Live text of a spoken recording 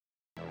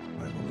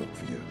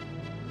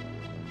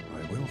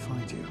will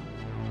find you.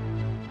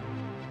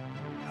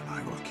 And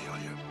I will kill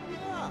you.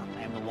 I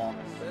am the walrus.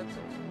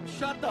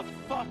 Shut the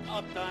fuck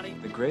up, Donnie.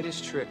 The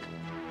greatest trick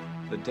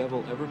the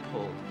devil ever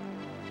pulled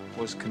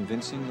was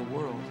convincing the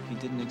world he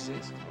didn't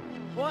exist.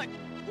 What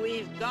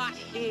we've got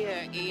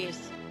here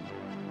is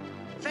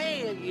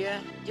failure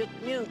to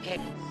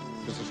communicate.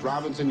 Mrs.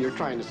 Robinson, you're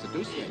trying to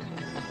seduce me.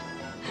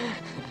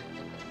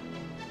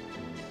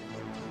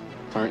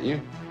 Aren't you?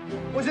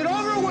 Was it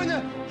over when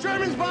the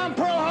Germans bombed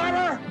Pearl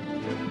Harbor?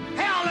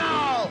 Hell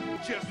no!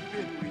 Just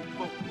been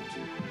revoked.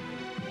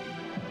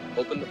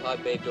 Open the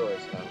pod bay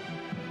doors, Hal.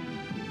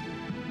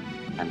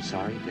 I'm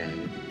sorry,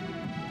 Dave.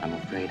 I'm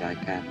afraid I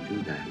can't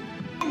do that.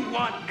 You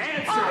want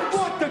answers? I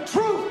want the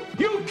truth!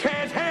 You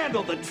can't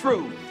handle the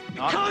truth.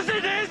 Because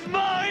it is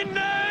my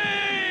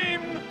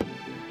name!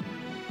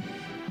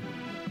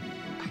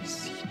 I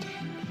see, Dave.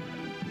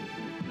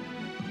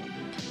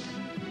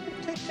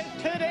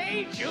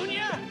 Today,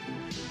 Junior?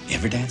 You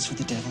ever dance with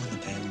the devil in the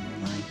pale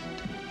moonlight?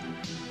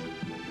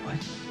 What?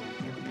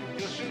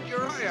 You'll shoot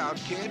your eye out,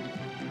 kid.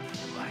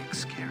 You like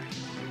scary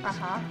movies?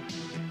 Uh-huh.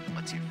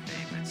 What's your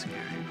favorite scary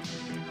movie?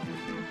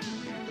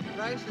 The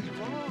price is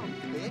wrong,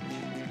 bitch.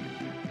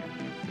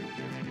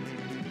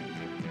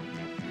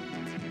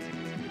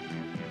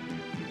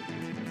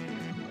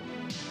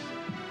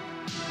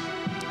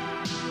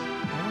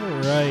 All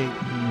right.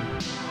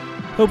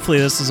 Hopefully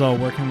this is all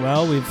working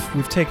well.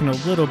 We've taken a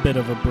little bit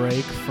of a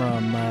break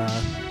from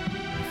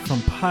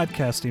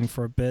podcasting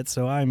for a bit,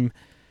 so I'm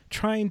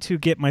trying to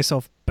get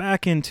myself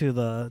back into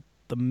the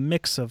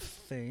mix of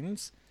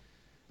things.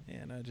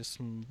 And I just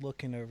am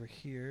looking over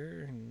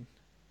here and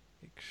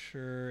make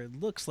sure it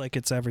looks like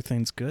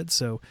everything's good.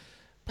 So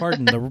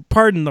pardon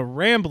the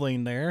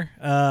rambling there.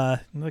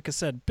 Like I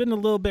said, been a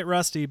little bit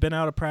rusty, been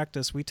out of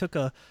practice. We took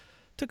a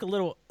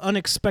little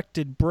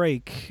unexpected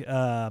break.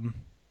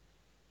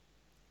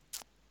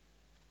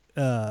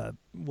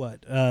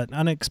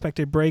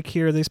 Unexpected break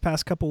here these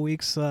past couple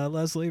weeks,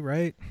 Leslie,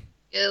 right?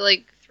 Yeah,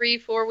 like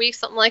 3-4 weeks,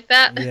 something like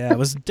that. Yeah, it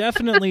was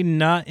definitely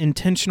not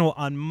intentional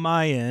on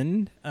my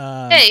end.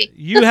 Hey,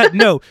 you had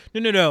no.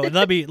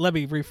 Let me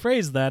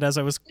rephrase that, as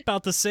I was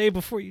about to say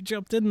before you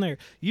jumped in there.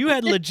 You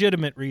had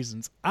legitimate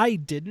reasons. I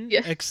didn't,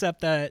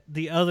 except that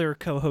the other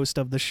co-host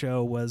of the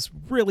show was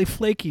really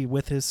flaky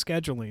with his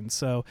scheduling.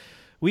 So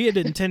we had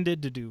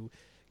intended to do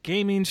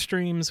gaming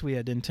streams. We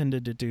had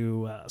intended to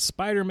do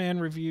Spider-Man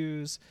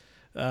reviews.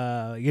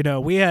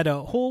 We had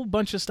a whole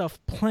bunch of stuff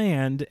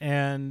planned,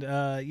 and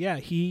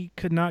he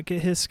could not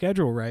get his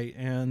schedule right.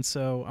 And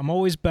so I'm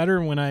always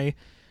better when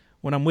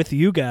I'm with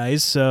you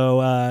guys.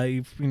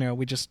 So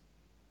we just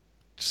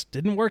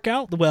didn't work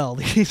out well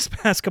these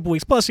past couple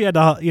weeks. Plus, you had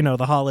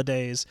the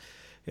holidays.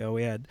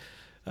 We had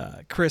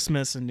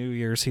Christmas and New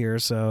Year's here.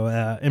 So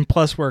and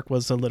plus work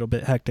was a little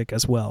bit hectic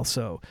as well.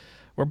 So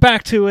we're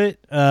back to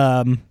it.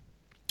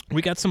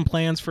 We got some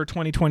plans for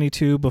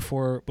 2022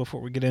 before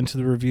we get into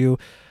the review.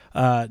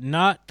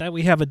 Not that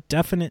we have a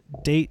definite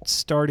date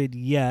started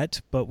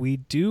yet, but we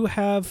do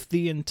have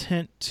the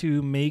intent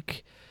to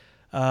make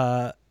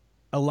a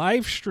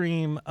live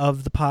stream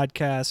of the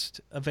podcast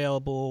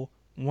available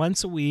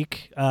once a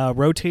week,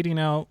 rotating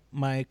out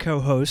my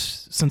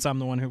co-host, since I'm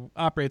the one who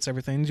operates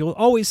everything. You'll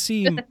always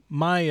see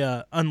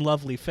my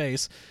unlovely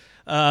face,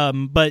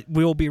 but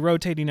we'll be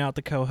rotating out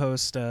the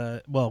co-host.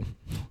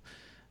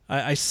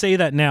 I say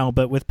that now,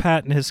 but with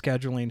Pat and his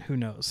scheduling, who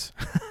knows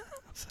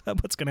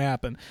what's going to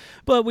happen.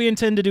 But we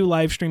intend to do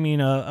live streaming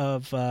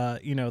of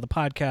the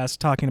podcast,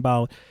 talking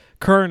about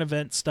current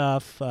event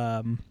stuff,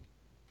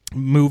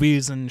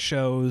 movies and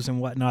shows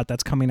and whatnot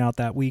that's coming out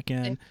that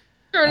weekend.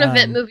 Current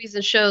event movies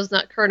and shows,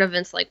 not current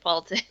events like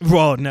politics.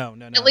 Well, no.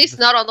 At least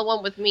not on the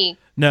one with me.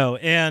 No,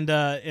 and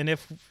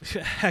if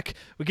heck,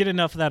 we get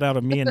enough of that out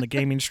of me in the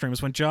gaming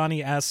streams. When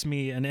Johnny asks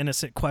me an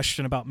innocent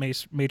question about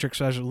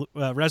Matrix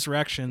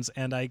Resurrections,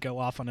 and I go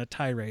off on a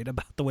tirade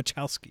about the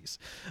Wachowskis.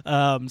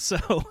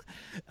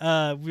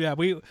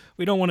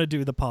 We don't want to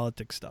do the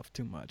politics stuff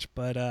too much,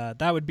 but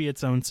that would be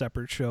its own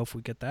separate show if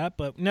we get that.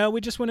 But no,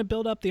 we just want to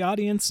build up the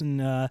audience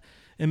and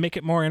make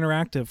it more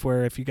interactive,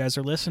 where if you guys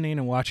are listening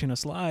and watching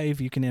us live,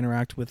 you can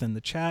interact within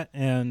the chat.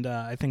 And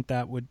I think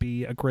that would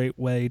be a great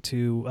way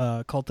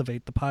to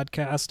cultivate the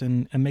podcast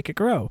and make it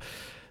grow.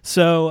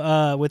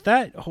 So with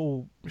that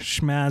whole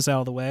schmazz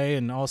out of the way,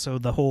 and also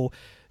the whole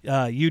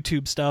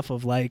YouTube stuff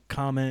of like,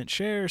 comment,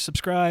 share,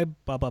 subscribe,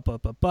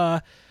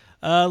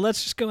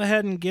 let's just go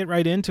ahead and get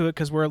right into it,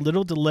 because we're a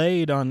little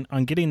delayed on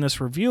getting this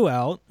review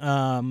out.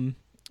 But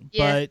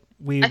I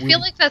feel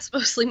like that's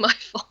mostly my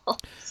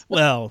fault.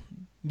 Well,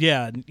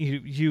 yeah,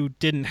 you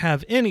didn't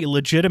have any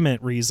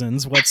legitimate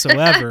reasons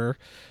whatsoever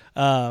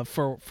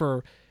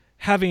for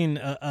having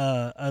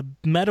a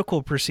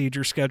medical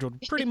procedure scheduled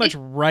pretty much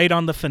right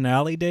on the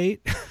finale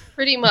date.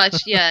 Pretty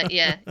much,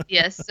 yeah.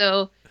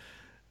 So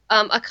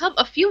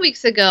a few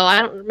weeks ago,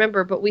 I don't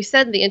remember, but we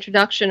said in the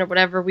introduction or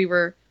whatever, we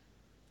were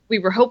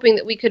hoping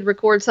that we could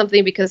record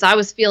something because I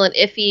was feeling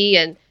iffy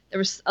and there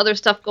was other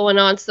stuff going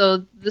on.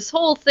 So this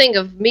whole thing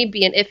of me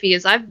being iffy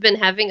is I've been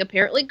having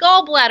apparently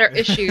gallbladder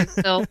issues.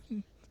 So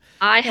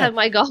I had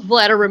my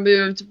gallbladder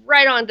removed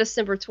right on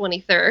December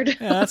 23rd.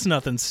 Yeah, that's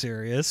nothing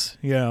serious.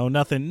 You know,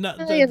 nothing. You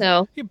bounce my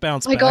back from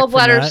that. My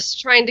gallbladder's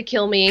trying to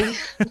kill me.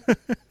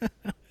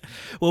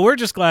 Well, we're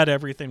just glad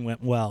everything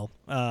went well.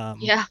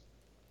 Yeah.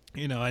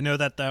 You know, I know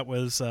that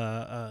was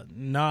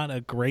not a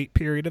great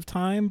period of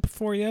time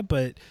for you,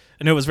 but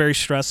I know it was very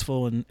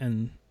stressful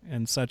and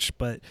such.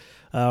 But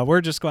we're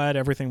just glad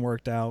everything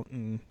worked out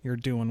and you're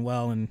doing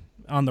well and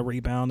on the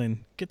rebound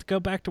and get to go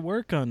back to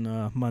work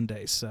on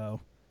Monday.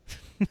 So.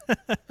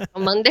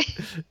 On Monday?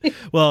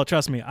 Well,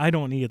 trust me, I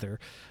don't either.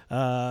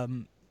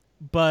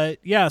 But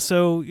yeah,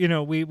 so you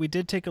know, we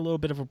did take a little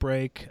bit of a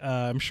break.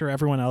 I'm sure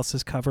everyone else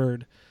has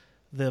covered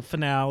the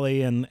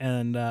finale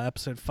and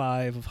episode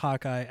 5 of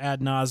Hawkeye ad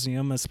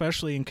nauseum,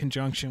 especially in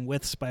conjunction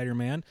with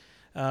Spider-Man.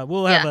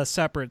 We'll have a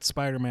separate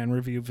Spider-Man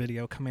review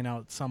video coming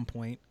out at some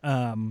point.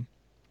 And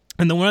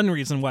the one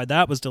reason why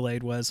that was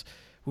delayed was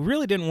we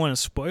really didn't want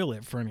to spoil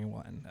it for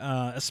anyone,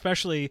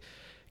 especially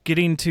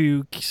getting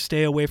to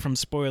stay away from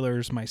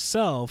spoilers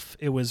myself.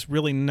 It was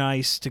really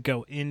nice to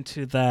go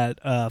into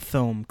that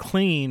film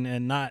clean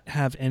and not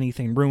have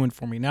anything ruined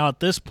for me. Now at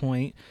this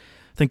point,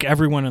 I think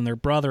everyone and their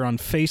brother on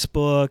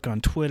Facebook,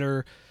 on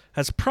Twitter,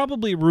 has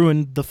probably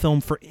ruined the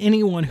film for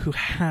anyone who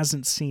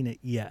hasn't seen it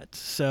yet.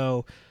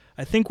 So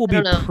I think we'll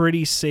be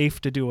pretty safe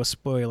to do a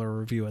spoiler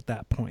review at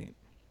that point.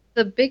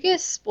 The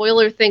biggest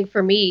spoiler thing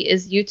for me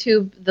is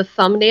YouTube, the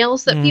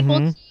thumbnails that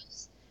people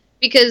use.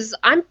 Because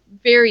I'm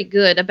very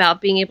good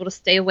about being able to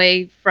stay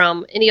away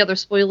from any other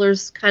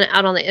spoilers kind of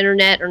out on the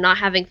internet or not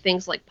having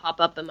things like pop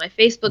up in my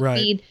Facebook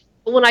feed.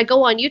 But when I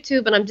go on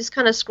YouTube and I'm just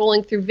kind of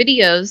scrolling through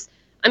videos,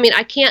 I mean,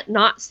 I can't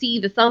not see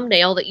the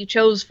thumbnail that you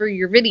chose for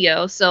your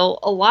video. So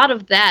a lot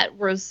of that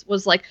was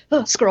like,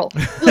 oh, scroll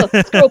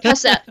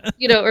past that,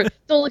 you know, or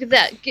don't look at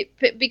that,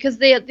 because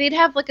they'd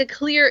have like a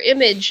clear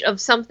image of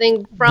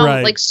something from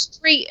like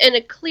straight and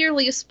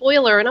clearly a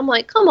spoiler, and I'm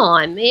like, come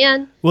on,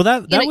 man. Well,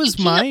 that was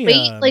my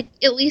wait like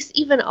at least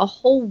even a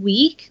whole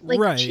week,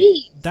 like,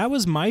 geez. That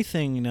was my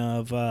thing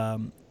of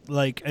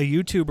like a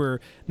YouTuber.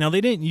 Now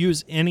they didn't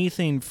use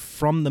anything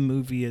from the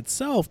movie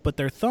itself, but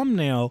their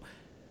thumbnail.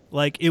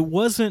 Like, it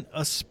wasn't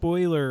a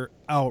spoiler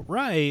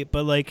outright,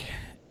 but, like,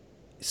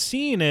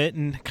 seeing it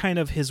and kind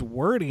of his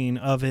wording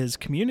of his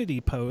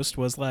community post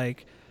was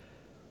like,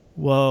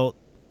 well,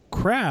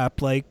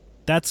 crap, like,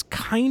 that's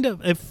kind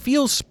of, it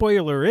feels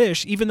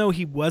spoiler-ish, even though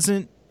he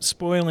wasn't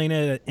spoiling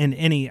it in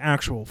any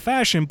actual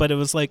fashion, but it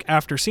was like,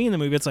 after seeing the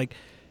movie, it's like,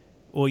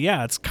 well,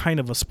 yeah, it's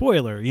kind of a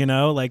spoiler, you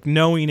know? Like,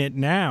 knowing it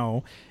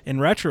now, in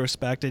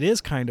retrospect, it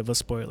is kind of a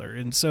spoiler,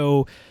 and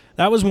so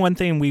that was one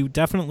thing we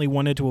definitely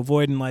wanted to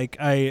avoid. And like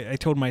I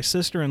told my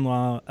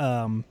sister-in-law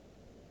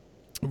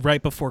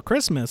right before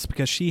Christmas,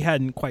 because she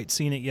hadn't quite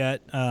seen it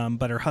yet,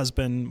 but her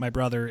husband, my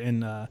brother,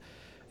 and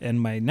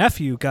my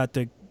nephew got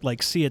to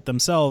like see it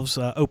themselves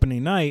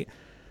opening night.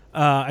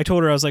 I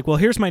told her, I was like, well,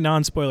 here's my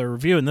non-spoiler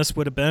review, and this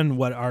would have been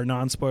what our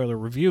non-spoiler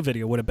review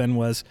video would have been,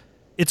 was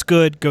it's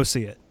good, go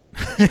see it.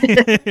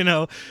 You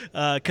know,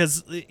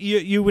 because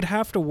you would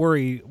have to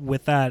worry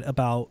with that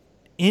about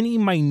any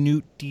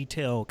minute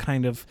detail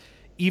kind of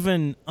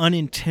even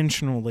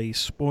unintentionally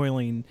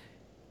spoiling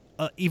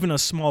even a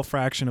small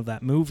fraction of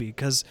that movie,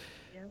 because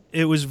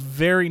it was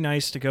very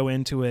nice to go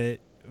into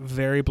it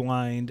very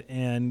blind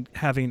and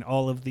having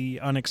all of the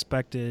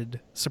unexpected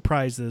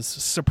surprises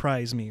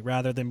surprise me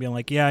rather than being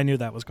like, yeah, I knew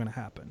that was going to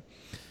happen.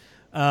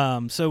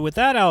 So with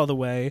that out of the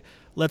way,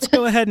 let's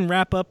go ahead and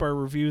wrap up our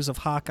reviews of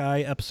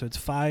Hawkeye episodes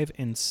 5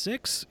 and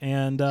 6,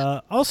 and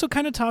also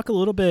kind of talk a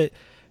little bit,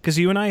 because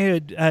you and I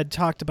had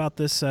talked about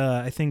this,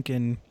 I think,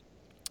 in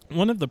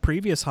one of the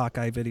previous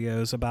Hawkeye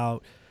videos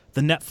about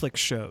the Netflix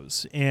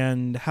shows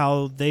and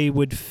how they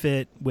would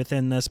fit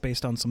within this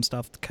based on some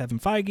stuff Kevin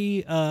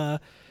Feige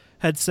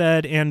had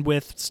said, and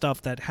with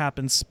stuff that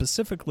happens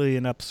specifically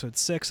in episode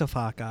 6 of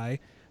Hawkeye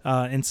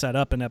and set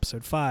up in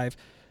episode 5.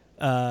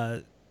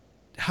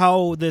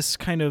 How this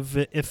kind of,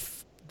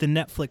 if the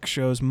Netflix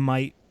shows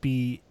might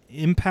be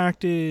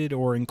impacted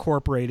or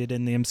incorporated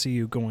in the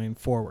MCU going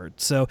forward.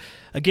 So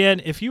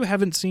again, if you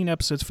haven't seen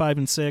episodes 5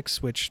 and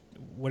 6, which,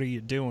 what are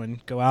you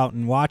doing? Go out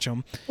and watch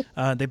them.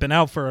 They've been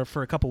out for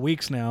a couple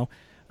weeks now.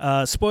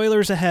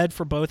 Spoilers ahead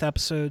for both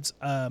episodes.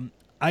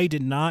 I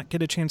did not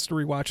get a chance to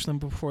rewatch them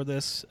before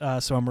this,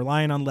 so I'm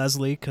relying on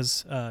Leslie,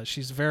 because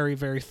she's very,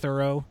 very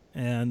thorough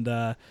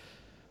and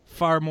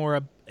far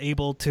more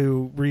able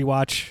to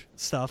rewatch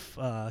stuff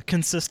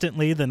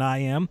consistently than I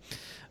am,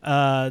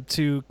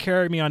 to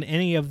carry me on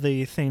any of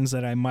the things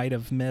that I might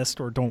have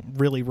missed or don't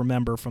really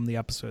remember from the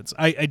episodes.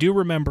 I do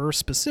remember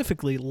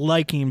specifically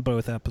liking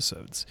both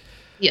episodes.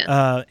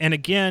 Yeah. And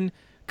again,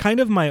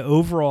 kind of my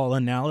overall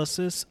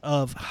analysis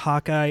of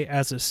Hawkeye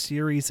as a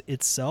series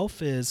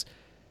itself is,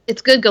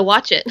 it's good, go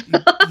watch it.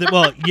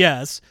 Well,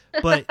 yes,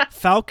 but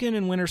Falcon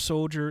and Winter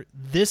Soldier,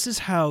 this is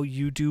how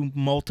you do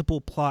multiple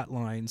plot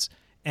lines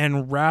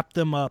and wrap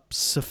them up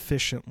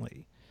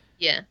sufficiently.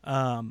 Yeah.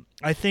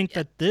 I think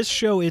that this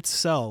show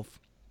itself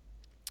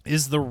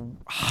is the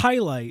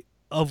highlight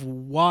of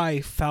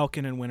why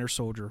Falcon and Winter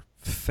Soldier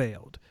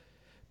failed.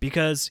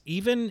 because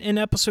even in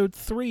episode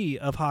 3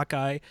 of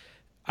Hawkeye,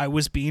 I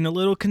was being a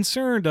little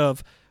concerned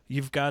of,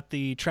 you've got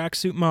the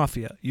tracksuit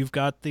mafia, you've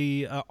got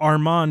the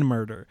Armand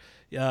murder,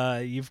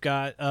 you've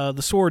got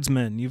the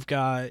swordsman, you've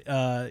got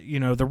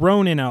the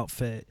Ronin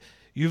outfit,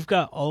 you've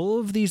got all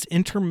of these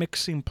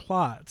intermixing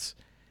plots,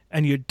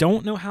 and you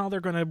don't know how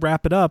they're going to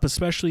wrap it up,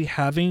 especially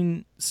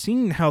having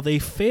seen how they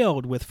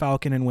failed with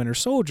Falcon and Winter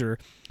Soldier.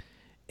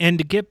 And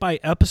to get by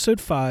episode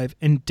 5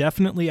 and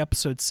definitely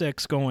episode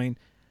 6 going,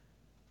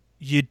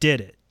 you did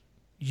it.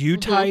 You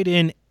tied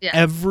in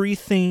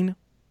everything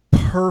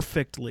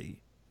perfectly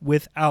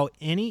without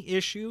any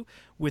issue,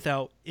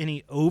 without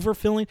any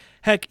overfilling.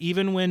 Heck,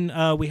 even when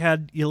we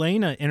had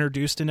Yelena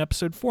introduced in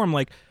episode 4, I'm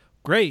like,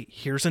 great,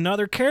 here's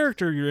another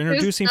character you're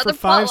introducing for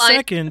 5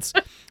 seconds.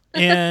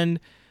 And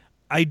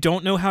I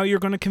don't know how you're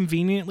going to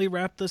conveniently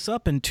wrap this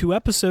up in 2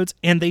 episodes.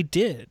 And they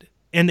did.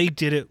 And they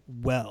did it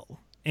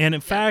well. And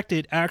in fact,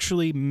 it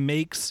actually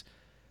makes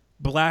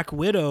Black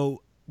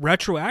Widow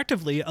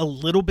retroactively a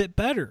little bit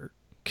better,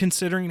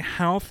 considering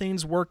how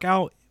things work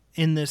out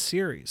in this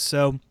series.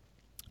 So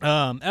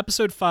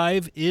episode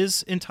 5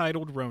 is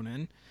entitled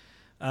Ronin.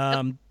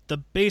 The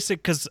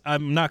basic, because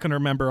I'm not going to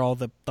remember all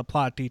the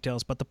plot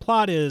details, but the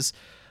plot is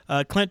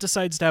Clint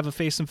decides to have a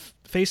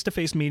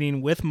face-to-face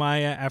meeting with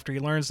Maya after he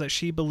learns that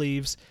she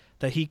believes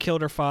that he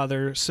killed her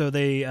father, so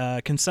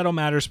they can settle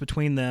matters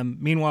between them.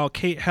 Meanwhile,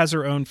 Kate has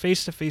her own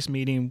face-to-face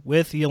meeting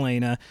with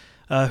Yelena,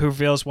 who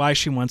reveals why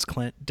she wants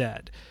Clint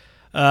dead.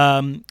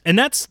 And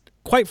that's,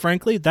 quite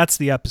frankly, that's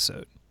the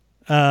episode.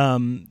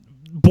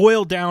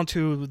 Boiled down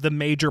to the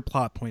major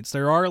plot points.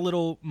 There are a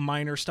little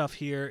minor stuff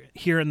here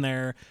and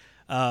there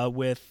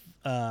with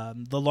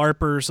the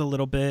LARPers a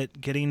little bit,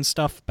 getting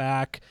stuff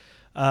back.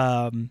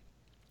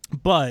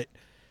 But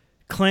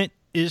Clint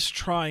is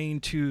trying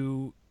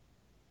to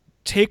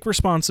take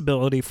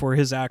responsibility for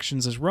his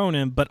actions as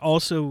Ronin, but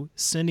also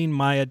sending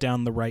Maya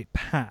down the right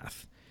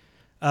path.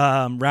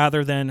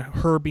 Rather than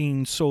her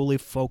being solely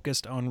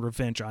focused on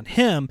revenge on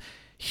him,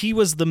 he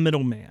was the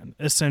middleman,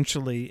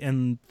 essentially,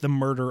 in the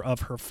murder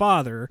of her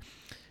father.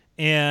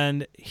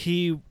 And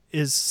he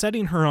is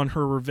setting her on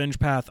her revenge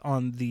path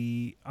on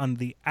the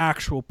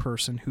actual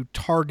person who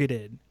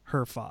targeted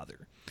her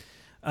father.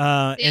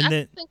 I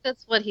think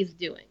that's what he's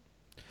doing.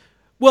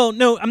 Well,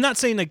 no, I'm not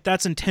saying like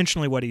that's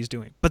intentionally what he's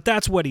doing, but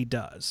that's what he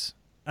does.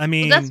 I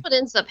mean, that's what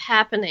ends up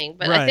happening.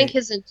 But I think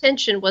his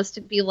intention was to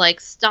be like,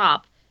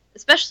 stop.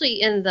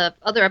 Especially in the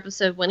other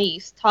episode when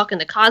he's talking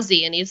to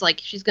Kazi and he's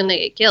like, she's going to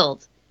get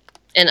killed.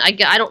 And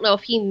I don't know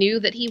if he knew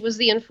that he was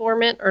the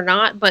informant or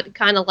not, but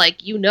kind of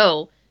like,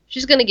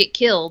 she's going to get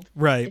killed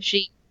if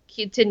she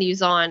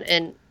continues on.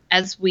 And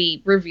as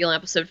we reveal in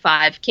episode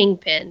 5,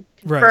 Kingpin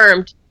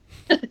confirmed.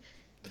 Right.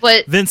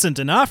 But Vincent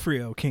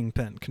D'Onofrio,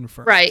 Kingpin,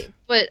 confirmed. Right,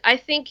 but I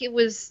think it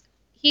was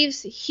he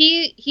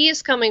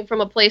is coming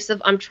from a place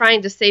of, I'm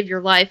trying to save your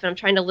life and I'm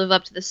trying to live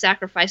up to the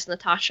sacrifice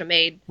Natasha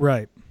made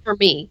for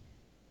me.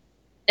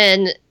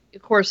 And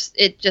of course,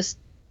 it just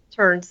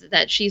turns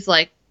that she's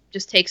like,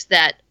 just takes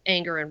that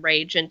anger and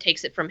rage and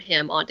takes it from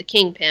him onto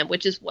Kingpin,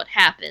 which is what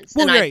happens.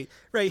 Well, and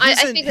right. I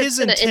think it's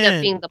going to end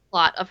up being the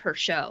plot of her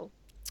show.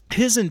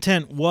 His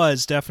intent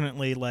was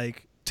definitely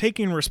like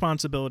taking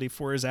responsibility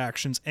for his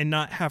actions and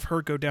not have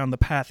her go down the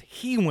path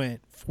he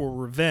went for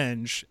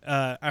revenge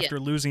after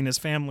losing his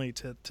family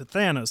to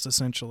Thanos,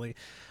 essentially.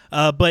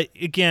 But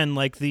again,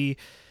 like the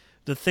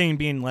thing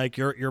being like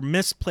your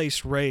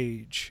misplaced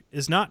rage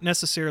is not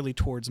necessarily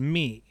towards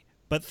me,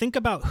 but think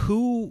about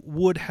who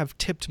would have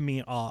tipped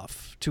me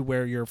off to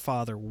where your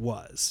father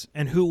was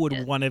and who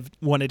would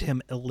wanted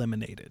him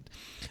eliminated.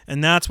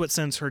 And that's what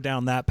sends her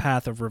down that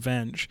path of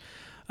revenge.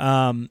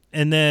 And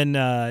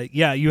then,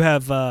 you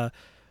have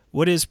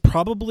what is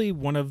probably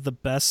one of the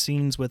best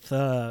scenes with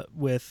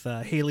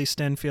Haley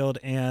Stenfield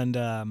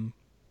and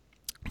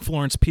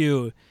Florence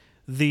Pugh,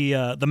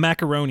 the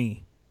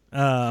macaroni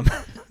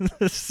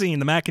scene,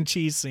 the mac and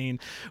cheese scene,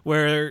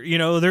 where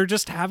they're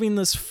just having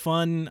this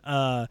fun.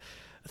 I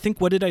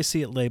think, what did I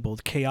see it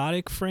labeled?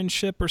 Chaotic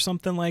friendship or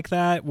something like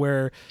that,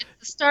 where it's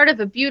the start of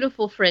a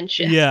beautiful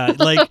friendship. Yeah,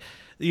 like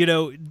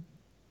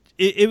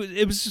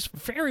It was just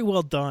very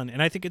well done,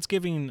 and I think it's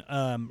giving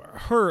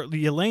her,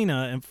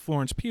 Yelena and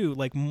Florence Pugh,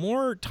 like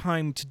more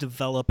time to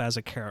develop as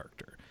a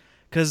character.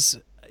 Because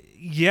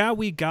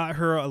we got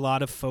her a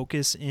lot of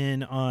focus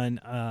in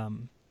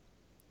on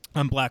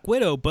Black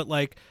Widow, but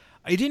like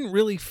I didn't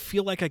really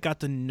feel like I got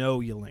to know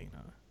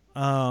Yelena,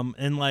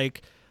 and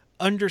like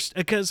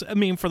because I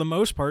mean for the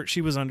most part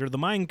she was under the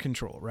mind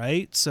control,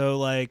 right? So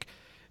like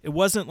it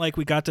wasn't like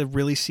we got to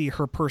really see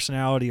her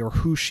personality or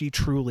who she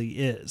truly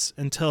is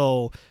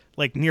until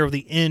like near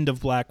the end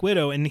of Black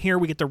Widow, and here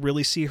we get to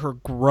really see her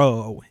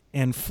grow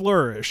and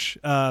flourish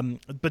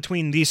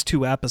between these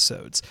 2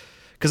 episodes.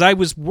 Because I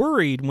was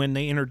worried when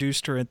they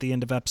introduced her at the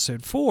end of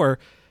episode 4,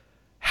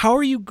 how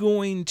are you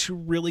going to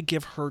really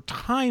give her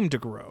time to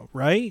grow,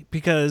 right?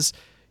 Because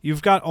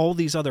you've got all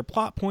these other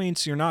plot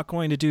points, you're not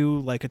going to do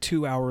like a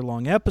 2-hour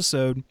long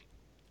episode.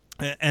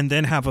 and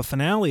then have a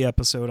finale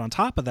episode on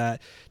top of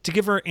that to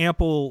give her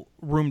ample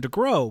room to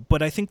grow.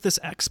 But I think this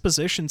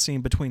exposition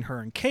scene between her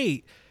and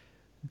Kate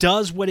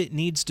does what it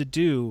needs to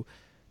do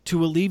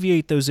to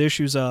alleviate those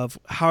issues of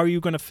how are you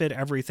going to fit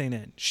everything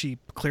in. She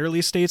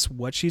clearly states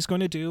what she's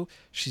going to do.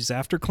 She's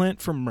after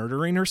Clint for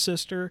murdering her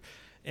sister,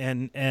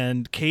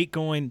 and Kate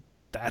going,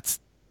 that's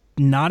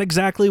not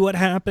exactly what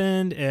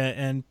happened,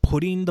 and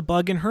putting the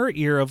bug in her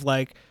ear of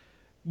like,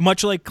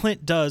 much like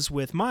Clint does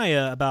with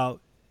Maya,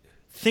 about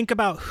think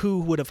about who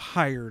would have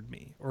hired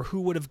me or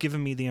who would have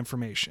given me the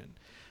information.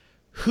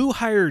 Who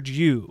hired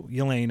you,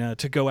 Yelena,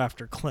 to go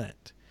after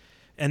Clint?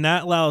 And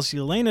that allows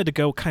Yelena to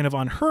go kind of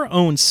on her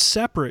own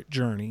separate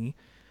journey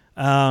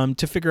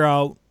to figure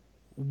out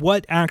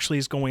what actually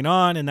is going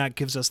on, and that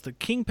gives us the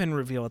Kingpin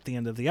reveal at the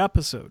end of the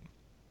episode.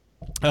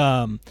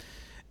 And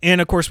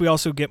of course, we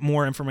also get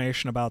more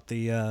information about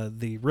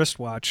the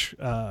wristwatch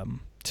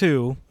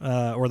too,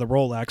 or the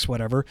Rolex,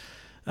 whatever,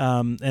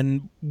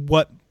 and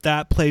what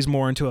that plays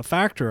more into a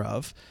factor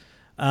of.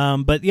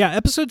 But yeah,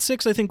 episode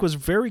 6 I think was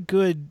very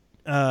good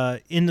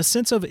in the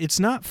sense of it's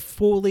not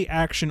fully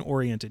action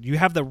oriented. You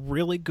have the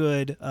really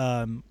good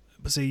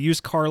say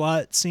used car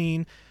lot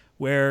scene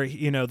where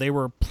they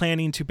were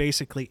planning to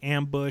basically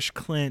ambush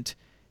Clint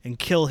and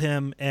kill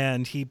him,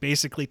 and he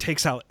basically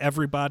takes out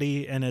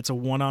everybody, and it's a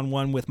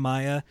one-on-one with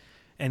Maya,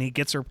 and he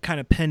gets her kind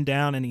of pinned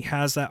down, and he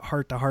has that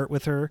heart-to-heart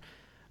with her.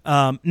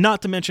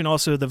 Not to mention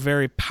also the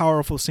very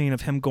powerful scene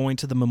of him going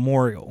to the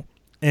memorial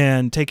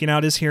and taking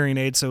out his hearing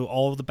aid so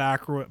all of the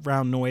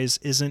background noise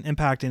isn't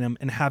impacting him,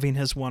 and having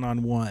his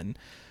one-on-one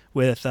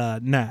with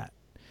Nat.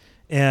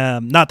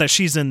 Not that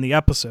she's in the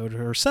episode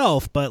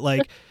herself, but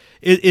like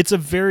it's a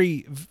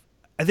very...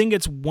 I think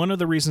it's one of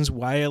the reasons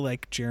why I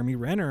like Jeremy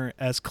Renner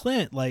as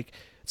Clint. Like,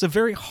 it's a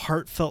very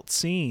heartfelt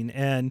scene,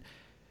 and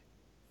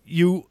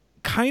you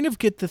kind of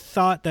get the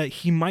thought that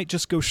he might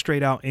just go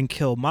straight out and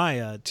kill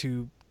Maya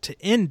to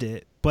end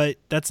it, but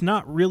that's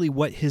not really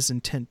what his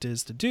intent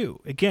is to do.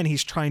 Again,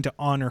 he's trying to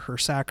honor her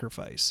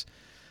sacrifice.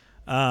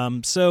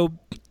 So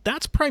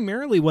that's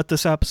primarily what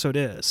this episode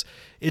is.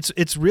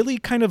 It's really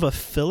kind of a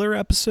filler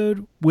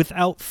episode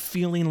without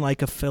feeling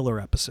like a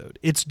filler episode.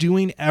 It's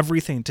doing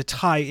everything to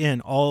tie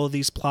in all of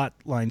these plot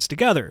lines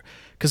together,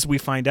 because we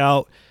find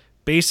out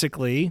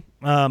basically,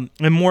 and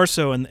more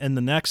so in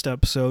the next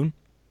episode,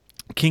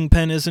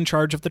 Kingpin is in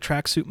charge of the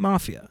Tracksuit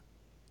Mafia.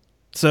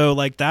 So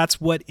like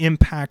that's what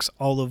impacts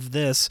all of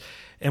this,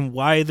 and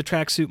why the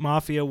Tracksuit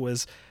Mafia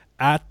was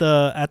at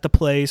the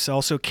place.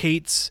 Also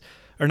Kate's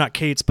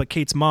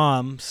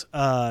mom's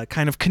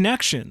kind of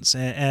connections,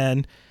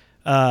 and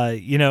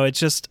it's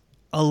just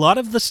a lot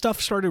of the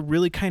stuff started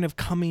really kind of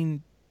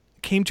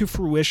came to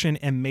fruition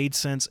and made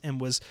sense, and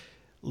was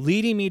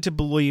leading me to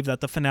believe that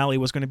the finale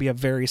was going to be a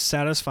very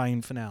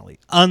satisfying finale,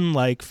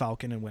 unlike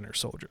Falcon and Winter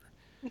Soldier.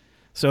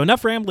 So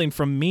enough rambling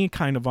from me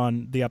kind of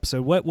on the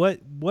episode.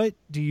 What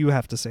do you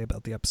have to say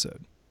about the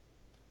episode?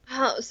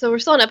 So we're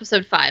still on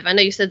episode 5. I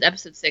know you said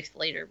episode 6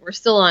 later. We're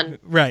still on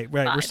Right.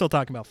 5. We're still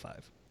talking about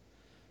 5.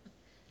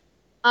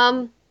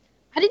 I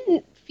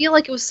didn't feel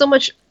like it was so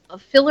much a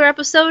filler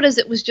episode as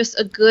it was just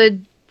a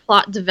good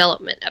plot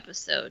development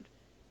episode,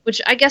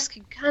 which I guess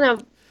could kind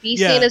of be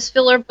seen as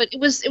filler, but it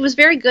was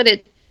very good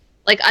at,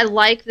 like, I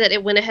like that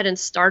it went ahead and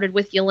started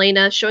with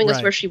Yelena, showing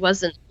us where she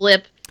was in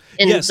Blip,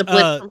 and the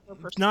Blip from her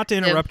perspective. Not to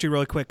interrupt you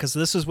really quick, because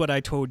this is what I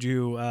told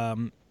you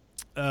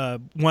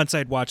once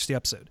I'd watched the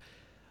episode.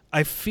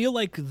 I feel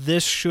like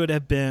this should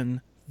have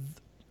been,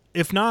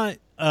 if not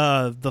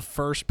the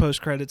first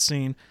post-credit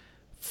scene,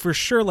 for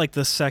sure like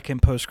the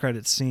second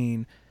post-credit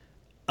scene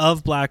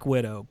of Black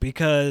Widow,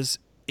 because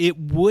it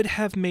would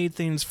have made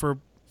things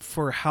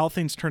for how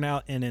things turn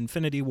out in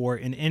Infinity War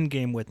and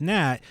Endgame with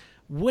Nat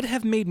would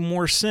have made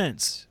more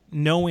sense,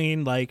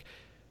 knowing like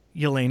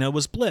Yelena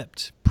was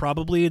blipped.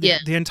 Probably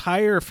the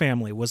entire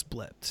family was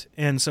blipped.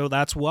 And so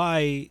that's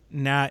why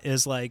Nat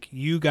is like,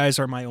 you guys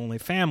are my only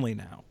family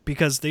now,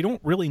 because they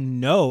don't really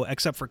know,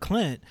 except for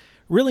Clint,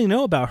 really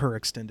know about her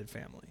extended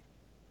family.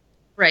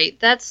 Right.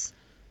 That's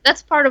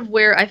part of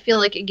where I feel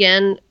like,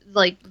 again,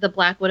 like the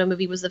Black Widow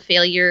movie was a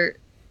failure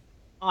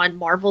on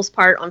Marvel's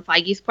part, on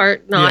Feige's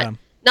part, not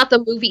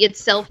the movie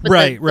itself, but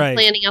the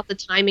planning out the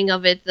timing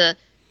of it,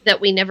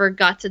 that we never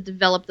got to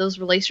develop those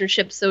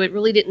relationships, so it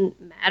really didn't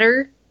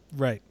matter.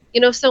 Right.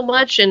 So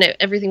much, and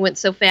everything went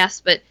so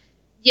fast. But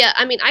yeah,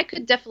 I mean, I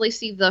could definitely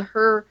see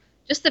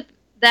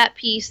that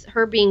piece,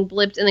 her being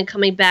blipped and then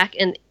coming back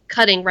and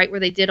cutting right where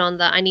they did on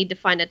the I need to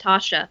find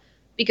Natasha,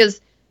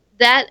 because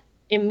that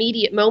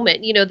immediate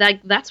moment,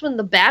 that's when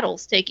the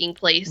battle's taking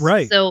place.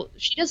 Right. So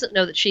she doesn't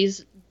know that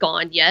she's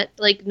gone yet.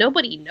 Like,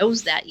 nobody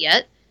knows that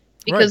yet,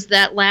 because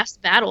that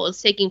last battle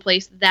is taking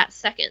place that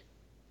second.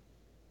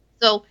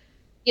 So,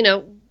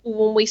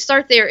 when we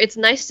start there, it's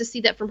nice to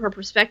see that from her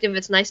perspective.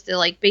 It's nice to,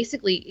 like,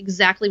 basically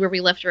exactly where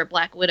we left her at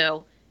Black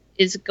Widow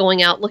is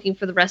going out looking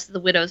for the rest of the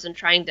widows and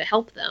trying to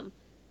help them.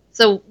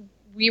 So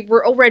we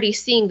were already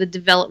seeing the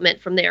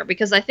development from there,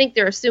 because I think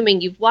they're assuming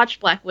you've watched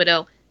Black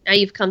Widow, now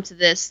you've come to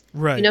this,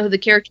 you know who the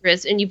character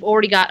is, and you've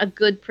already got a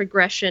good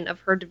progression of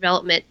her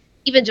development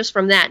even just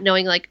from that,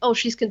 knowing like, oh,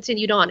 she's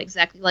continued on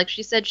exactly like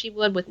she said she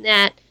would with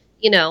Nat,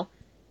 you know,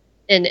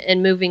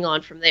 and moving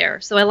on from there.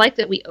 So I like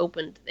that we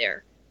opened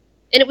there.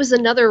 And it was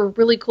another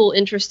really cool,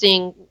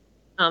 interesting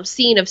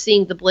scene of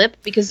seeing the blip,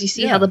 because you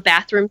see how the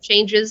bathroom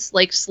changes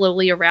like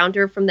slowly around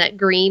her from that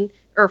green,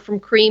 or from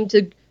cream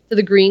to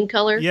the green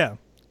color. Yeah.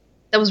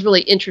 That was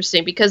really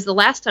interesting, because the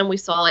last time we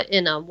saw it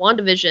in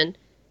WandaVision,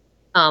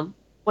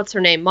 what's her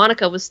name?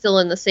 Monica was still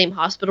in the same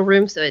hospital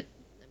room, so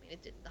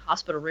the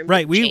hospital room.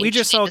 Right. We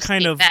just saw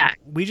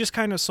we just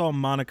kind of saw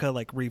Monica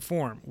like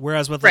reform,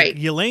 whereas with like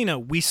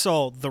Yelena, we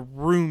saw the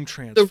room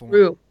transform. The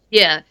room.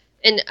 Yeah.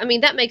 And I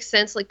mean, that makes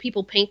sense. Like,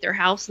 people paint their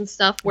house and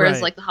stuff,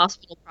 whereas like the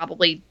hospital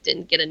probably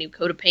didn't get a new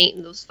coat of paint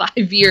in those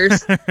 5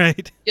 years.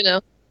 Right. You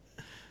know?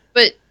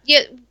 But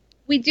yeah,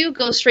 we do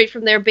go straight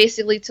from there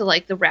basically to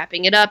like the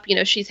wrapping it up. You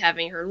know, she's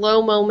having her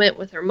low moment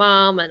with her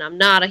mom, and I'm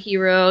not a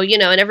hero, you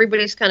know, and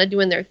everybody's kind of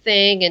doing their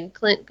thing. And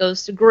Clint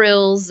goes to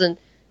Grills, and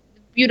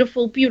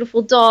beautiful,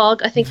 beautiful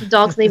dog. I think the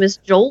dog's name is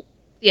Jolt,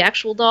 the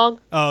actual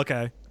dog. Oh,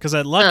 okay. Because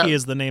Lucky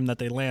is the name that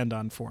they land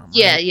on for him.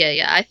 Right?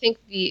 Yeah. I think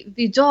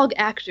the dog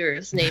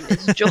actor's name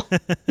is Jolt.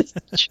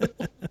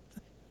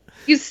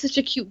 He's such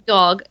a cute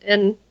dog.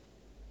 And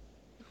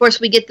of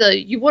course we get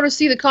you want to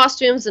see the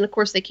costumes, and of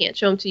course they can't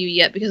show them to you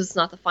yet because it's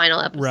not the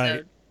final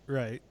episode.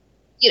 Right.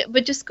 You know,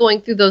 but just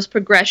going through those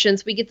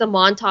progressions, we get the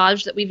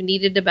montage that we've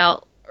needed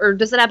about, or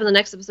does that happen in the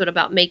next episode,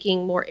 about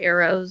making more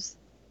arrows?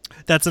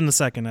 That's in the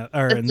second,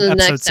 or in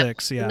episode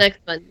 6, yeah. The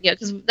next one, yeah,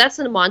 because that's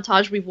in a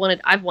montage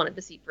I've wanted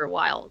to see for a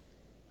while.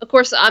 Of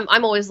course,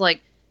 I'm always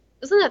like,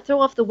 doesn't that throw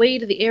off the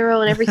weight of the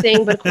arrow and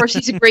everything? But of course,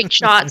 he's a great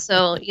shot,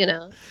 so, you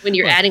know, when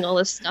you're adding all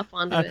this stuff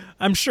onto it.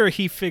 I'm sure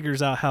he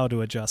figures out how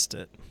to adjust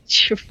it.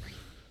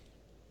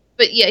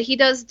 But yeah, he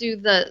does do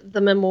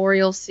the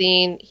memorial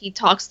scene. He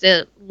talks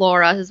to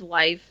Laura, his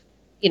wife,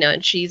 you know,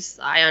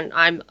 and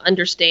I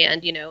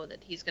understand, you know,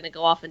 that he's going to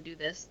go off and do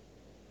this.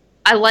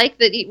 I like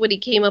that when he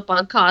came up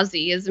on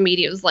Kazi, his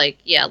immediate was like,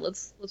 yeah,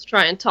 let's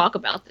try and talk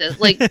about this.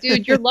 Like,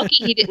 dude, you're lucky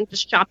he didn't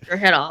just chop your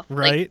head off.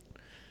 Right. Like,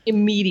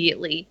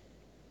 immediately.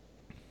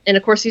 And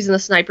of course he's in the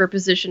sniper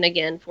position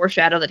again,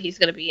 foreshadow that he's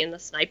going to be in the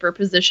sniper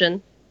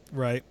position.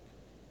 Right.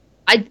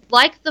 I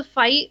like the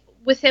fight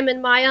with him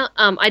and Maya.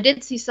 I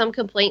did see some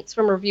complaints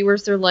from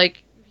reviewers. They're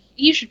like,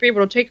 you should be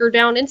able to take her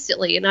down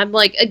instantly. And I'm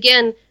like,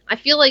 again, I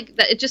feel like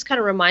that it just kind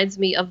of reminds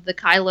me of the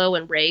Kylo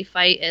and Rey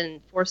fight in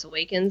Force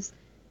Awakens.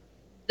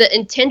 The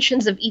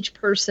intentions of each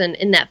person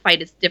in that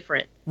fight is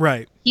different.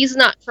 Right. He's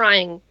not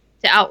trying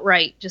to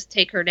outright just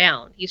take her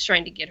down. He's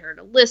trying to get her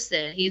to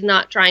listen. He's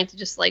not trying to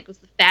just like, what's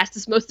the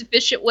fastest, most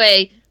efficient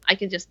way I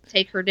can just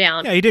take her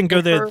down. Yeah, he didn't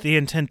go there with the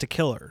intent to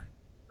kill her.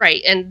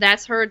 Right, and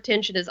that's her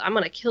intention, is I'm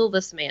going to kill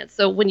this man.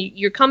 So when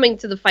you're coming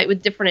to the fight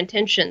with different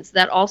intentions,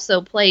 that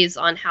also plays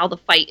on how the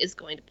fight is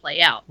going to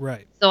play out.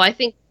 Right. So I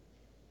think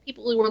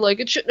people who were like,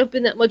 it shouldn't have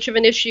been that much of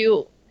an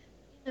issue,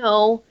 you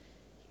know,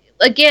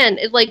 again,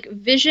 it's like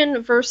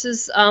Vision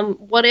versus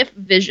What If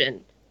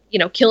Vision, you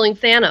know, killing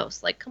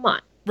Thanos. Like, come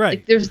on.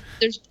 Right. Like,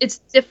 it's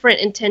different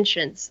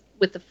intentions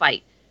with the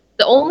fight.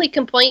 The only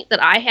complaint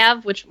that I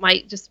have, which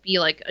might just be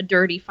like a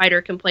dirty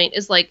fighter complaint,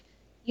 is like,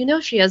 you know,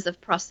 she has a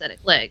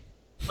prosthetic leg.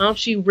 Why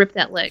don't you rip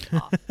that leg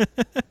off?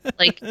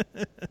 Like,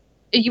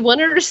 if you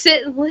want her to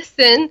sit and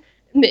listen,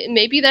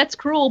 maybe that's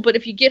cruel, but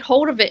if you get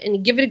hold of it and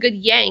you give it a good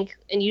yank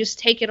and you just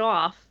take it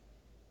off.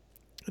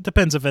 It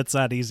depends if it's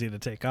that easy to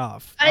take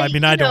off. I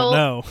don't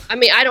know. I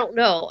mean, I don't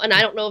know. And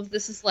I don't know if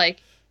this is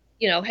like,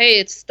 you know, hey,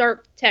 it's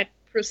Stark Tech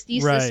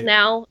prosthesis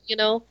now, you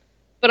know,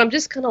 but I'm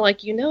just kind of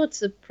like, you know,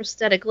 it's a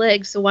prosthetic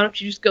leg, so why don't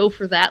you just go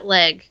for that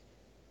leg?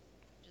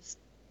 Just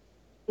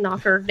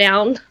knock her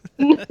down.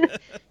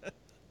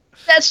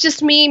 That's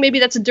just me. Maybe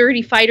that's a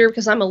dirty fighter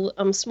because I'm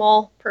a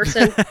small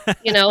person,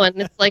 you know, and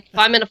it's like, if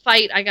I'm in a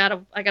fight, I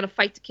gotta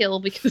fight to kill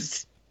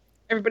because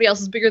everybody else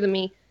is bigger than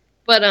me.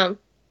 But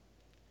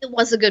it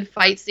was a good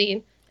fight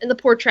scene, and the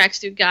poor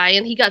tracksuit guy,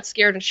 and he got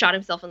scared and shot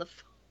himself in the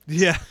foot.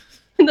 Yeah.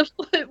 In the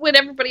foot when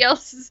everybody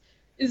else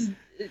is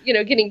you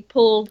know, getting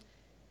pulled.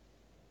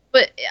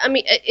 But I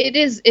mean,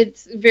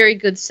 it's very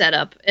good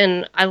setup,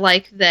 and I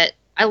like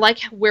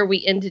where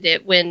we ended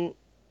it when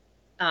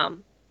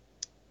wanting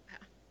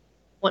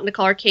to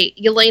call her Kate,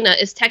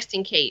 Yelena is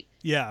texting Kate.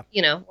 Yeah.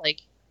 You know, like,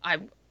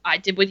 I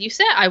did what you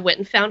said. I went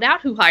and found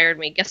out who hired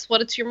me. Guess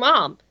what? It's your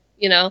mom.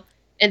 You know,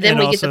 and then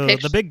we get the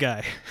picture. The big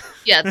guy.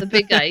 Yeah, the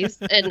big guys,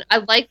 and I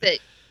like that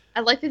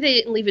they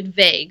didn't leave it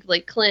vague.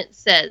 Like Clint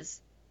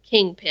says,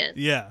 Kingpin.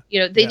 Yeah.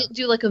 You know, they didn't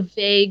do like a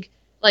vague.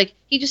 Like,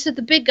 he just said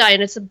the big guy,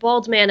 and it's a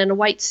bald man in a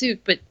white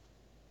suit, but,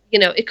 you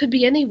know, it could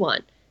be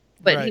anyone.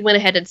 But he went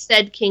ahead and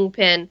said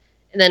Kingpin,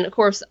 and then, of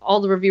course,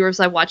 all the reviewers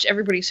I watch,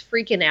 everybody's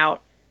freaking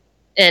out,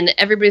 and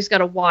everybody's got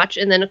to watch,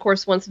 and then, of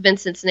course, once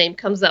Vincent's name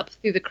comes up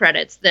through the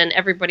credits, then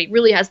everybody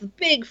really has the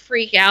big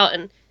freak out,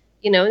 and,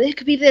 you know, it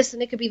could be this,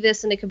 and it could be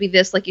this, and it could be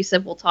this, like you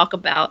said, we'll talk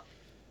about,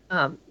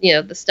 you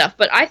know, the stuff.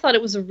 But I thought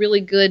it was a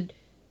really good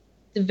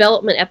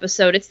development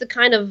episode. It's the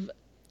kind of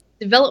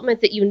development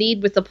that you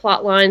need with the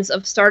plot lines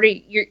of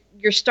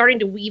you're starting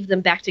to weave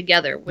them back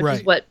together, which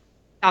is what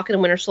Falcon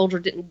and Winter Soldier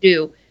didn't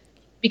do.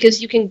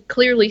 because you can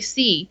clearly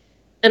see.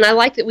 And I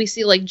like that we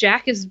see, like,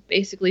 Jack is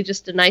basically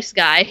just a nice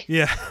guy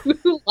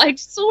who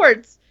likes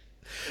swords.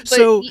 But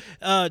so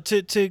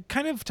to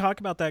kind of talk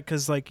about that,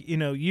 because, like, you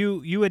know,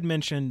 you had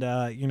mentioned,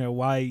 you know,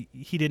 why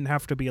he didn't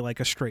have to be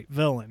like a straight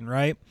villain,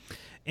 right?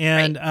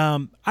 And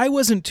I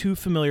wasn't too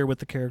familiar with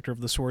the character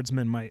of the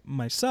swordsman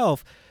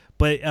myself,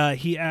 but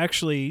he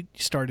actually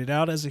started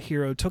out as a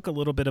hero, took a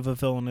little bit of a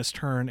villainous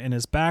turn, and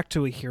is back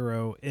to a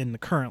hero in the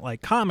current,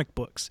 like, comic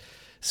books.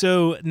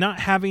 So not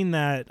having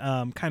that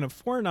kind of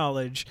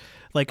foreknowledge,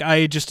 like,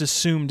 I just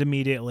assumed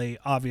immediately,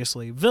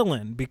 obviously,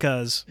 villain,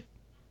 because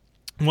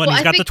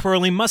he's got the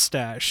twirling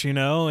mustache, you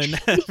know, and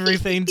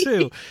everything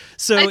too.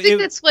 So I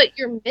think that's what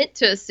you're meant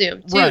to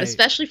assume too,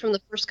 especially from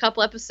the first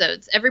couple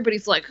episodes.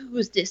 Everybody's like, "Who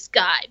is this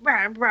guy?"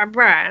 Blah, blah,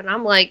 blah. And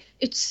I'm like,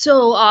 it's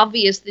so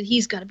obvious that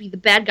he's got to be the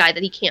bad guy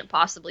that he can't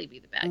possibly be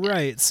the bad guy.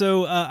 Right.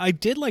 So I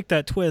did like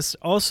that twist.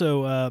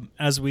 Also,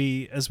 as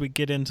we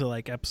get into,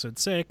 like, episode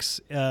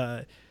 6.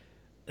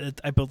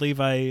 I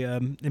believe I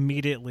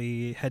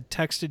immediately had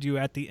texted you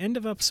at the end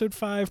of episode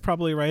 5,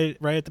 probably right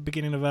at the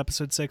beginning of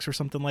episode 6 or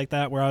something like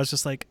that, where I was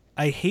just like,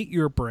 I hate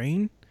your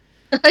brain.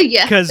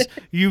 Yeah. Because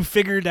you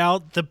figured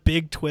out the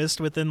big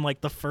twist within,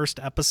 like, the first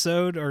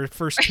episode or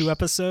first 2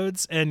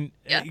 episodes. And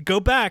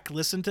go back,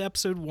 listen to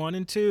episode 1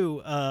 and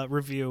 2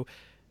 review.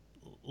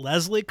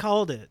 Leslie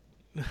called it.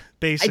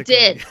 Basically.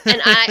 I did, and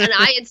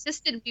I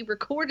insisted we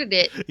recorded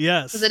it.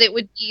 Yes, so that it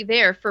would be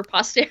there for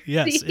posterity.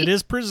 Yes, it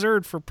is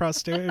preserved for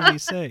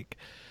posterity's sake.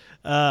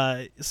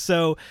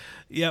 So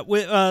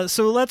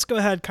let's go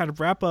ahead and kind of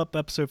wrap up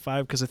episode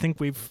 5, because I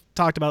think we've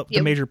talked about the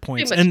major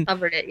points and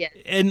covered it. Yeah,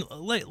 and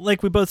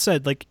like we both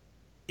said, like,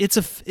 it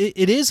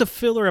is a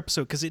filler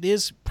episode because it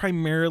is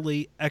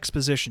primarily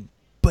exposition,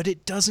 but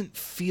it doesn't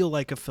feel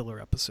like a filler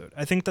episode.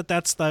 I think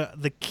that's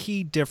the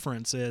key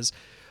difference is.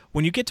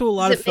 When you get to a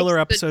lot of filler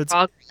episodes,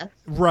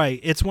 right,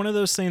 it's one of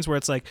those things where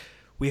it's like,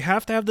 we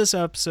have to have this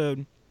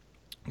episode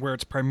where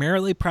it's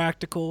primarily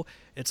practical,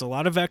 it's a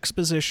lot of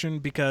exposition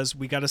because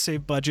we got to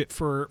save budget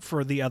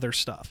for the other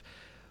stuff.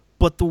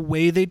 But the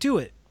way they do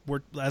it,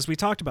 as we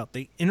talked about,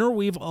 they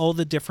interweave all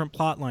the different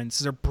plot lines.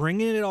 They're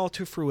bringing it all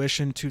to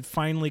fruition to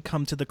finally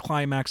come to the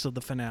climax of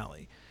the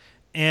finale.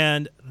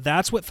 And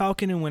that's what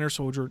Falcon and Winter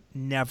Soldier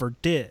never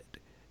did.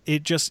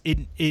 It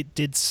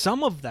did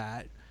some of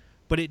that,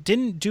 but it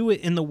didn't do it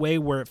in the way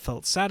where it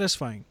felt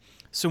satisfying.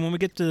 So when we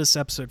get to this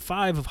episode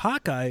 5 of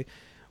Hawkeye,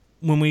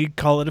 when we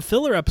call it a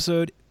filler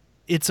episode,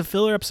 it's a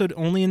filler episode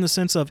only in the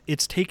sense of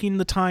it's taking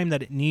the time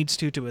that it needs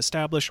to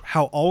establish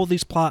how all of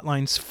these plot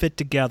lines fit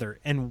together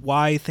and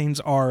why things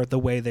are the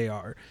way they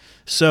are.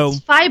 So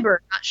it's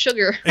fiber, not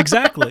sugar.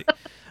 Exactly.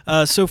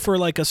 So for,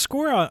 like, a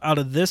score out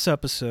of this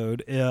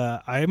episode,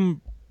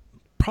 I'm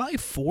probably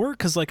 4,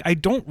 because, like, I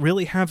don't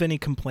really have any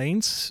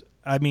complaints.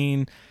 I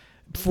mean,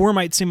 4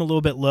 might seem a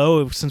little bit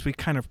low since we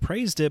kind of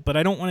praised it, but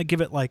I don't want to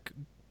give it, like,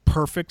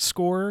 perfect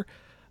score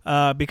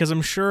because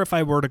I'm sure if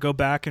I were to go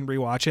back and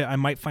rewatch it, I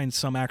might find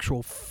some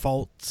actual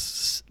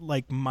faults,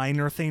 like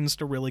minor things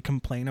to really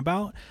complain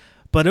about.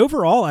 But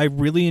overall, I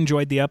really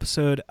enjoyed the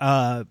episode.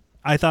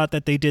 I thought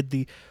that they did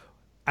the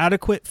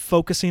adequate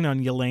focusing on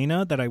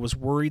Yelena that I was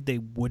worried they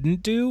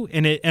wouldn't do,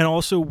 and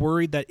also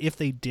worried that if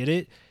they did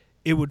it,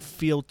 it would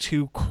feel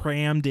too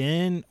crammed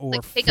in or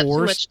like take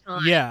forced. Up too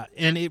much time. Yeah,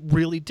 and it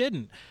really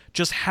didn't.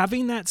 Just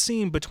having that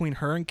scene between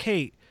her and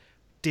Kate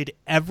did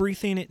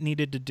everything it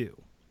needed to do.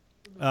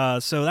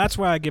 So that's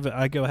why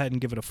I go ahead and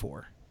give it a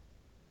 4.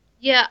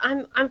 Yeah,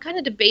 I'm kind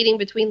of debating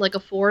between, like, a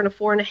 4 and a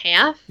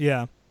 4.5.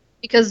 Yeah.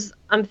 Because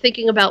I'm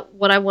thinking about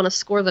what I want to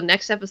score the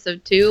next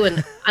episode to,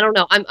 and I don't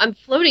know. I'm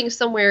floating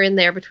somewhere in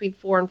there between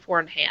 4 and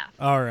 4.5.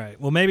 All right.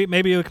 Well,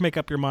 maybe you can make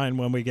up your mind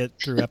when we get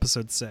through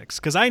episode 6,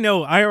 because I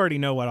already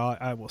know what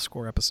I will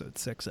score episode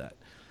 6 at.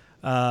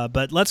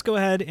 But let's go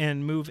ahead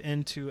and move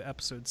into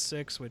episode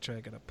 6, which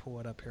I gotta pull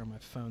it up here on my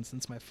phone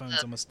since my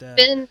phone's almost dead.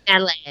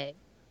 Finale.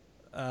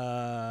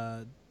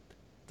 Come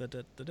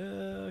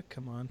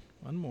on,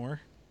 one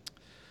more.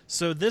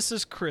 So this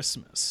is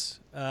Christmas.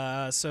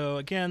 So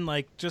again,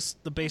 like,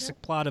 just the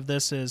basic plot of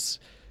this is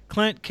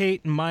Clint, Kate,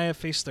 and Maya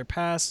face their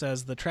past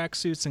as the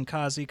tracksuits and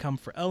Kazi come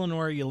for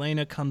Eleanor.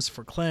 Yelena comes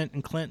for Clint,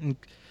 and Clint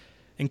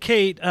and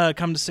Kate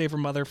come to save her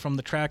mother from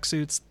the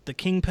tracksuits. The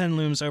Kingpin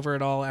looms over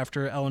it all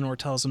after Eleanor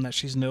tells him that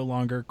she's no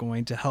longer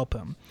going to help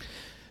him.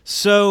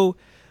 So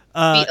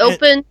we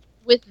open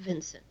with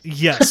Vincent.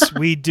 Yes,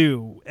 we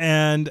do.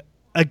 And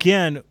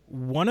again,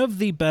 one of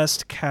the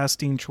best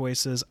casting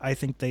choices I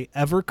think they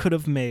ever could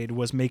have made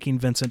was making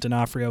Vincent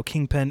D'Onofrio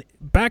Kingpin,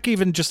 back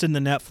even just in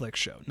the Netflix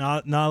show,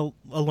 not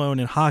alone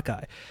in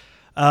Hawkeye.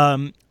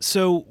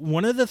 So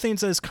one of the things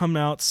that has come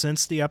out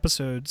since the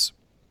episodes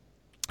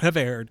have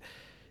aired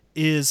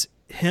is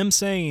him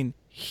saying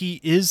he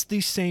is the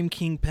same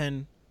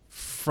Kingpin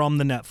from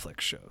the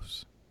Netflix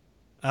shows.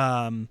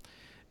 And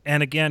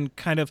again,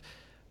 kind of,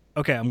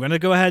 okay, I'm going to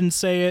go ahead and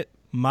say it.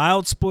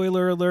 Mild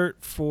spoiler alert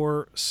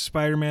for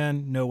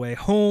Spider-Man No Way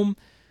Home.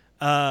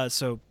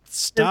 So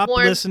stop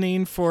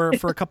listening for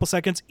a couple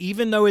seconds.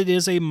 Even though it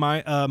is a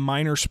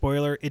minor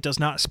spoiler, it does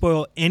not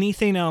spoil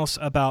anything else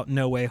about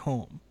No Way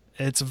Home.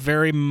 It's a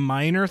very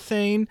minor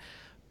thing,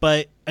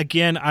 but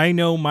again, I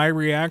know my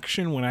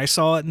reaction when I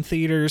saw it in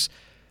theaters.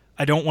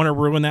 I don't want to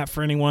ruin that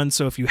for anyone,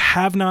 so if you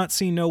have not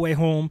seen No Way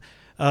Home,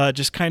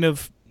 just kind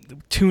of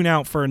tune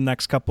out for the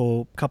next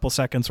couple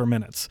seconds or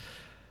minutes.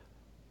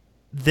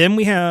 Then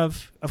we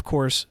have, of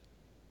course,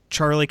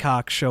 Charlie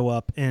Cox show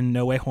up in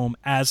No Way Home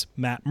as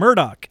Matt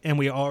Murdock, and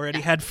we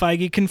already had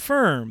Feige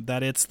confirm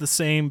that it's the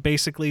same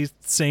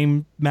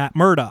Matt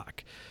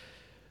Murdock.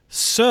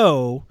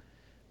 So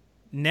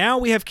now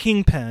we have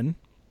Kingpin,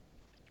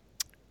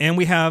 and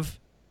we have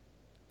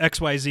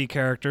XYZ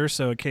character,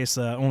 so in case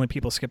only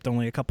people skipped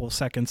only a couple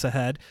seconds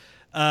ahead,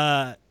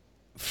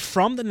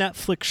 from the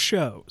Netflix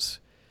shows.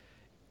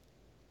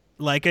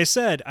 Like I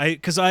said,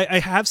 because I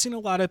have seen a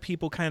lot of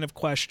people kind of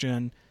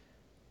question,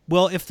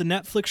 well, if the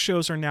Netflix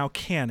shows are now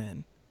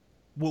canon,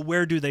 well,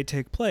 where do they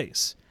take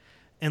place?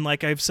 And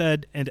like I've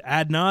said, and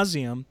ad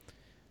nauseum,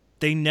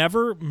 they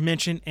never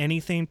mention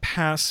anything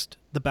past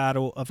the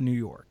Battle of New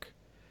York.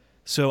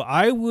 So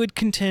I would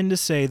contend to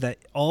say that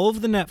all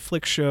of the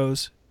Netflix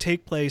shows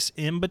take place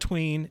in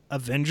between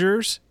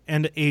Avengers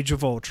and Age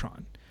of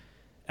Ultron.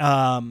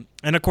 And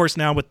of course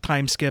now with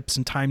time skips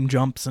and time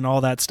jumps and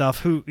all that stuff,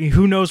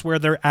 who knows where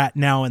they're at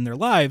now in their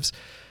lives.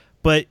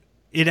 But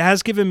it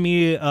has given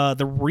me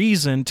the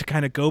reason to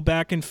kind of go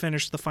back and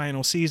finish the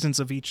final seasons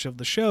of each of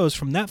the shows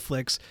from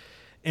Netflix.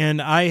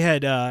 And I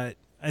had, I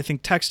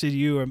think, texted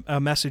you or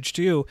messaged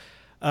you,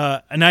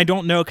 and I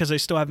don't know because I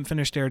still haven't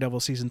finished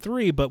Daredevil Season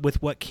 3, but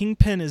with what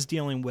Kingpin is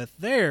dealing with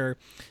there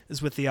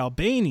is with the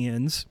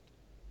Albanians,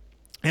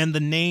 and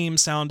the name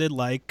sounded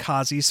like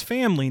Kazi's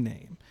family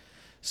name.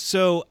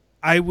 So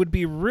I would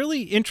be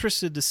really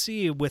interested to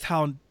see with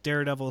how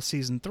Daredevil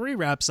Season 3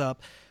 wraps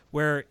up,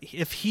 where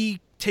if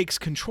he takes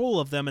control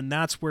of them, and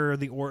that's where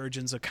the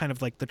origins of kind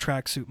of like the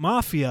Tracksuit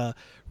Mafia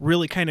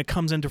really kind of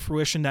comes into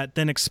fruition, that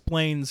then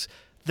explains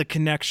the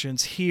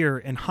connections here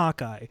in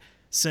Hawkeye,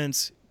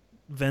 since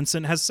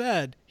Vincent has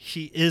said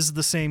he is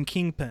the same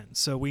Kingpin.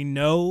 So we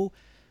know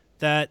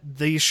that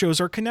these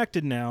shows are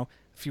connected now.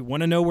 If you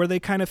want to know where they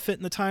kind of fit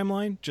in the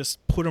timeline,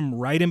 just put them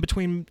right in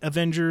between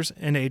Avengers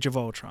and Age of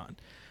Ultron.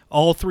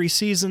 All 3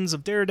 seasons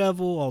of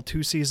Daredevil, all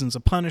 2 seasons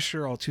of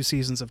Punisher, all 3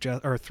 seasons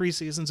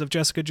of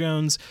Jessica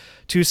Jones,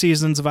 2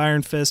 seasons of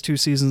Iron Fist, 2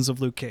 seasons of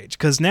Luke Cage.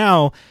 Because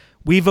now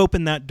we've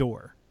opened that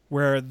door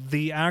where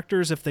the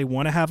actors, if they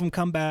want to have them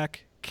come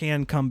back,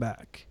 can come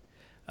back,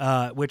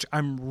 which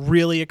I'm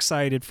really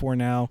excited for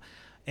now,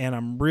 and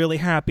I'm really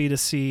happy to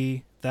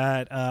see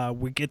that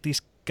we get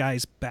these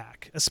guys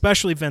back,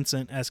 especially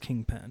Vincent as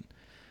Kingpin.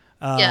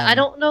 I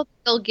don't know if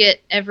they'll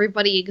get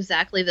everybody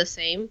exactly the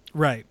same.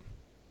 Right.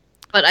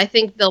 But I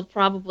think they'll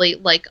probably,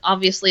 like,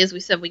 obviously, as we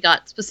said, we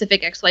got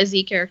specific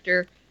XYZ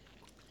character.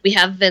 We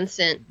have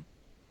Vincent.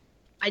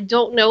 I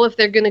don't know if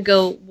they're going to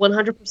go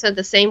 100%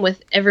 the same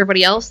with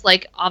everybody else.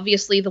 Like,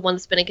 obviously, the one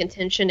that's been in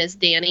contention is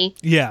Danny.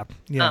 Yeah.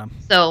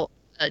 So,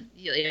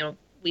 you know,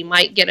 we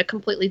might get a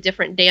completely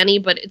different Danny,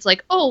 but it's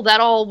like, oh, that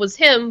all was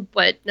him,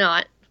 but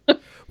not.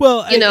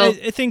 Well, I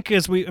think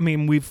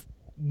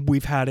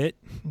we've had it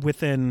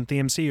within the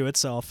MCU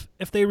itself.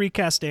 If they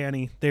recast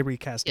Danny, they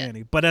recast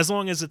Danny. But as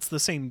long as it's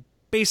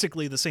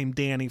basically the same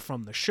Danny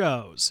from the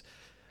shows,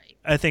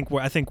 I think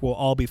we'll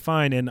all be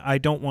fine. And I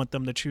don't want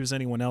them to choose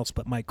anyone else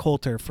but Mike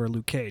Coulter for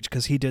Luke Cage,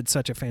 because he did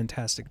such a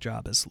fantastic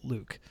job as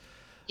Luke.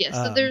 Yeah.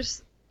 So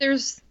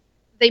there's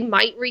they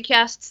might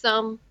recast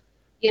some,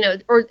 you know,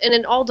 and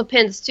it all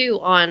depends too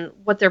on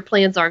what their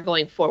plans are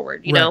going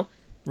forward. You know.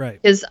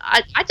 Right. Because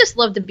I just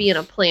love to be in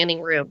a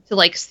planning room to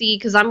like see,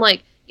 because I'm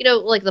like, you know,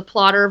 like the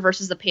plotter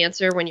versus the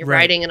pantser when you're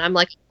writing, and I'm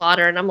like a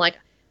plotter, and I'm like,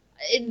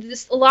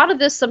 a lot of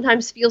this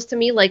sometimes feels to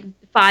me like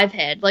Five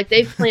Head, like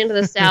they've planned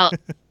this out,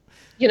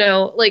 you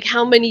know, like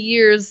how many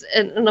years,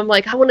 and I'm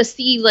like, I want to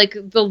see like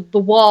the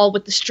wall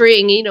with the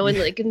string, you know, and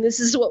like, and this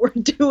is what we're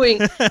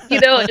doing, you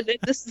know, and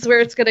this is where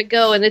it's gonna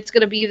go, and it's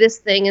gonna be this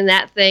thing and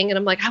that thing, and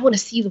I'm like, I want to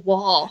see the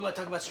wall. You want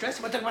to talk about stress?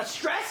 You want to talk about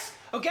stress?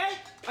 Okay?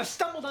 I've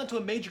stumbled onto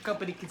a major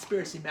company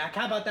conspiracy, Mac.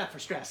 How about that for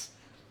stress?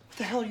 What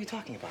the hell are you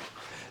talking about?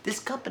 This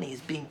company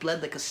is being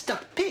bled like a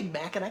stuck pig,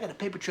 Mac, and I got a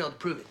paper trail to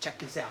prove it. Check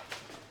this out.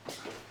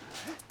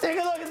 Take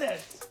a look at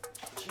this.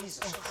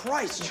 Jesus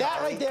Christ, Charlie.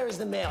 That right there is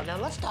the mail. Now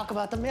let's talk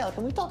about the mail.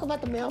 Can we talk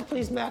about the mail,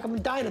 please, Mac? I'm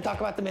dying to talk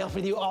about the mail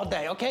with you all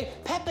day, okay?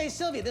 Pepe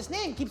Sylvia. This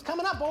name keeps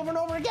coming up over and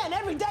over again.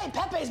 Every day,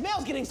 Pepe's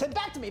mail's getting sent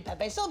back to me.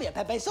 Pepe Sylvia,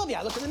 Pepe Sylvia.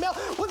 I look in the mail.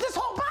 Well, this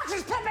whole box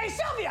is Pepe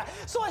Sylvia.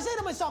 So I say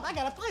to myself, I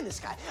gotta find this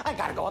guy. I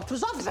gotta go up to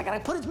his office. I gotta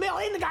put his mail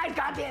in the guy's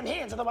goddamn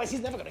hands. Otherwise,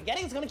 he's never gonna get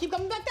it. He's gonna keep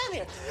coming back down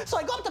here. So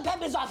I go up to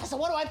Pepe's office, and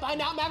what do I find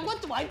out, Mac?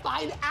 What do I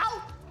find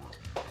out?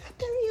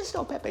 There is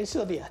no Pepe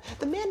Sylvia.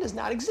 The man does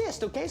not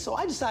exist, okay? So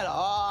I decided,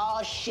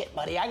 oh, shit,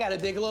 buddy, I gotta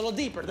dig a little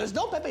deeper. There's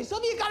no Pepe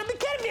Sylvia. You gotta be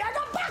kidding me. I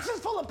got boxes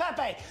full of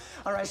Pepe.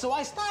 All right, so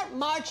I start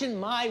marching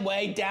my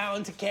way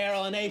down to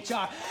Carol in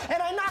HR, and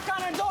I knock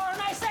on her door,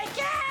 and I say,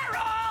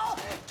 Carol,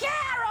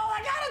 I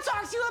gotta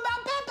talk to you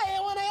about Pepe.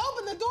 And when I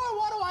open the door,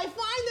 what do I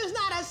find? There's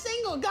not a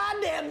single guy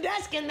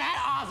desk in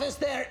that office,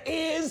 there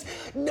is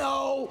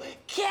no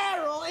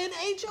Carol in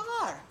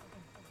HR.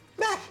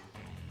 Mac,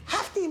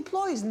 half the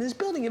employees in this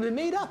building have been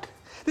made up.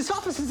 This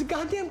office is a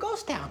goddamn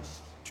ghost town.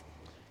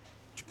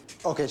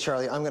 Okay,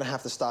 Charlie, I'm going to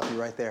have to stop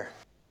you right there.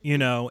 You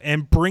know,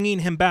 and bringing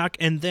him back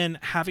and then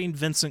having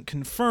Vincent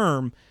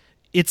confirm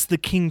it's the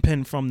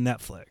Kingpin from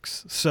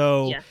Netflix.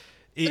 So yeah.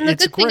 And the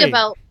it's good great. thing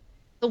about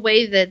the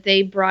way that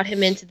they brought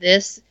him into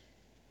this,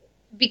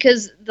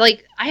 because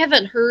like I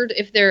haven't heard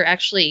if they're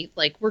actually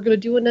like, we're going to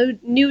do a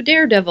new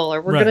Daredevil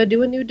or we're going to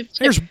do a new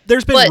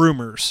There's been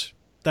rumors.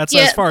 That's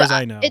as far as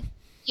I know.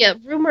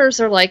 Rumors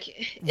are like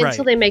until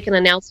Right. they make an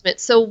announcement.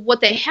 So what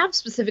they have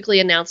specifically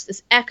announced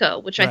is Echo,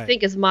 which I Right.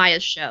 think is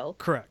Maya's show.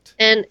 Correct.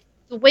 And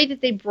the way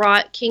that they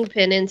brought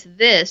Kingpin into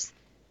this,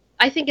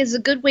 I think is a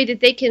good way that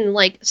they can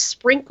like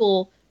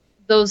sprinkle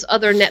those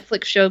other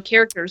Netflix show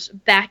characters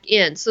back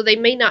in. So they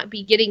may not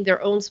be getting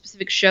their own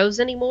specific shows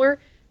anymore,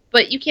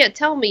 but you can't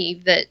tell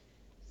me that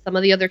some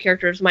of the other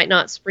characters might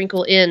not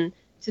sprinkle in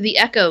to the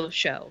Echo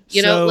show.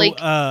 You know, like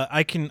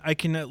I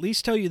can at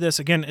least tell you this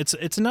again.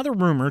 It's another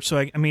rumor, so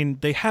I mean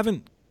they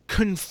haven't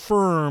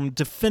confirmed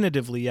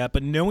definitively yet,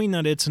 but knowing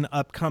that it's an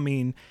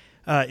upcoming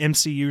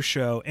MCU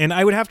show, and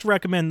I would have to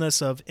recommend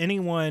this of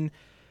anyone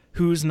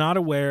who's not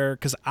aware,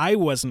 because I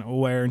wasn't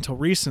aware until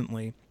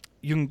recently.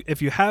 You can,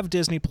 if you have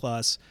Disney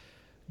Plus,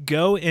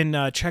 go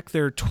and check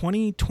their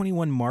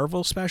 2021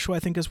 Marvel special, I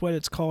think is what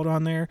it's called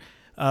on there.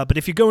 But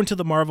if you go into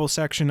the Marvel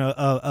section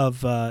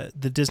of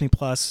the Disney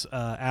Plus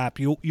app,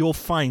 you'll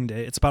find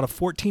it. It's about a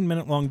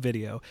 14-minute long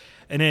video,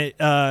 and it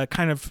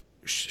kind of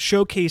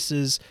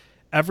showcases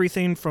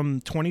everything from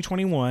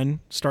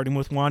 2021, starting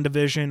with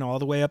WandaVision all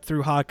the way up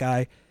through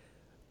Hawkeye,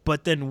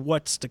 but then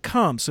what's to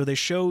come. So they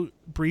show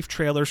brief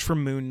trailers for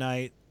Moon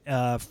Knight,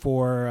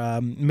 for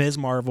Ms.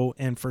 Marvel,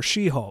 and for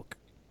She-Hulk,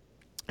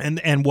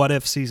 and What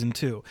If Season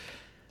 2.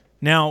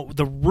 Now,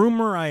 the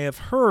rumor I have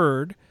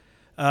heard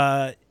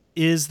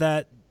is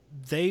that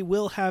they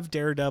will have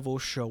Daredevil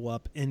show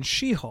up in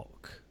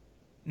She-Hulk.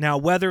 Now,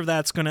 whether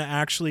that's going to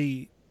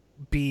actually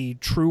be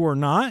true or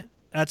not,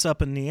 that's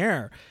up in the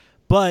air.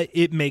 But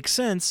it makes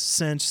sense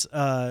since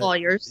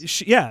lawyers.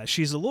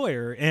 She's a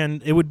lawyer,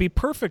 and it would be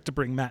perfect to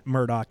bring Matt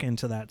Murdock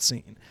into that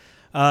scene.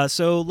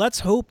 So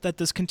let's hope that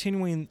this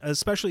continuing,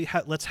 especially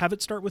let's have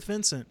it start with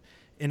Vincent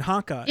in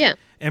Hawkeye,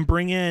 and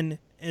bring in,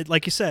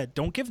 like you said,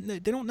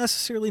 they don't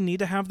necessarily need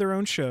to have their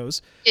own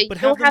shows, but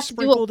have them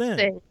sprinkled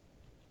in.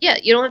 Yeah,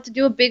 you don't have to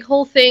do a big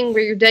whole thing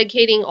where you're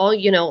dedicating all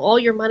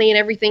your money and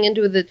everything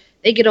into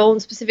they get own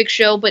specific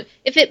show. But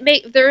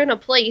if they're in a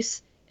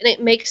place and it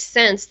makes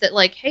sense that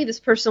like, hey, this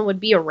person would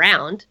be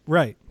around,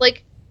 right?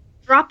 Like,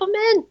 drop them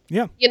in.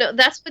 Yeah,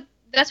 that's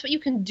what you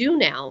can do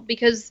now,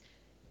 because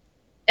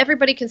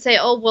everybody can say,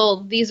 oh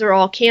well, these are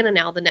all canon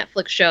now, the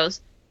Netflix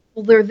shows.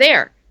 Well, they're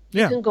there.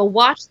 You can go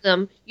watch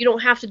them. You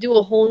don't have to do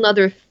a whole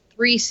nother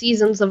 3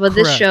 seasons of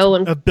this show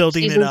and of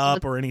building it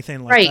up or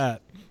anything like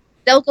that.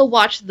 They'll go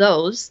watch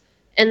those,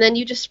 and then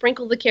you just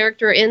sprinkle the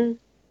character in,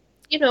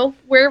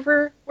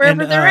 wherever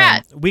they're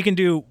at. We can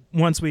do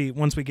once we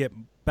get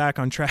back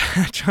on track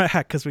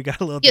because we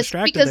got a little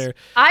distracted there.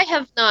 I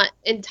have not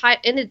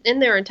in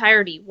their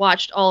entirety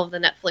watched all of the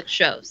Netflix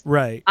shows.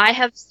 Right. I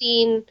have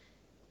seen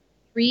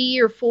 3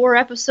 or 4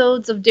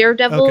 episodes of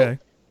Daredevil. Okay.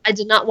 I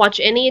did not watch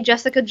any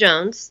Jessica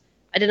Jones.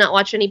 I did not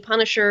watch any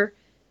Punisher.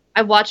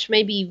 I watched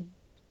maybe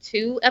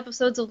 2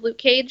 episodes of Luke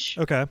Cage.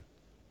 Okay.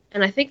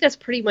 And I think that's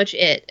pretty much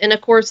it. And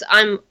of course,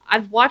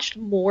 I've watched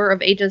more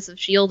of Agents of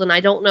S.H.I.E.L.D. and I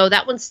don't know.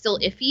 That one's still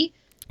iffy.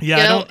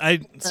 Yeah,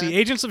 I see.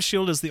 Agents of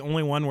S.H.I.E.L.D. is the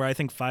only one where I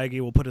think Feige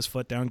will put his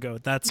foot down and go,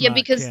 that's not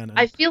because canon.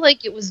 I feel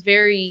like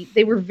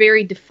they were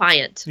very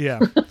defiant. Yeah.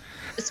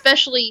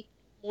 Especially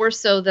more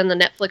so than the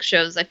Netflix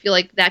shows. I feel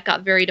like that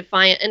got very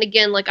defiant. And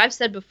again, like I've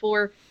said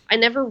before, I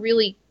never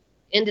really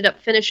ended up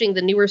finishing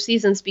the newer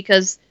seasons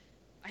because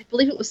I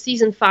believe it was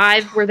season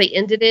 5 where they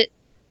ended it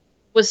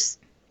was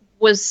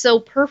so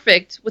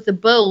perfect with a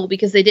bow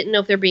because they didn't know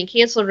if they're being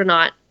canceled or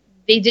not.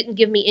 They didn't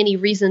give me any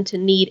reason to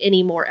need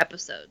any more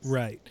episodes.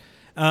 Right.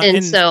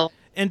 And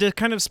to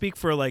kind of speak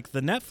for like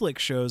the Netflix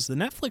shows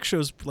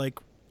like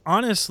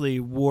honestly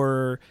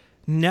were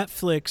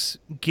Netflix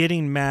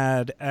getting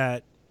mad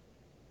at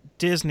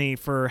Disney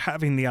for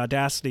having the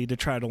audacity to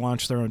try to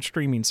launch their own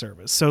streaming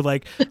service. So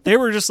like they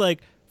were just like,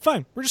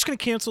 fine, we're just going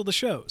to cancel the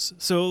shows.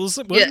 So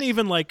it wasn't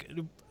even like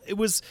it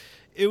was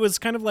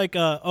kind of like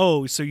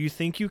oh, so you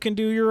think you can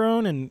do your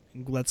own? And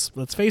let's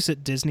face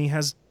it, Disney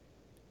has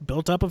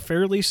built up a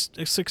fairly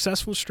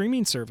successful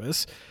streaming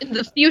service. In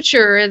the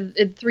future,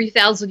 in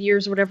 3,000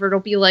 years or whatever, it'll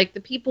be like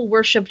the people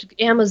worshipped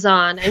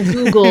Amazon and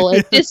Google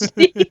and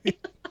Disney.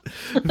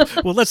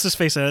 Well, let's just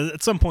face it.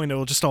 At some point, it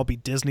will just all be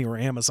Disney or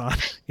Amazon.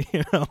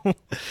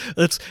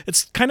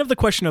 It's kind of the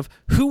question of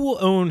who will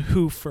own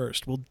who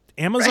first. Will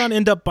Amazon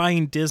end up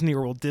buying Disney,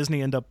 or will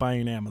Disney end up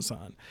buying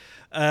Amazon?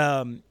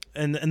 And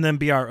then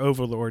be our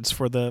overlords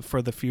for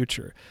the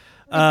future.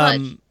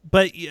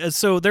 But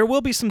so there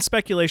will be some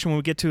speculation when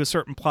we get to a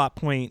certain plot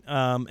point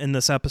in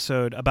this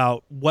episode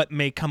about what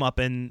may come up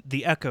in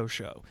the Echo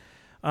show.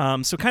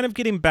 So kind of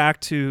getting back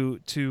to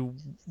the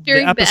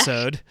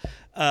episode.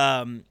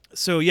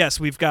 So yes,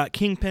 we've got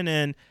Kingpin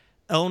in.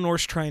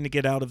 Eleanor's trying to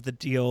get out of the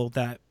deal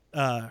that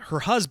her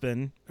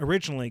husband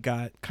originally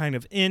got kind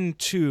of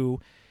into,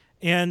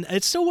 and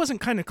it still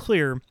wasn't kind of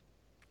clear,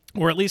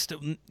 or at least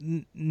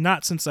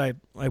not since I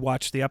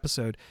watched the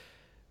episode.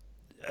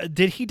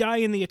 Did he die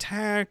in the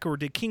attack, or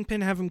did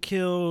Kingpin have him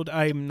killed?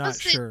 I'm not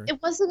sure.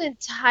 It wasn't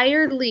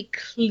entirely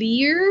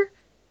clear,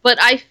 but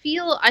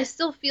I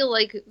still feel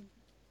like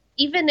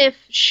even if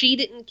she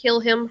didn't kill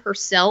him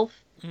herself,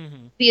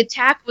 the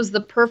attack was the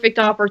perfect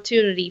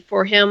opportunity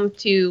for him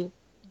to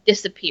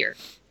disappear.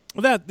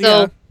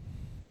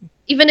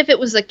 Even if it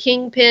was a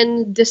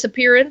Kingpin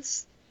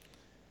disappearance,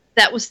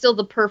 that was still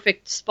the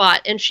perfect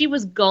spot, and she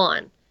was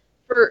gone.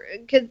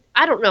 Cause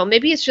I don't know,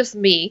 maybe it's just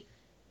me,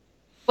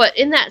 but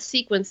in that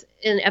sequence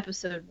in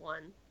episode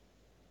 1,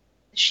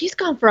 she's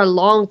gone for a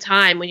long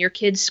time when your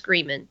kid's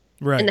screaming,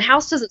 right? And the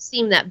house doesn't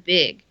seem that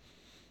big,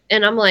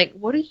 and I'm like,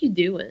 what are you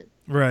doing?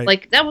 Right.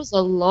 Like, that was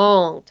a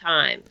long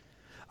time.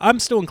 I'm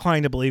still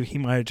inclined to believe he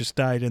might have just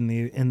died in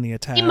the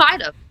attack. He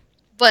might have,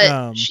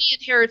 but she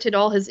inherited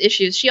all his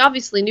issues. She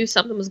obviously knew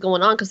something was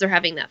going on because they're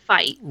having that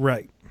fight.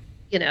 Right.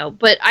 You know,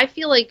 but I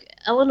feel like,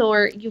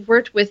 Eleanor, you've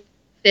worked with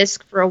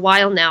Fisk for a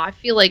while now. I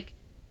feel like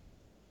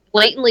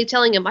blatantly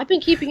telling him, I've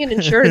been keeping an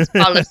insurance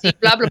policy,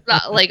 blah, blah,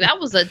 blah. Like, that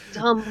was a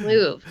dumb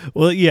move.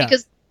 Well, yeah.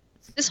 Because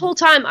this whole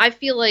time, I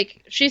feel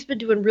like she's been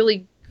doing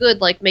really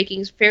good, like,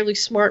 making fairly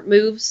smart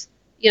moves,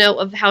 you know,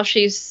 of how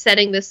she's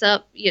setting this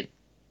up,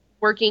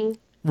 working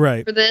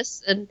for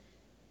this. And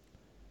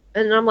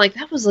I'm like,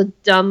 that was a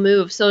dumb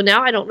move. So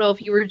now I don't know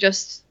if you were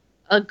just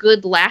a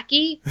good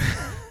lackey,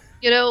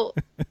 you know,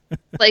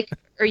 like,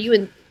 are you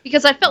in...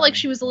 Because I felt like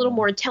she was a little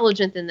more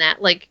intelligent than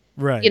that. Like,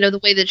 you know, the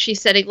way that she's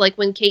setting, like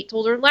when Kate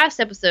told her last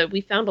episode, we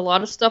found a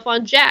lot of stuff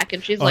on Jack,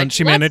 and she's like, and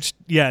she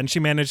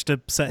managed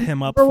to set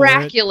him up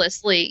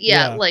miraculously.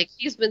 Like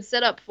he's been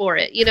set up for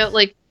it. You know,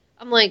 like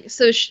I'm like,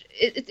 so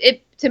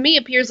it to me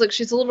appears like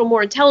she's a little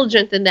more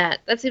intelligent than that.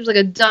 That seems like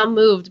a dumb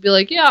move to be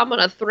like, yeah, I'm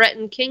gonna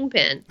threaten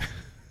Kingpin.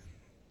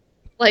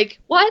 Like,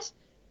 what?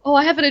 Oh,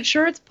 I have an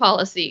insurance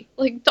policy.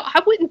 Like,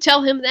 I wouldn't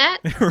tell him that.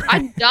 Right.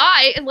 I'd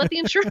die and let the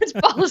insurance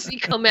policy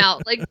come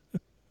out. Like,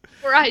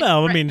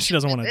 well, I mean, she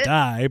doesn't want to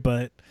die,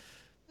 but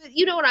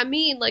you know what I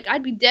mean. Like,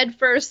 I'd be dead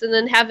first, and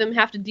then have him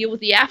have to deal with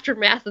the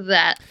aftermath of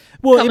that.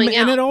 Well,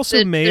 and it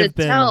also may have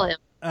been. Tell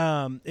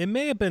him. It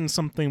may have been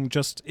something.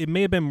 It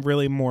may have been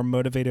really more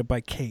motivated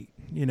by Kate.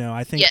 You know,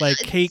 I think like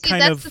Kate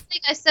that's the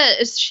thing I said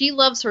is she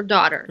loves her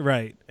daughter.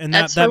 Right, and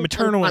that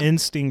maternal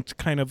instinct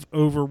kind of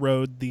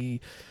overrode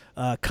the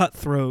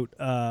cutthroat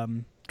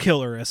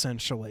killer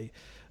essentially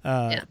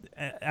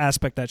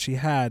aspect that she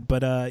had.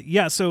 But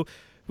so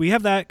we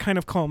have that kind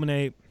of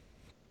culminate.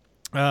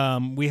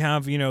 We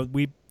have, you know,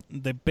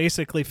 they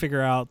basically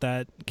figure out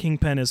that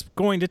Kingpin is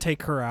going to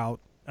take her out.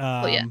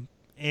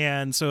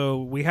 And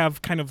so we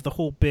have kind of the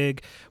whole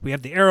we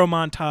have the arrow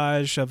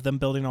montage of them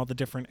building all the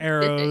different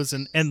arrows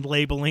and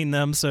labeling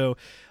them so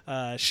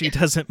she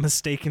doesn't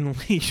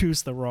mistakenly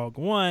use the wrong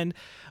one.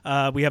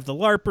 We have the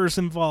LARPers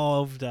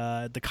involved.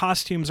 The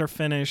costumes are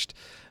finished.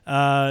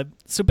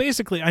 So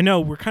basically, I know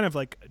we're kind of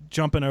like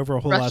jumping over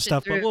a whole lot of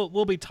stuff, but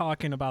we'll be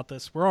talking about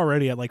this. We're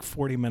already at like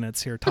 40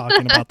 minutes here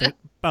talking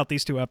about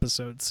these two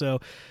episodes.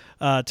 So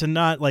to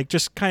not like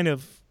just kind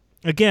of,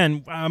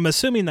 again, I'm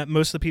assuming that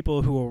most of the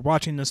people who are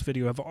watching this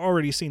video have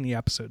already seen the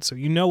episode, so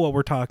you know what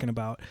we're talking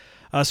about.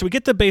 So we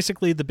get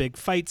basically the big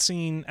fight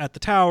scene at the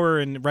tower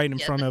and right in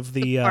front of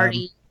the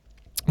party.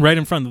 Right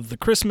in front of the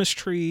Christmas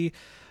tree.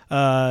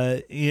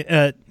 You're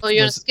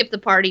gonna skip the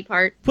party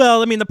part?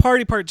 Well, I mean, the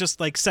party part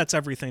just like sets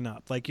everything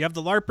up. Like you have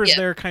the LARPers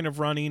there, kind of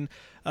running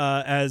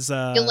as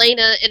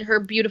Elena in her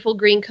beautiful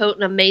green coat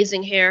and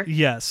amazing hair.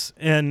 Yes,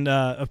 and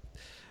I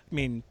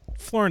mean,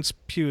 Florence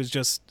Pugh is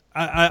just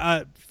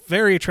a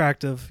very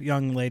attractive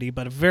young lady,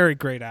 but a very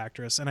great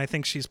actress, and I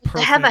think she's perfect.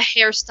 I have a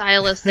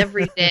hairstylist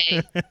every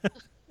day.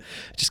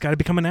 Just got to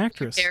become an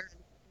actress.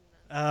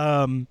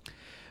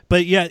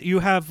 But yeah,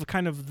 you have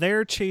kind of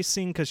their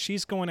chasing because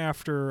she's going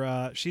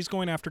after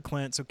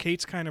Clint. So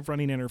Kate's kind of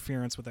running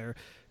interference with her.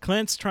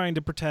 Clint's trying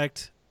to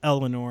protect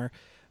Eleanor.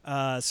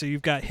 So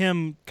you've got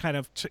him kind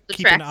of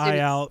keep an eye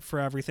out for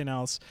everything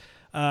else.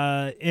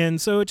 And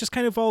so it just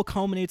kind of all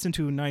culminates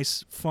into a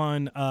nice,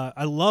 fun.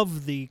 I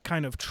love the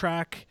kind of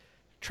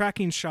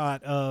tracking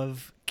shot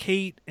of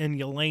Kate and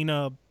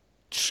Yelena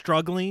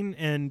struggling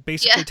and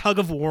basically tug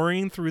of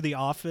warring through the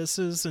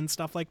offices and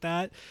stuff like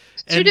that.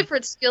 Two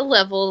different skill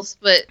levels,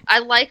 but I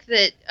like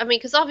that. I mean,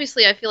 because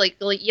obviously I feel like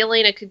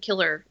Yelena could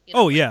kill her.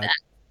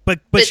 But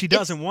she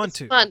doesn't want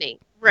to. Funny,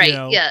 right? You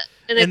know? Yeah,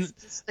 and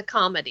it's the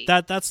comedy.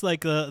 That's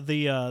like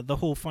the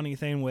whole funny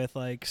thing with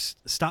like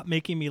stop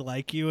making me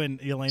like you, and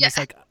Yelena's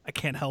like I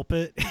can't help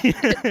it,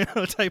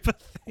 type of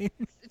thing.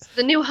 It's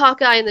the new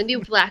Hawkeye and the new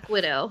Black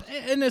Widow,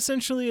 and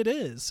essentially it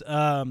is.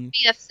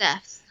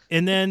 BFFs.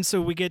 And then so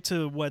we get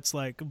to what's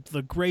like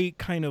the great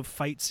kind of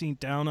fight scene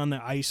down on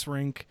the ice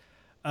rink.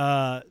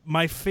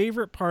 My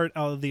favorite part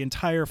out of the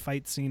entire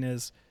fight scene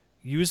is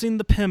using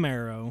the Pym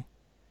arrow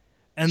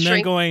and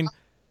then going,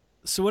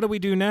 so what do we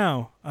do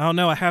now? Oh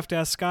no, I have to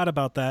ask Scott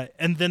about that.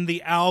 And then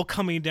the owl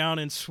coming down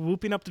and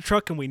swooping up the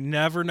truck, and we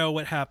never know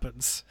what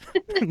happens.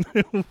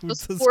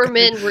 Those poor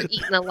men were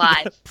eaten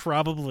alive.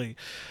 Probably.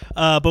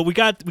 But we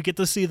get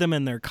to see them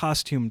in their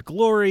costumed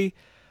glory.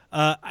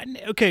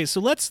 Okay,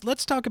 so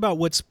let's talk about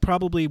what's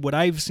probably what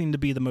I've seen to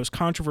be the most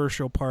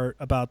controversial part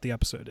about the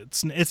episode.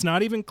 It's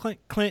not even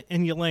Clint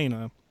and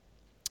Yelena,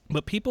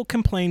 but people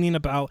complaining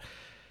about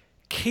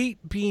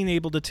Kate being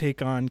able to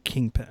take on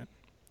Kingpin.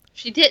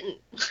 She didn't.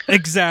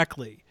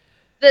 Exactly.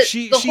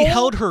 She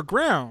held her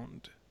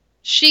ground.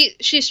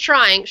 She's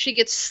trying. She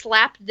gets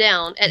slapped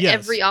down at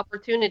every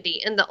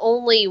opportunity, and the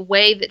only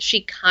way that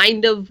she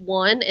kind of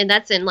won, and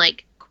that's in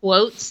like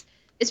quotes,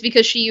 is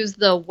because she used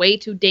the way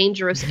too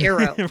dangerous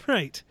arrow.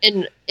 Right.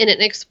 In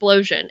an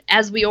explosion,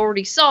 as we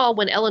already saw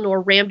when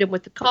Eleanor rammed him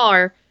with the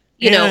car.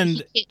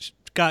 And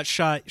got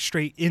shot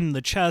straight in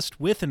the chest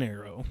with an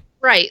arrow.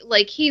 Right.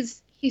 Like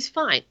he's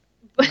fine,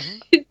 but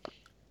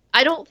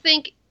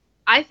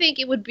I think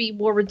it would be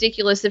more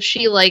ridiculous if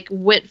she like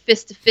went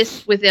fist to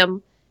fist with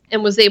him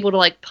and was able to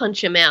like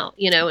punch him out,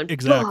 and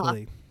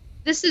exactly. Blah.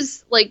 This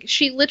is like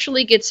she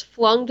literally gets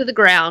flung to the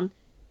ground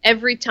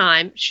every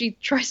time she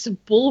tries to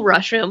bull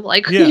rush him.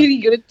 Like, what are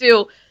you gonna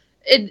do?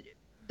 And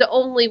the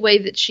only way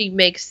that she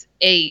makes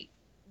a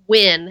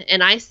win,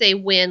 and I say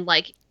win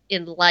like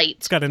in light,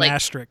 it's got an like,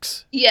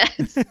 asterisk. Yeah,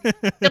 it's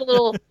got a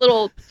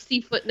little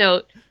C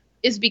footnote,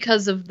 is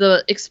because of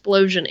the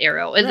explosion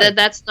arrow, and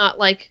that's not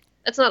like.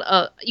 That's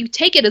not you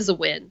take it as a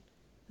win,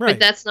 right? But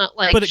that's not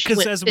like. But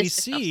because as we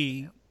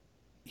see,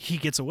 he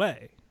gets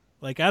away.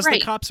 Like as the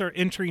cops are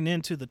entering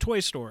into the toy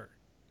store,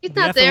 he's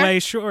not there.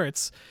 FOA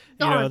shorts,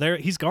 there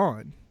he's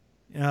gone.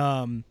 He's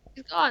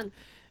gone.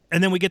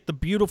 And then we get the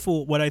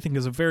beautiful, what I think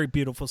is a very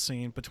beautiful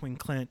scene between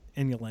Clint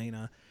and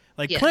Yelena.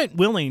 Like Clint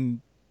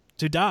willing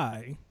to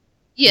die.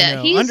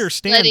 Yeah, he's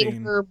understanding.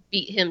 Letting her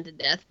beat him to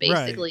death,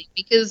 basically,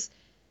 because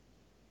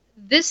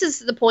this is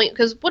the point.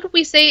 Because what did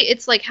we say?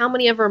 It's like how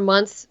many ever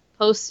months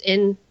post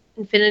in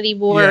Infinity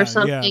War or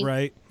something. Yeah,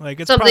 right. Like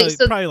it's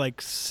probably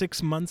like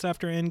 6 months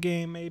after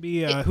Endgame,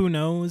 maybe. Who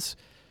knows?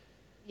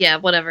 Yeah,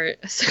 whatever.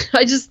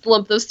 I just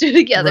lump those two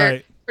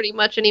together pretty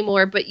much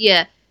anymore. But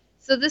yeah,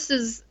 so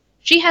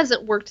she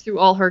hasn't worked through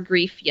all her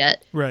grief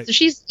yet. Right.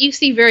 So you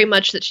see very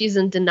much that she's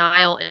in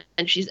denial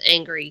and she's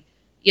angry.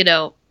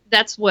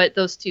 That's what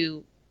those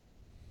two,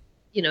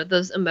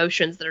 those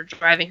emotions that are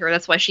driving her.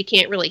 That's why she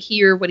can't really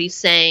hear what he's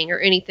saying or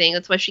anything.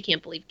 That's why she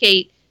can't believe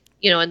Kate.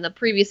 In the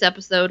previous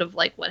episode of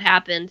like what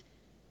happened,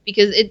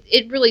 because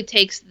it really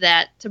takes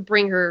that to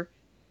bring her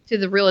to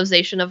the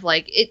realization of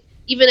like it.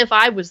 Even if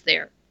I was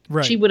there,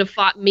 she would have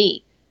fought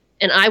me,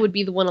 and I would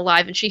be the one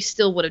alive, and she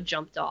still would have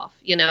jumped off.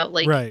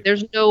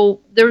 There's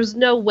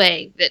no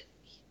way that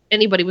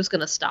anybody was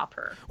going to stop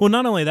her. Well,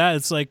 not only that,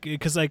 it's like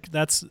because like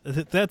that's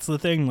the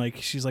thing. Like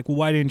she's like, well,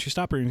 why didn't you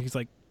stop her? And he's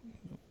like,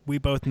 we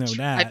both know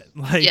that.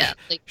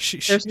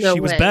 She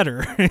was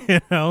better.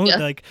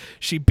 Like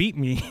she beat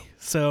me.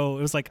 So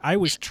it was like I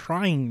was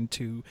trying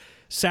to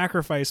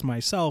sacrifice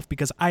myself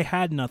because I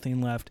had nothing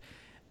left,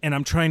 and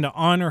I'm trying to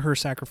honor her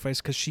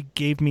sacrifice because she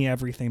gave me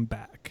everything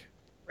back.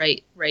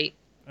 Right.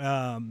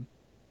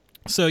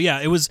 So yeah,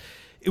 it was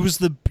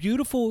the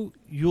beautiful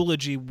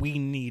eulogy we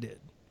needed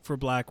for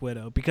Black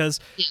Widow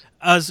because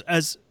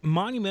as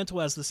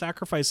monumental as the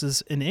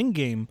sacrifices in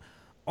Endgame,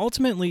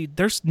 ultimately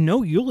there's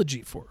no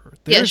eulogy for her.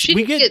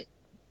 We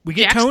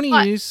get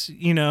Tony's,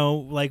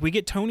 like we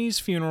get Tony's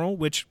funeral,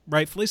 which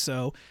rightfully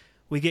so.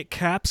 We get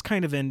Cap's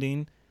kind of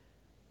ending,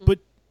 but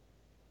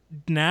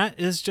Nat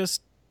is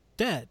just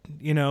dead,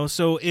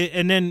 So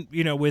and then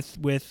with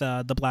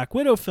the Black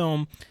Widow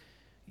film,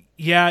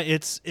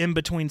 it's in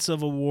between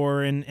Civil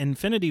War and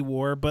Infinity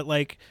War, but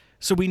like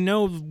so we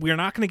know we're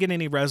not going to get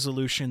any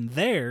resolution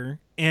there.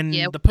 And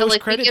the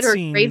post credit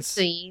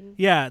scene,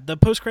 the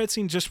post credit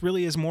scene just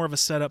really is more of a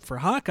setup for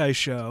Hawkeye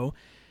show.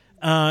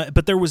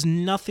 But there was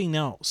nothing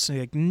else,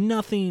 like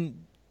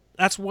nothing.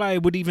 That's why I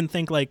would even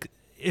think like.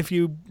 If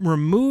you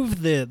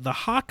remove the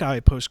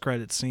Hawkeye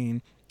post-credit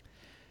scene,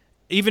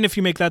 even if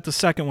you make that the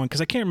second one, because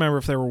I can't remember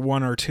if there were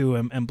one or two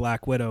in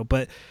Black Widow,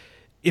 but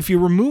if you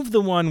remove the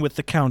one with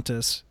the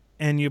Countess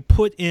and you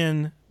put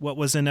in what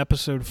was in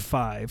episode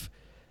 5,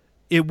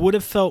 it would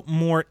have felt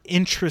more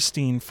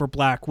interesting for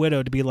Black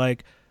Widow to be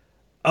like,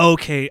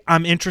 okay,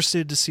 I'm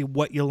interested to see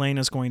what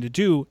Yelena's going to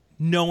do,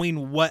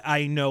 knowing what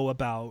I know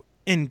about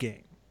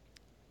Endgame.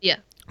 Yeah.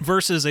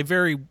 Versus a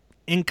very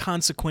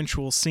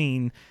inconsequential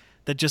scene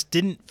that just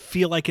didn't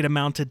feel like it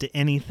amounted to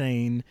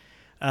anything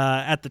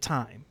at the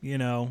time,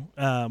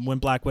 when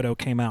Black Widow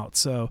came out.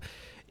 So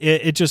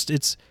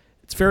it's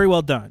very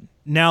well done.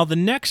 Now the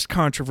next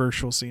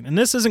controversial scene, and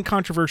this isn't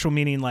controversial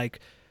meaning like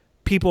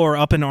people are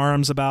up in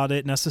arms about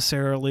it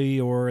necessarily,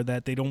 or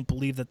that they don't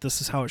believe that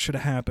this is how it should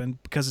have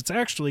happened, because it's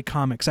actually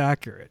comics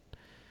accurate.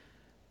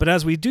 But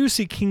as we do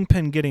see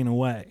Kingpin getting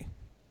away,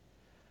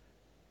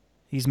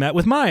 he's met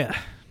with Maya.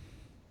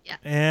 Yeah.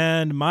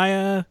 And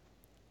Maya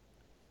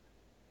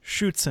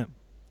shoots him.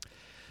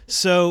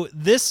 So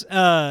this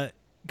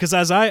because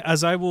as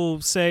I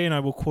will say, and I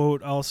will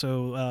quote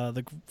also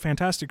the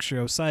fantastic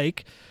show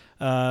Psych,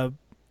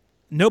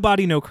 no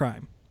body, no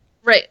crime.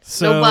 Right.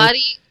 So,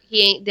 nobody,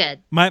 he ain't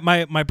dead.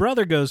 My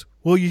brother goes,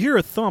 well, you hear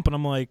a thump, and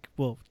I'm like,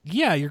 well,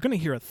 yeah, you're gonna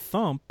hear a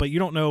thump, but you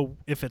don't know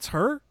if it's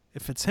her,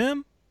 if it's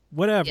him,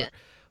 whatever. Yeah.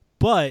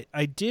 But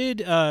I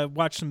did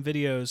watch some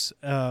videos,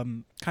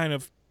 kind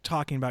of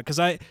talking about, because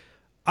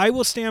I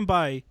will stand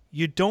by,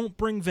 you don't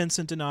bring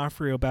Vincent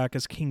D'Onofrio back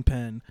as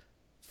Kingpin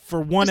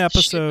for one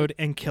episode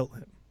and kill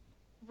him.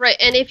 Right,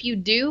 and if you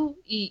do,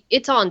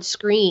 it's on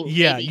screen.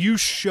 Yeah, maybe. You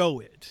show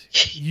it.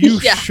 You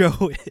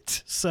show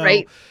it. So,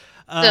 right.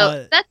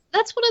 So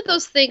that's one of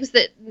those things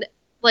that,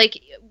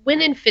 like,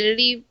 when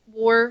Infinity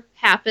War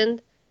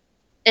happened,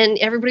 and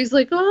everybody's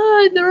like,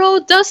 oh, they're all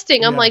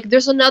dusting. I'm like,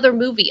 there's another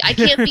movie. I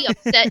can't be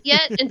upset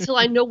yet until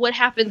I know what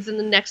happens in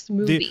the next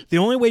movie. The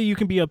only way you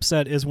can be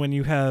upset is when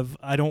you have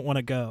I don't want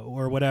to go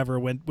or whatever.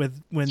 When Peter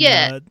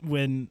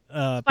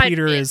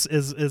is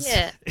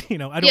you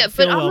know, I don't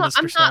feel well, Mr.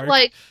 I'm Stark. not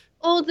like,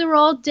 oh, they're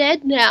all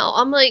dead now.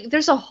 I'm like,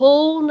 there's a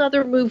whole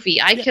nother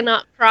movie. I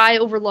cannot cry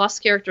over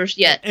lost characters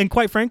yet. And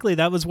quite frankly,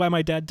 that was why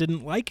my dad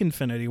didn't like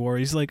Infinity War.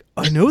 He's like,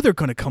 I know they're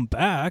going to come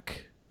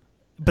back.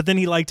 But then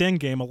he liked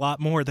Endgame a lot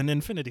more than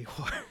Infinity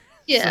War.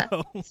 Yeah.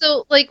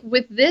 So, like,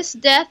 with this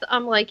death,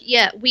 I'm like,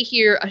 yeah, we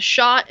hear a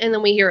shot and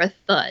then we hear a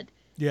thud.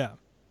 Yeah.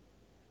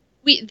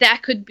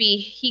 That could be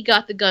he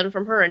got the gun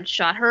from her and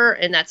shot her,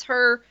 and that's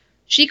her.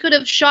 She could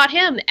have shot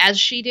him, as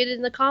she did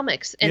in the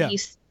comics, and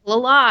he's still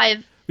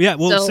alive. Yeah,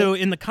 well, so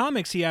in the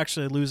comics, he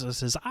actually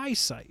loses his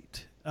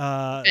eyesight.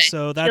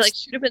 So that's... You, like,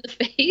 shoot him in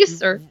the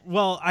face? Or?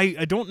 Well,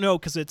 I don't know,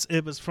 because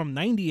it was from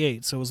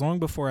 98, so it was long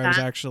before I was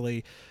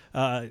actually...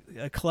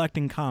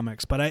 collecting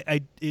comics, but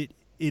it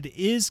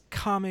is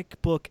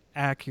comic book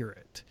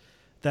accurate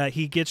that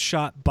he gets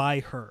shot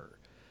by her.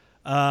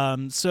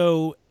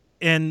 So,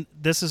 and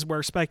this is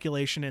where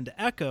speculation into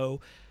Echo,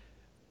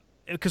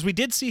 because we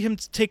did see him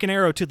take an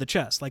arrow to the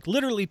chest, like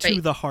literally to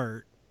the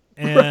heart,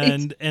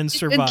 and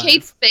survive. In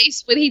Kate's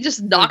face when he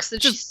just knocks it,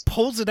 just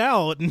pulls it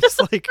out, and it's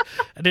like,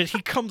 and then he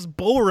comes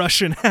bull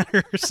rushing at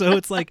her. So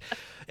it's like,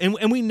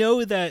 and we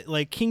know that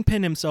like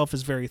Kingpin himself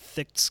is very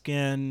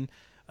thick-skinned.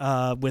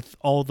 With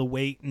all the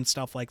weight and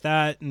stuff like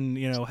that, and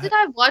you know. Did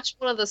I watch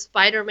one of the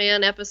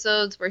Spider-Man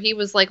episodes where he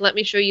was like, "Let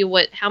me show you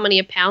how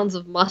many pounds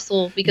of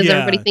muscle," because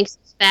everybody thinks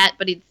he's fat,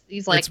 but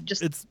he's like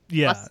it's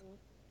muscle.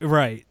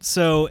 Right.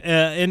 So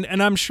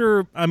and I'm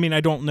sure. I mean,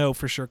 I don't know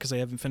for sure because I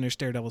haven't finished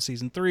Daredevil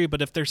season 3.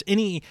 But if there's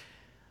any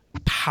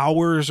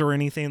powers or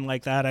anything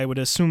like that, I would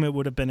assume it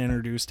would have been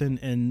introduced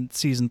in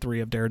season 3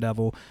 of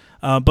Daredevil.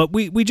 But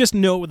we just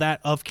know that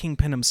of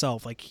Kingpin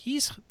himself, like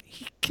he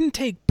can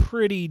take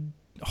pretty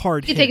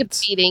hard hits. Take a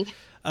beating.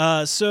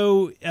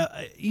 So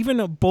even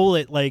a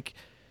bullet, like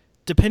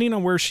depending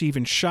on where she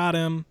even shot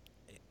him,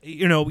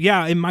 you know,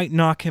 it might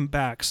knock him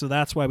back. So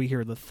that's why we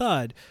hear the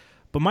thud.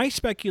 But my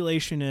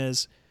speculation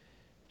is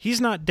he's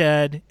not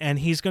dead, and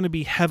he's going to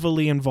be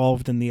heavily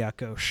involved in the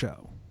Echo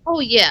show. Oh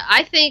yeah,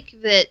 I think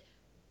that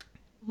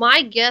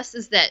my guess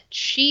is that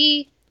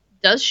she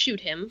does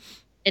shoot him,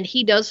 and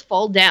he does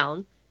fall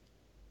down,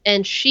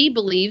 and she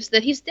believes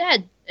that he's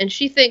dead, and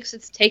she thinks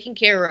it's taken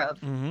care of,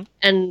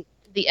 and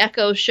the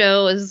Echo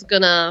show is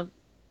gonna,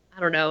 I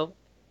don't know,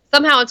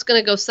 somehow it's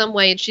gonna go some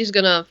way, and she's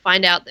gonna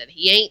find out that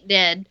he ain't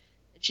dead,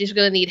 and she's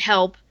gonna need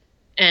help,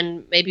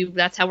 and maybe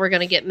that's how we're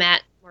gonna get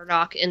Matt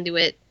Murdock into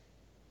it,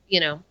 you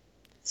know.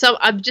 So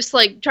I'm just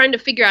like trying to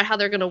figure out how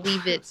they're gonna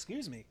weave it.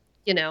 Excuse me.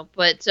 You know,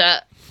 but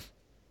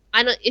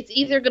I don't. It's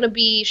either gonna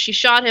be she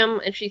shot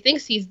him and she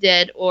thinks he's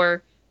dead,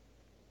 or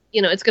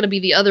you know, it's going to be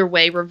the other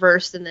way,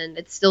 reversed, and then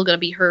it's still going to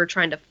be her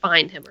trying to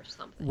find him or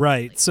something.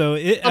 Right. So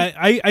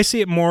I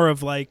see it more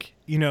of like,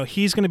 you know,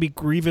 he's going to be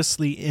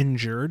grievously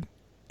injured,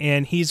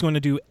 and he's going to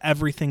do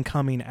everything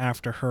coming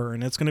after her,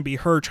 and it's going to be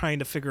her trying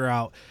to figure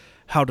out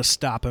how to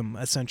stop him,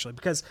 essentially.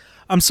 Because,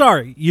 I'm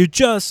sorry, you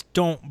just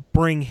don't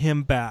bring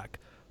him back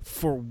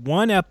for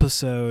one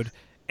episode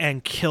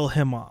and kill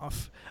him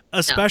off.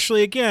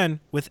 Especially,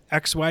 again, with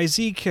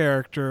XYZ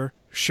character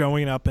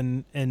showing up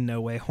in No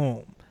Way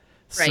Home.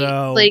 Right.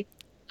 So, like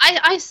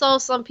I saw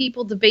some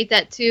people debate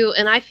that too,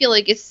 and I feel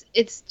like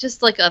it's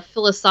just like a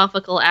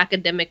philosophical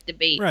academic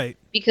debate. Right.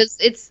 Because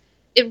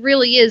it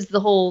really is the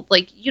whole,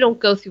 like, you don't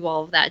go through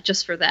all of that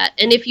just for that.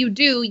 And if you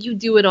do, you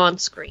do it on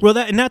screen. Well,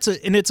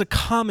 it's a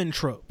common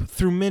trope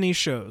through many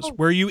shows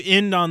where you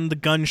end on the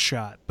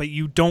gunshot, but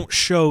you don't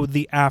show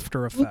the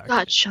after effect. Who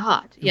got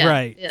shot? Yeah.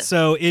 Right. Yeah.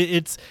 So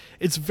it's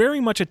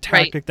very much a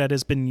tactic that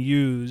has been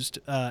used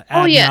ad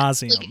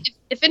nauseum. Like,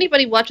 if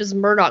anybody watches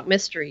Murdoch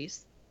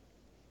Mysteries,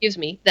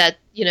 that,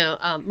 you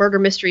know, murder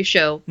mystery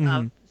show,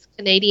 it's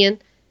Canadian,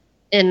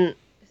 and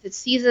it's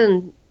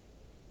season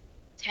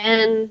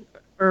 10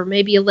 or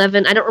maybe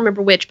 11, I don't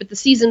remember which, but the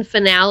season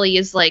finale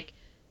is like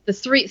the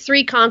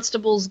three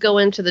constables go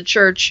into the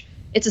church.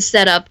 It's a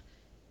setup,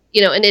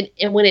 you know,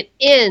 and when it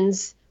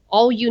ends,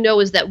 all you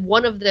know is that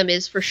one of them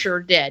is for sure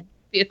dead,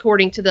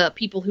 according to the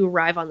people who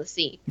arrive on the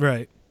scene.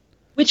 Right.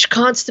 Which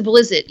constable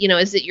is it? You know,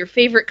 is it your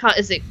favorite?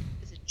 Is it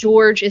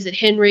George? Is it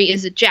Henry?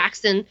 Is it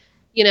Jackson?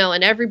 you know,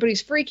 and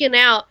everybody's freaking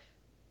out.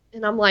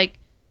 And I'm like,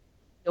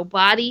 no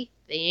body,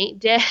 they ain't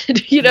dead.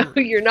 You know,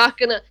 you're not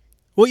going to.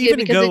 Well, even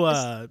to go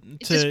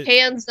it just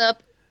pans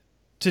up.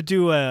 To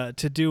do a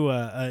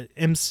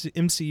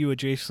MCU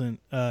adjacent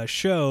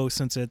show,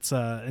 since it's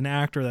an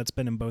actor that's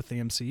been in both the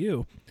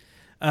MCU.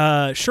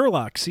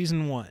 Sherlock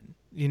season 1,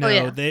 you know,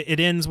 it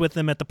ends with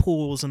them at the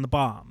pools and the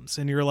bombs,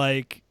 and you're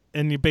like,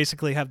 and you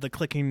basically have the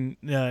clicking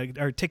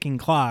or ticking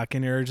clock,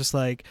 and you're just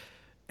like,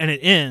 and it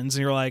ends,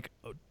 and you're like,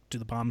 oh, do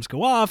the bombs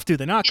go off? Do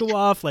they not go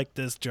off? Like,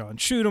 does John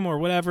shoot him or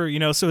whatever? You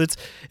know, so it's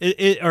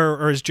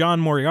or is John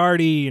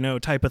Moriarty, you know,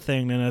 type of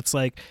thing, and it's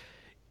like,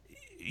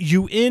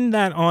 you end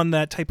that on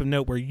that type of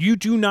note where you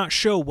do not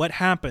show what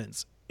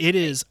happens. It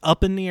is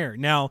up in the air.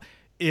 Now,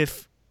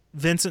 if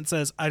Vincent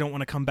says, I don't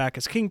want to come back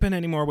as Kingpin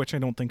anymore, which I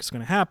don't think is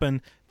going to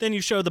happen, then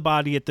you show the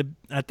body at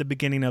the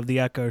beginning of the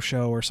Echo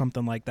show or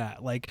something like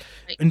that. Like,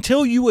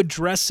 until you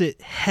address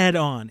it head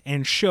on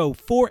and show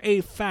for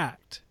a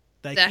fact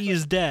that he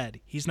is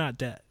dead, he's not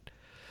dead.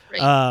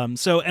 Right.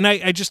 So, and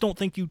I just don't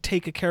think you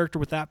take a character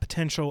with that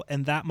potential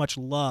and that much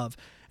love,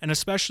 and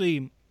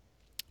especially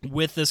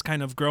with this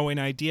kind of growing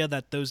idea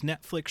that those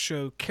Netflix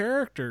show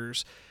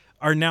characters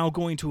are now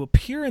going to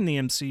appear in the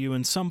MCU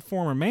in some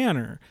form or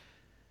manner,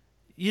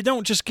 you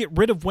don't just get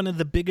rid of one of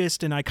the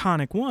biggest and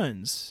iconic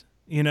ones.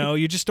 You know,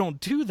 you just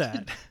don't do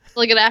that. It's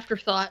like an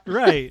afterthought.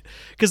 Right.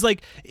 Because,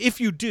 like, if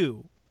you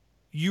do,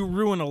 you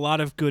ruin a lot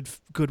of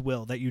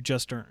goodwill that you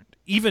just earned.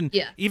 Even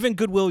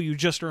goodwill you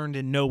just earned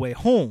in No Way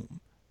Home,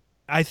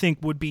 I think,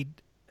 would be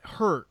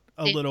hurt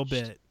a little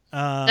bit.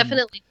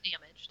 Definitely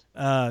damaged.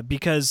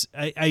 Because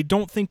I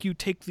don't think you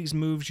take these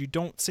moves, you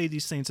don't say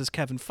these things as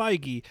Kevin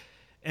Feige,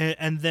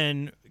 and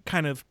then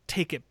kind of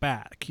take it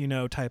back, you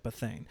know, type of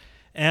thing.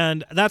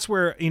 And that's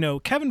where, you know,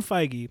 Kevin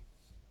Feige,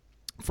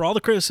 for all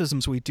the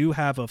criticisms we do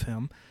have of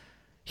him,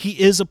 he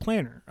is a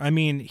planner. I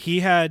mean,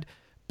 he had,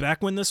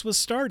 back when this was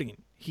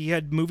starting, he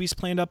had movies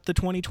planned up to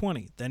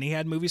 2020. Then he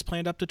had movies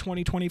planned up to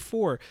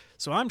 2024.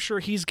 So I'm sure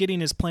he's getting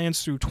his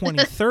plans through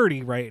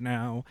 2030 right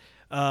now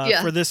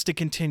for this to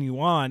continue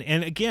on.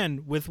 And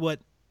again,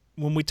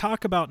 when we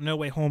talk about No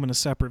Way Home in a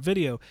separate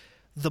video,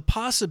 the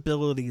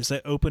possibilities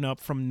that open up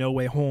from No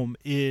Way Home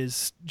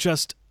is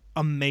just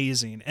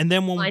amazing. And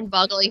then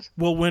mind-boggling.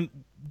 Well, when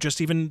just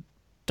even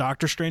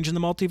Doctor Strange in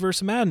the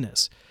Multiverse of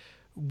Madness,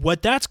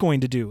 what that's going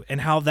to do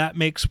and how that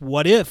makes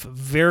What If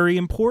very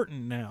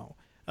important now.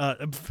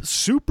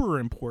 Super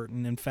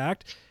important, in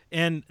fact.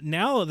 And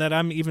now that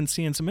I'm even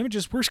seeing some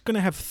images, we're going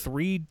to have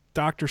 3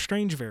 Doctor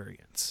Strange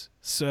variants.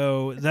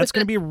 So that's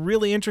going to be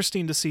really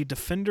interesting to see.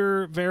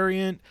 Defender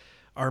variant,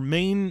 our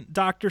main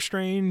Doctor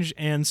Strange,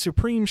 and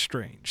Supreme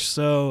Strange.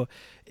 So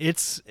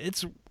it's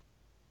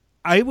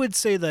I would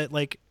say that,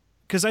 like,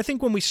 because I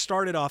think when we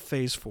started off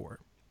Phase 4,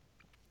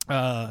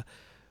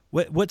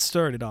 what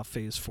started off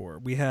Phase 4?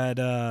 We had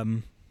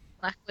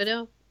Black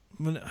Widow.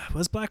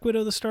 Was Black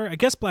Widow the start? I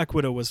guess Black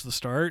Widow was the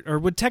start, or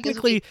would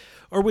technically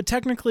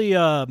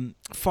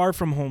Far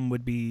From Home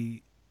would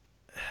be.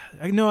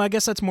 No, I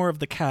guess that's more of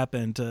the Cap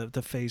end to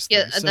Phase 3.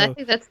 Yeah, so, I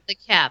think that's the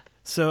Cap.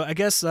 So I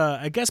guess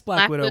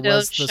Black Widow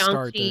was the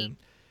start then.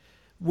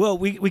 Well,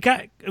 we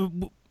got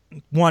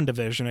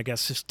WandaVision, I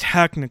guess, is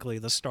technically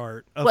the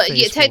start of Phase 4.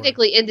 Well,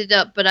 technically ended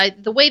up,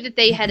 but the way that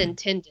they had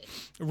intended.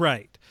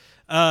 Right.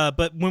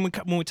 But when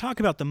we talk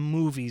about the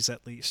movies,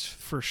 at least,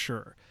 for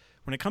sure,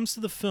 when it comes to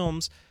the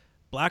films,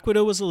 Black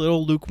Widow was a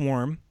little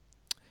lukewarm.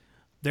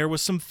 There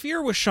was some fear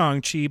with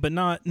Shang-Chi, but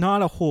not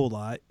a whole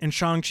lot. And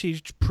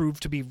Shang-Chi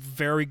proved to be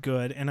very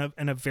good and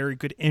a very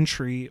good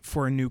entry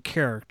for a new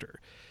character.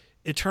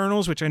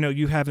 Eternals, which I know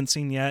you haven't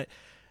seen yet,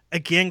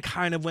 again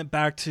kind of went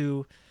back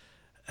to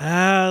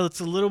I'm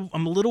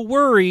a little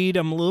worried.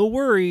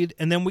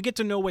 And then we get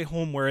to No Way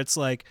Home, where it's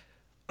like,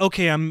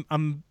 okay, I'm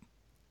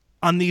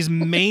on these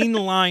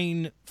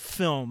mainline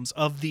films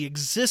of the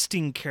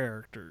existing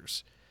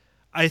characters.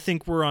 I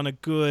think we're on a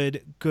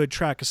good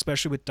track,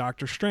 especially with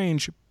Doctor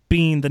Strange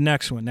being the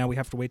next one. Now we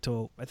have to wait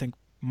till, I think,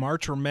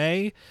 March or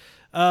May.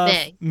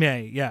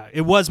 May, yeah.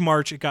 It was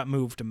March. It got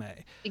moved to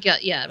May.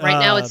 Right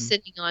now it's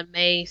sitting on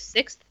May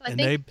 6th, I think.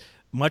 They,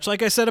 much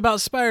like I said about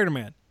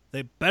Spider-Man,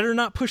 they better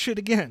not push it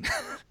again,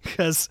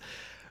 because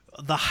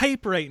the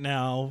hype right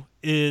now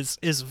is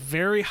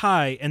very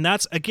high. And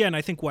that's, again,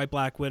 I think why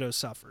Black Widow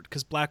suffered,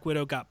 because Black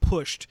Widow got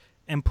pushed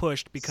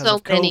because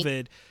of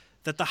COVID,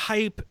 that the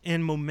hype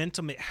and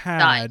momentum it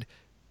had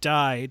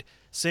died.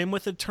 Same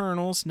with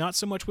Eternals, not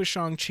so much with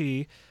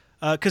Shang-Chi,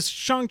 because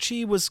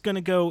Shang-Chi was going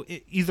to go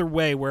either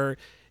way, where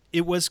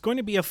it was going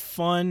to be a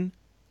fun,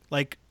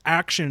 like,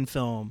 action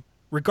film,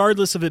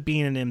 regardless of it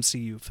being an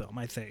MCU film,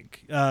 I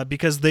think,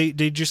 because they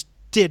just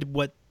did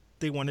what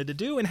they wanted to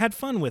do and had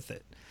fun with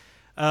it.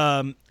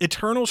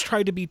 Eternals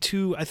tried to be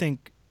too, I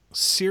think,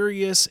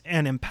 serious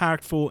and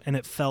impactful, and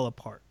it fell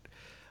apart.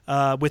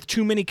 With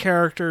too many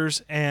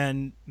characters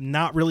and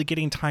not really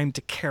getting time to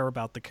care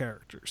about the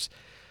characters.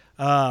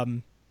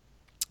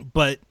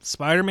 But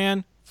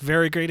Spider-Man,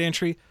 very great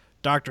entry.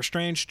 Doctor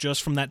Strange,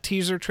 just from that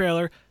teaser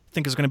trailer,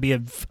 think is going to be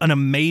an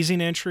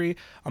amazing entry.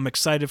 I'm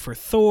excited for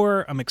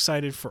Thor. I'm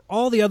excited for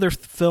all the other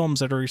films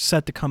that are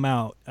set to come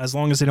out, as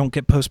long as they don't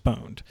get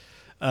postponed.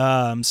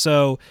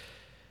 So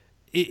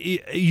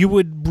you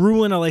would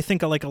ruin, I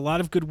think, like a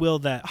lot of goodwill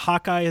that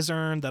Hawkeye has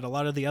earned, that a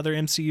lot of the other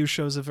MCU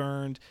shows have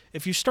earned,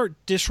 if you start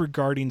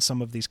disregarding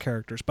some of these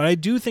characters. But I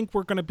do think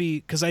we're going to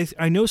be, because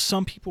I know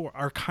some people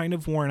are kind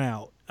of worn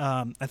out.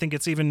 I think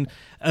it's even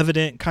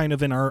evident kind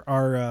of in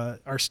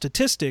our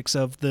statistics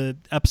of the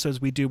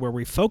episodes we do where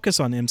we focus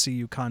on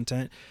MCU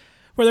content,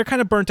 where they're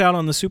kind of burnt out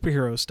on the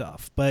superhero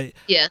stuff. But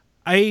yeah,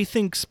 I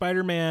think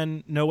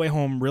Spider-Man No Way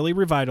Home really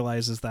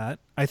revitalizes that.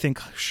 I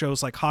think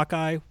shows like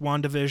Hawkeye,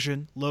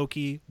 WandaVision,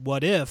 Loki,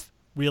 What If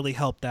really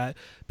help that,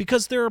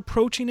 because they're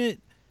approaching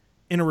it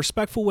in a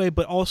respectful way,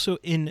 but also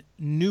in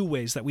new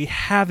ways that we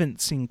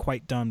haven't seen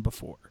quite done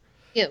before.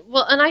 Yeah,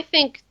 well, and I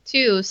think,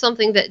 too,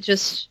 something that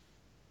just,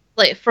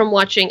 like, from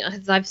watching,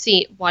 as I've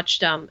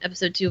watched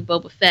episode 2 of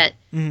Boba Fett,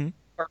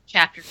 or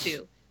chapter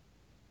 2,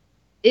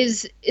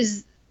 is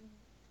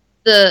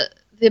the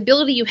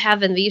ability you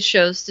have in these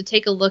shows to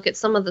take a look at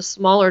some of the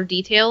smaller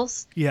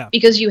details,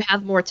 because you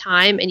have more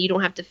time and you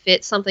don't have to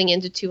fit something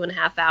into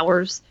 2.5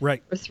 hours or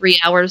 3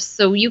 hours.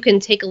 So you can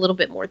take a little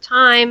bit more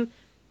time.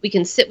 We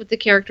can sit with the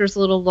characters a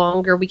little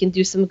longer. We can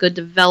do some good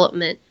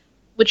development,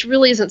 which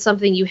really isn't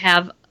something you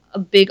have a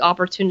big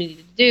opportunity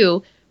to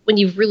do when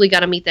you've really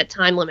got to meet that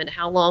time limit of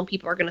how long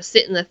people are going to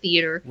sit in the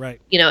theater,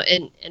 you know,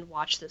 and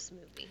watch this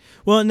movie.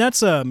 Well, and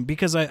that's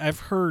because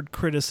I've heard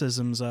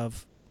criticisms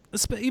of,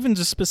 even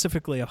just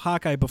specifically of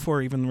Hawkeye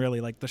before even really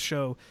like the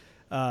show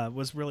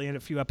was really in a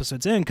few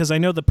episodes in, because I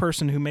know the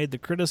person who made the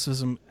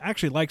criticism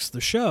actually likes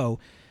the show,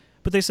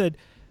 but they said,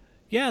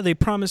 yeah, they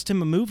promised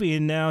him a movie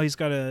and now he's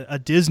got a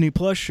Disney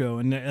Plus show,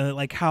 and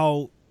like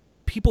how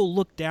people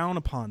look down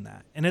upon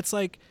that. And it's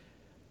like,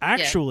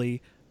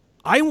 actually,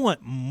 I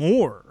want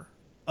more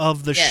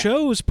of the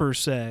shows per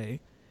se,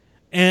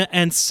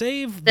 and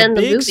save the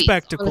big movies,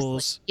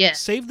 spectacles.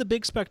 Save the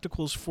big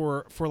spectacles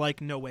for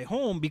like No Way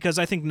Home, because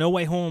I think No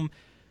Way Home,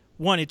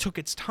 one, it took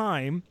its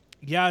time.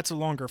 Yeah, it's a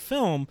longer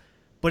film,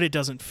 but it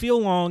doesn't feel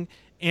long,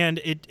 and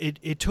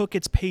it took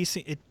its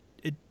pacing. It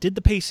did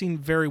the pacing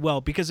very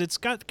well, because it's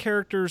got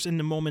characters in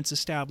the moments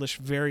established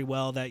very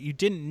well that you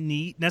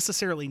didn't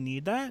necessarily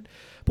need that.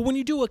 But when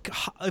you do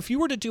if you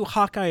were to do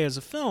Hawkeye as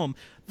a film,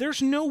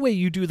 there's no way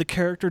you do the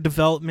character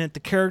development, the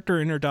character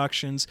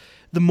introductions,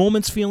 the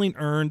moments feeling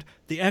earned,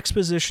 the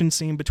exposition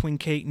scene between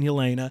Kate and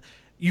Yelena.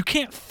 You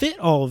can't fit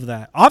all of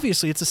that.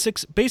 Obviously,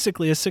 it's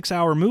basically a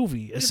 6-hour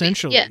movie,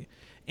 essentially. Yeah.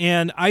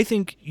 And I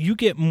think you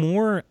get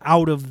more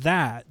out of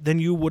that than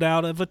you would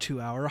out of a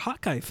 2-hour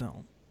Hawkeye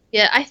film.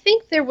 Yeah, I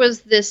think there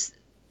was this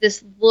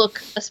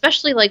look,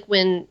 especially like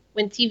when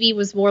TV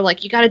was more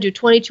like, you got to do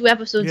 22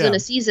 episodes in a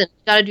season,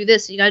 you got to do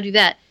this, you got to do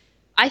that.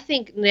 I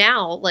think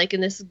now, like in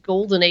this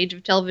golden age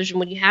of television,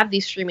 when you have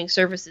these streaming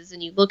services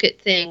and you look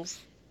at things,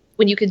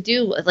 when you could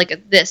do like a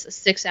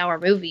 6-hour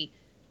movie,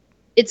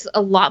 it's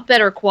a lot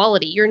better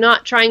quality. You're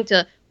not trying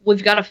to,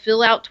 we've got to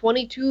fill out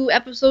 22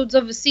 episodes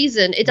of a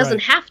season. It doesn't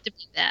have to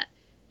be that.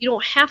 You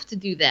don't have to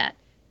do that.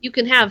 You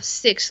can have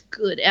 6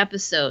 good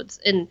episodes,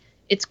 and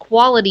it's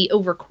quality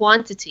over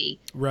quantity.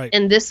 Right.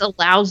 And this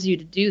allows you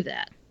to do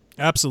that.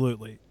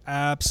 Absolutely.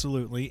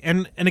 Absolutely.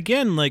 And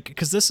again, like,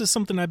 because this is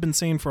something I've been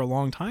saying for a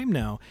long time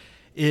now,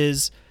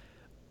 is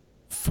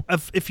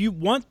if you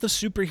want the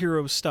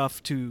superhero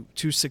stuff to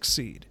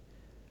succeed,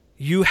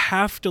 you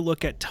have to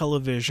look at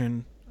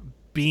television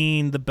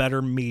being the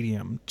better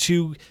medium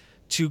to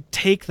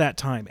take that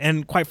time.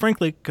 And quite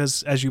frankly,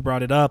 because as you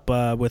brought it up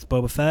with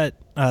Boba Fett,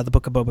 the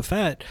Book of Boba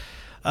Fett,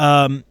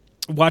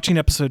 watching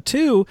episode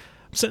 2,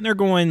 I'm sitting there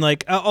going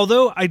like,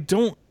 although I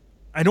don't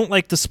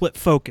like the split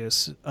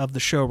focus of the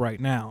show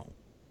right now,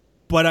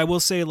 but I will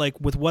say, like,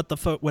 with what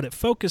it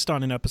focused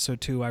on in episode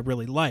 2, I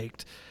really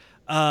liked.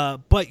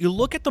 But you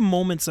look at the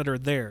moments that are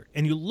there,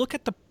 and you look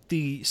at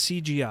the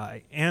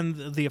CGI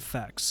and the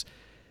effects,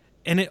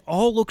 and it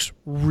all looks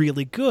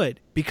really good,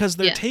 because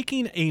they're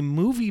taking a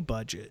movie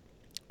budget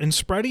and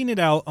spreading it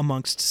out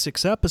amongst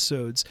 6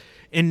 episodes,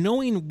 and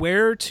knowing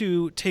where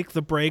to take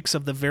the breaks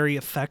of the very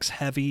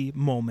effects-heavy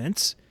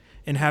moments,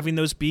 and having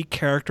those be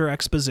character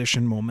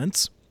exposition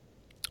moments,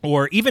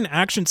 or even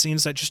action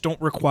scenes that just don't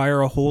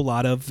require a whole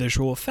lot of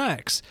visual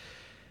effects.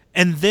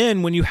 And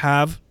then when you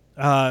have,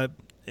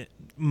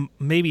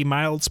 maybe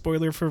mild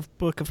spoiler for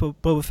Book of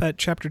Boba Fett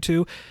Chapter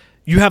 2,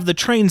 you have the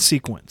train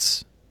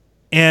sequence.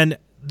 And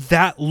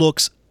that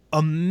looks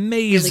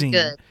amazing.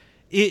 Really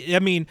good. I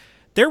mean,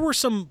 there were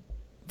some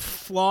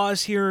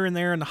flaws here and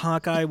there in the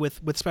Hawkeye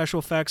with special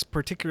effects,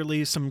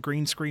 particularly some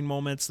green screen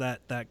moments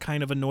that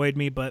kind of annoyed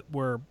me, but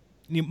were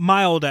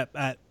mild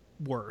at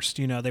worst.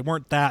 You know, they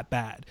weren't that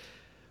bad.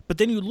 But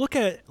then you look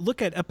at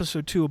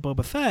episode 2 of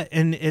Boba Fett,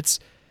 and it's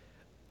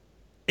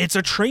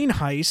a train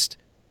heist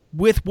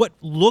with what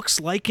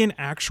looks like an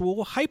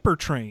actual hyper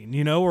train,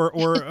 you know,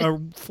 or a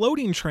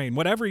floating train,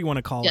 whatever you want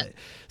to call it.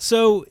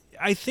 So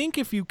I think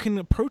if you can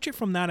approach it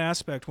from that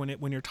aspect,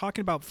 when you're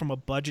talking about from a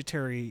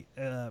budgetary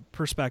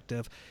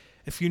perspective,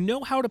 if you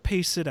know how to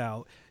pace it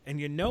out and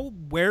you know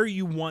where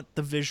you want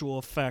the visual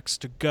effects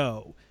to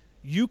go,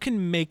 you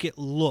can make it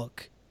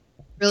look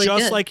really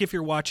just good. like if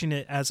you're watching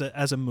it as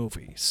a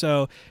movie.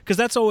 So, because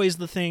that's always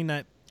the thing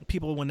that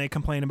people, when they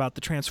complain about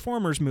the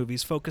Transformers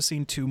movies,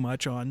 focusing too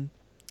much on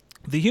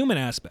the human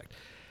aspect.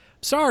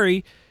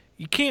 Sorry,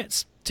 you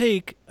can't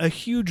take a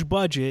huge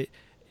budget.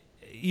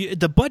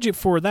 The budget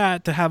for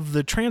that to have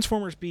the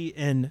Transformers be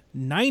in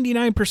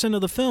 99%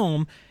 of the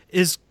film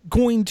is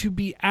going to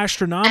be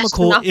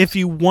astronomical if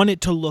you want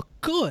it to look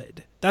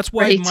good. That's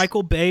why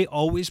Michael Bay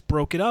always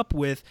broke it up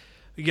with,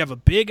 you have a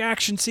big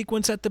action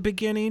sequence at the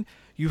beginning,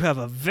 you have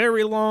a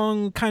very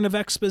long kind of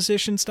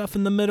exposition stuff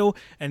in the middle,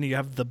 and you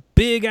have the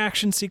big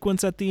action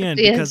sequence at the end,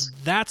 because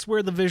that's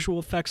where the visual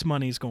effects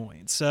money's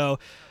going. So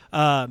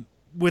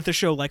with a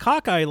show like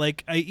Hawkeye,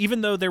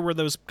 even though there were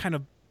those kind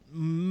of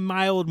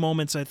mild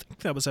moments, I think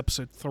that was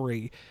episode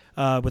 3,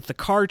 with the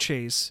car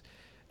chase,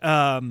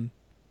 when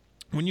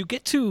you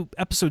get to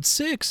episode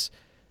 6,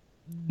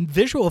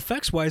 visual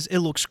effects wise, it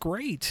looks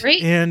great.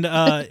 And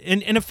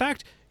in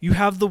fact, you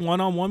have the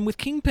one-on-one with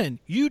Kingpin.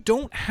 You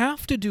don't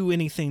have to do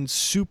anything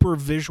super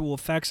visual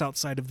effects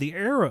outside of the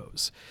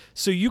arrows,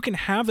 so you can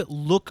have it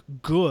look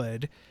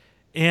good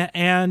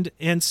and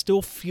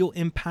still feel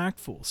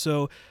impactful.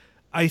 So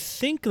I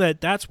think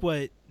that's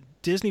what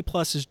Disney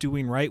Plus is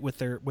doing right with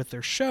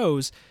their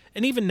shows,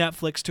 and even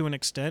Netflix to an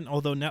extent,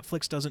 although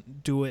Netflix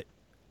doesn't do it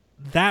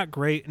that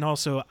great. And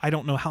also, I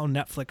don't know how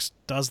Netflix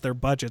does their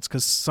budgets,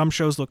 because some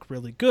shows look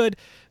really good,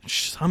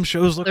 some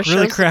shows look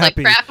really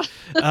crappy.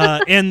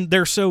 And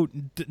they're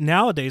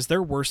nowadays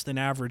they're worse than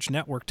average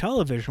network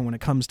television when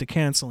it comes to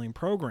canceling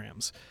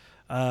programs,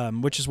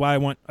 which is why I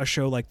want a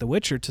show like The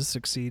Witcher to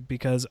succeed,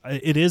 because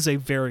it is a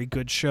very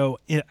good show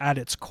at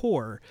its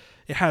core.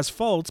 It has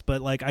faults,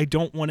 but I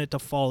don't want it to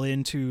fall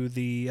into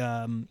the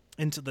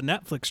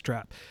Netflix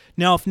trap.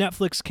 Now, if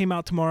Netflix came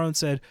out tomorrow and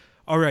said,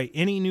 all right,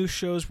 any new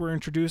shows we're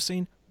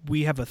introducing,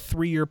 we have a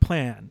 3-year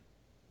plan,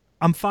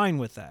 I'm fine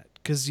with that,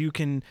 because you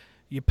pan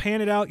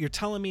it out. You're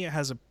telling me it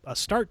has a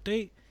start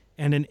date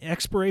and an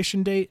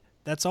expiration date.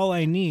 That's all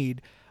I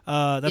need.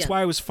 That's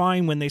why I was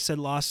fine when they said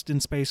Lost in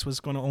Space was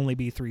going to only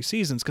be 3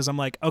 seasons, because I'm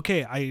like,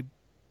 okay,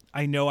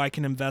 I know I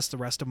can invest the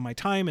rest of my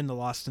time in the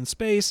Lost in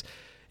Space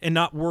and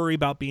not worry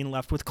about being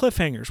left with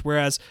cliffhangers.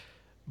 Whereas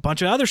a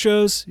bunch of other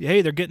shows,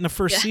 hey, they're getting the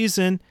first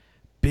season,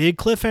 big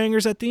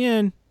cliffhangers at the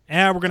end.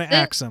 We're going to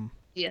axe them.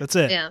 Yeah. That's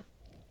it. Yeah.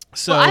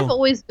 So I've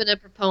always been a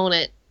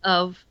proponent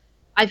of,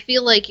 I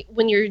feel like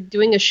when you're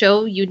doing a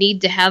show, you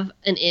need to have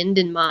an end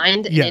in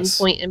mind, an end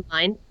point in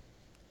mind.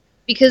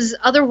 Because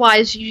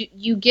otherwise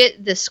you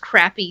get this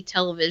crappy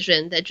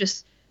television that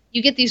just,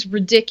 you get these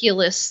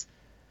ridiculous,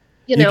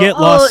 you get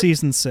Lost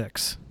season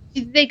 6.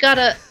 They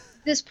got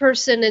this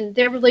person and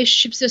their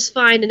relationship's just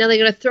fine, and now they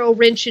got to throw a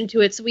wrench into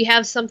it, so we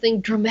have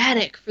something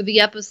dramatic for the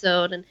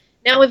episode, and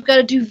now we've got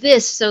to do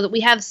this so that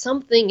we have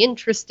something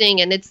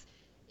interesting, and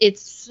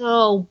it's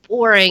so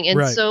boring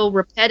and so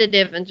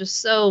repetitive and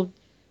just so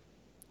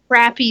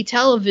crappy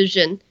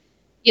television,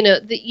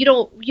 that you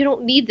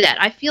don't need that.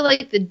 I feel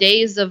like the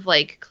days of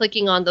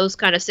clicking on those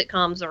kind of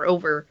sitcoms are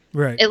over.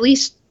 Right. At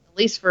least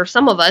for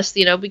some of us,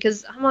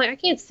 because I'm like, I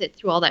can't sit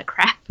through all that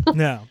crap.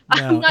 No.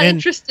 I'm not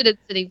interested in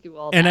sitting through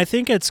all that. And I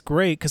think it's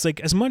great because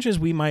as much as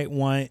we might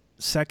want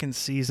second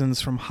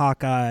seasons from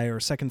Hawkeye or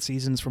second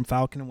seasons from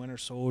Falcon and Winter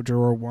Soldier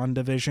or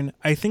WandaVision,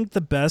 I think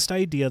the best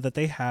idea that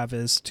they have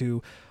is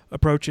to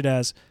approach it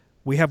as,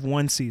 we have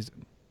 1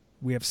 season.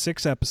 We have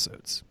 6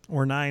 episodes,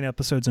 or 9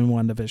 episodes in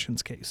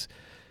WandaVision's case.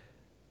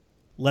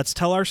 Let's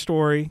tell our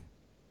story,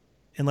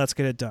 and let's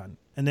get it done.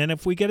 And then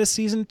if we get a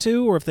season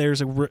 2, or if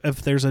there's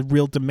a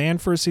real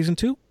demand for a season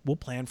 2, we'll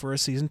plan for a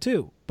season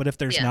 2. But if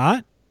there's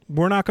not,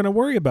 we're not going to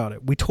worry about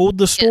it. We told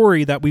the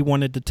story that we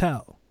wanted to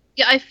tell.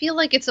 Yeah, I feel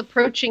like it's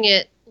approaching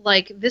it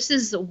like this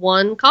is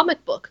one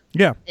comic book.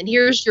 Yeah. And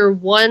here's your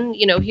one,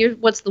 here's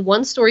what's the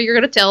one story you're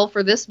going to tell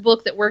for this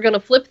book that we're going to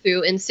flip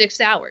through in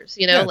 6 hours,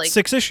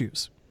 6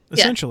 issues,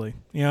 essentially,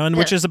 and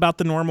which is about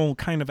the normal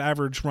kind of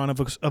average run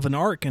of an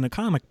arc in a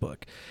comic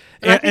book.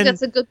 And I think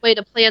that's a good way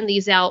to plan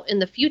these out in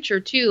the future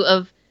too,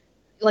 of,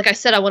 like I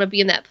said, I want to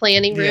be in that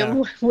planning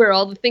room where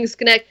all the things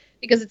connect,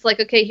 because it's like,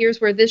 okay,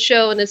 here's where this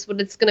show and this is what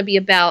it's going to be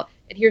about,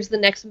 and here's the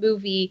next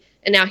movie,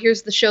 and now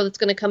here's the show that's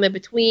going to come in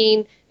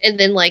between, and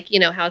then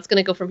how it's going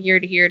to go from here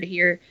to here to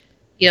here,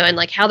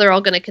 and how they're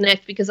all going to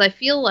connect, because I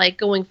feel like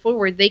going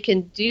forward they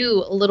can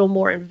do a little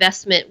more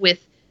investment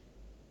with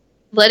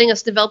letting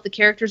us develop the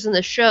characters in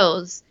the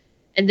shows,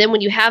 and then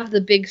when you have the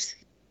big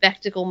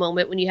spectacle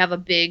moment, when you have a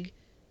big,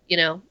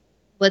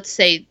 let's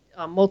say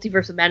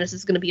Multiverse of Madness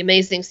is going to be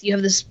amazing, so you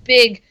have this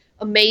big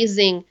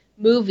amazing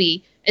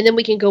movie, and then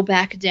we can go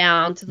back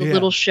down to the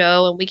little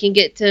show, and we can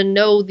get to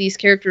know these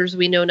characters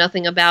we know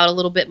nothing about a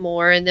little bit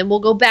more, and then we'll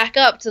go back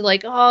up to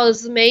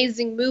this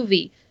amazing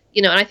movie,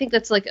 and I think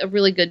that's a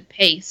really good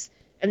pace.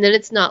 And then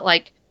it's not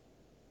like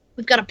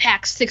we've got to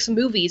pack 6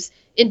 movies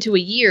into a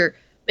year.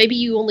 Maybe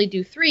you only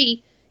do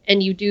 3,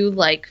 and you do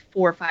 4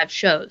 or 5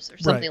 shows or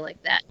something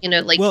like that.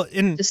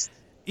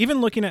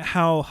 even looking at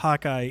how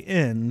Hawkeye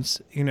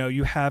ends, you know,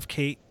 you have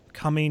Kate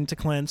coming to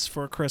Clint's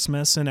for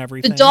Christmas and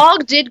everything. The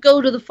dog did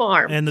go to the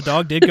farm. And the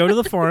dog did go to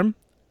the farm.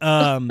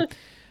 I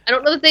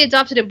don't know that they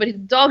adopted him, but the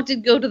dog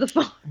did go to the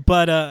farm.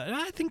 But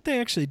I think they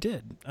actually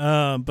did.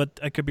 But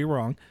I could be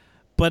wrong.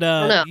 But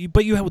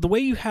you have the way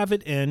you have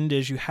it end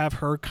is you have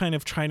her kind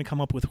of trying to come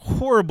up with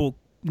horrible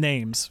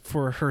names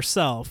for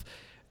herself,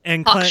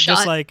 and Clint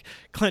just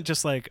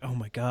like, oh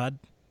my God,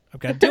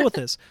 I've got to deal with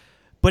this.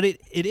 But it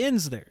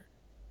ends there.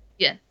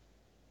 Yeah.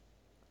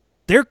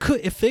 There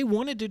could, if they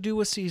wanted to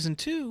do a season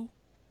 2,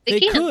 they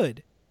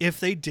could. If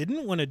they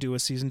didn't want to do a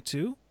season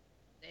 2,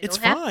 it's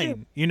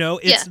fine. You know,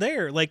 it's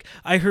there. Like,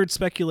 I heard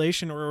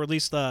speculation, or at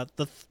least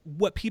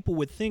what people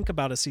would think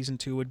about a season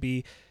 2 would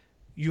be,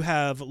 you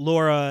have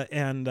Laura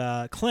and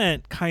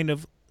Clint kind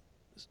of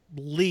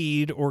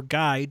lead or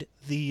guide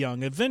the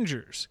Young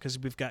Avengers, because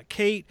we've got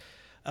Kate,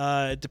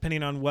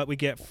 depending on what we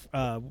get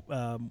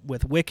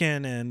with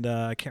Wiccan, and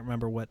I can't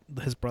remember what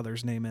his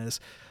brother's name is.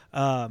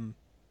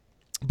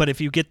 But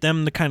if you get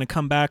them to kind of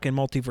come back in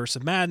Multiverse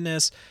of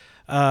Madness,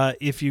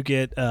 if you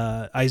get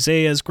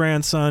Isaiah's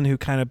grandson, who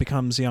kind of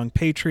becomes Young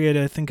Patriot,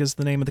 I think is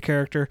the name of the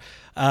character.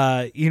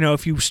 You know,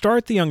 if you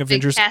start the Young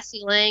Avengers,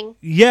 Cassie Lang.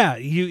 Yeah,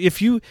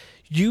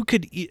 you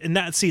could, and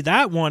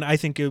that one I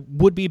think it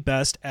would be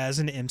best as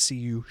an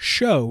MCU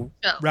show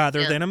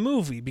rather than a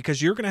movie,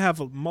 because you're going to have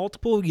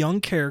multiple young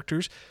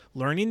characters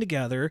learning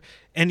together,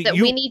 and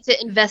we need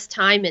to invest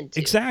time into.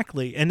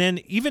 Exactly. And then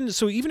even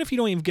if you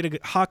don't even get a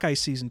Hawkeye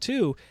season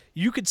 2,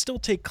 you could still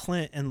take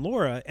Clint and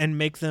Laura and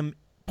make them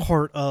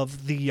part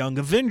of the Young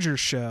Avengers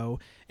show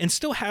and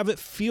still have it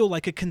feel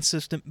like a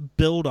consistent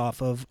build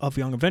off of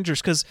Young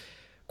Avengers. Because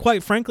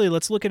quite frankly,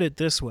 let's look at it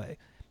this way.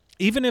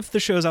 Even if the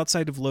shows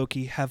outside of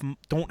Loki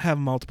don't have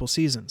multiple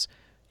seasons,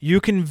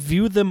 you can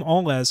view them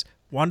all as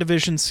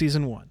WandaVision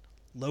season 1,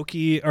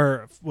 Loki,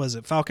 or was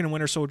it Falcon and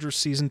Winter Soldier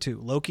season 2,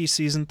 Loki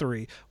season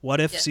 3,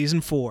 What If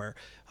season 4,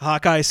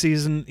 Hawkeye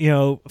season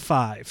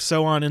 5,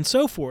 so on and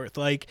so forth.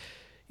 Like,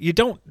 you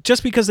don't,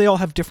 just because they all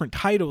have different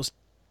titles,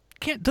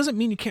 doesn't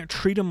mean you can't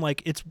treat them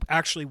like it's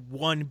actually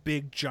one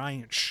big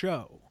giant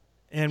show.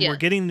 And we're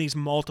getting these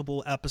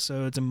multiple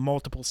episodes and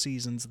multiple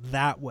seasons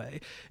that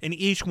way, and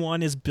each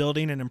one is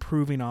building and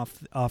improving off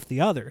the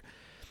other.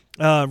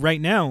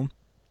 Right now,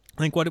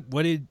 I think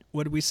what did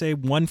we say?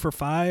 1 for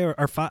 5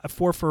 or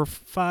 4 for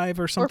 5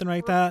 or something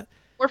like that.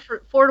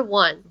 4 to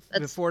 1.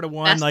 That's 4 to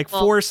 1. Like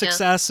 4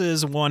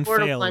 successes, 1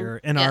 failure,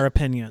 in our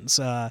opinions.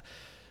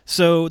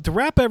 So to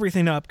wrap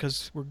everything up,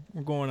 because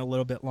we're going a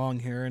little bit long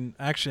here, and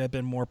actually I've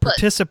been more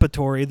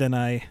participatory than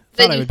I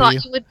thought I would be.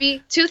 You would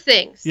be. 2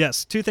 things.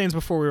 Yes, 2 things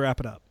before we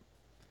wrap it up.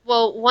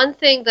 Well, one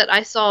thing that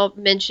I saw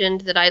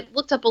mentioned that I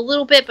looked up a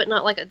little bit, but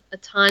not like a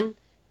ton,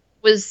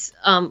 was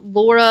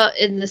Laura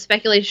in the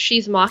speculation.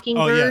 She's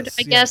Mockingbird,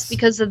 I guess,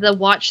 because of the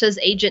watch says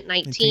Agent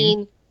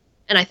 19,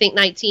 and I think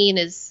 19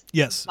 is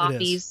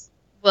Buffy's.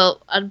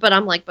 Well, but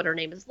I'm like, but her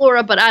name is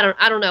Laura, but I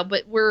don't know.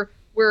 But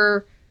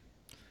we're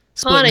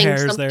splitting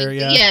hairs something there,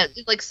 yeah,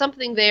 like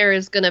something there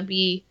is going to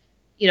be,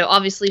 you know,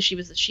 obviously she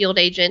was a S.H.I.E.L.D.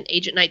 agent,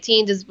 Agent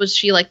 19. Was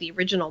she like the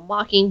original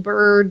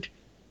Mockingbird?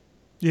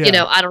 Yeah. You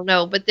know, I don't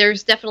know, but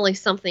there's definitely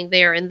something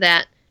there in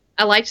that.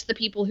 I liked the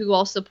people who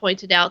also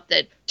pointed out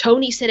that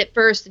Tony said it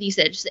first, and he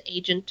said just an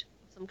agent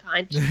of some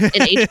kind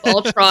in Age of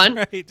Ultron.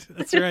 Right,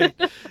 that's right.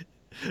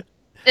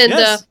 And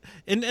yes.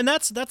 And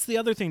that's the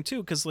other thing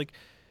too, because like,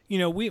 you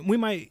know, we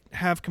might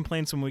have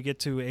complaints when we get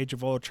to Age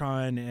of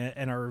Ultron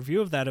and our review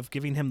of that, of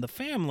giving him the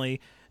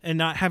family and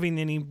not having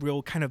any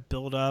real kind of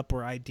build up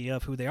or idea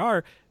of who they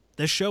are.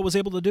 This show was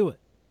able to do it.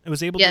 It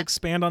was able to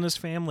expand on his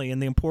family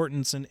and the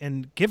importance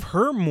and give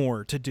her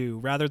more to do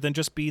rather than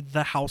just be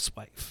the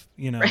housewife,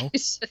 you know?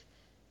 Right.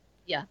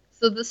 Yeah.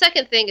 So the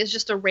second thing is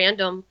just a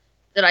random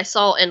that I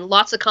saw in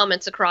lots of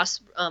comments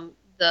across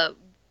the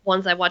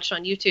ones I watched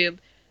on YouTube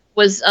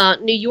was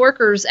New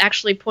Yorkers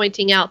actually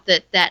pointing out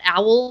that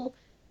owl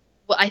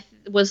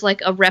was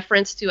like a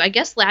reference to, I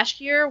guess,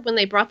 last year when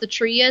they brought the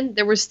tree in,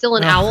 there was still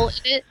an owl in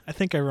it. I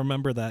think I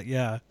remember that,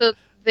 yeah. So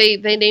they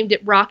named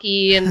it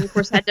Rocky, and of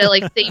course had to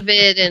like save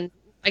it and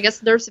I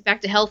guess nurse it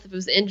back to health if it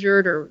was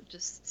injured or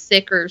just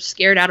sick or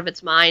scared out of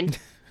its mind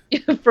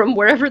from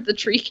wherever the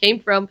tree came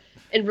from,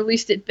 and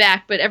released it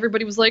back. But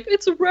everybody was like,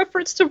 it's a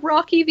reference to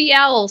Rocky the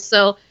Owl.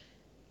 So,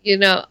 you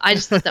know, I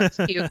just thought that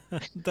was cute.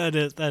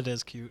 That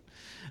is cute.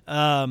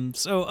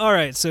 So, all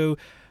right. So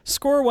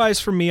score-wise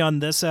for me on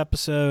this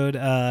episode,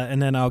 and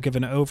then I'll give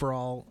an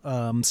overall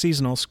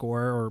seasonal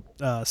score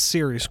or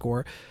series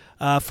score.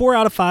 4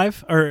 out of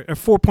 5, or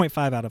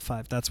 4.5 out of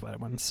 5. That's what I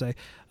wanted to say.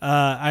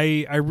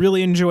 I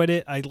really enjoyed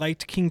it. I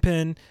liked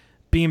Kingpin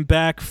being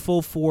back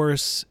full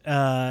force.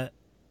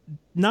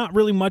 Not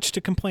really much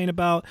to complain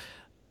about.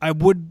 I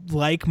would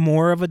like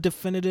more of a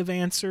definitive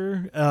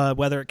answer,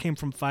 whether it came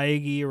from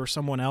Feige or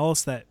someone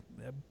else, that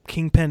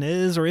Kingpin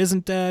is or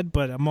isn't dead,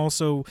 but I'm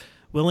also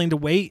willing to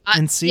wait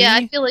and see. Yeah,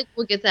 I feel like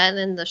we'll get that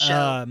in the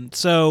show.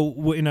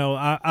 So, you know,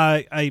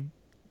 I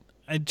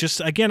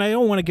just, again, I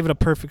don't want to give it a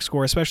perfect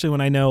score, especially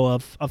when I know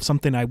of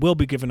something I will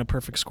be given a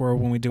perfect score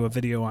when we do a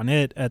video on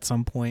it at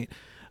some point.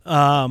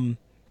 I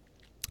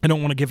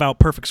don't want to give out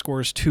perfect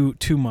scores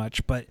too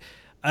much, but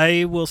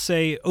I will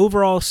say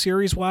overall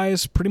series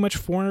wise, pretty much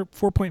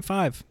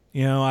 4.5.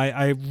 You know,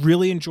 I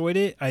really enjoyed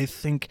it. I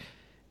think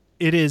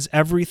it is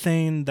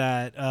everything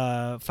that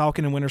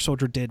Falcon and Winter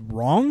Soldier did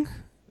wrong.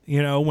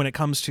 You know, when it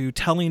comes to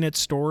telling its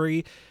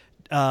story,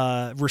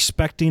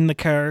 respecting the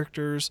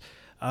characters,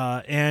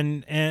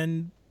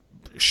 and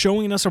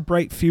showing us a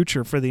bright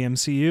future for the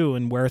MCU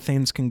and where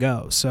things can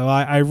go. So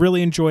I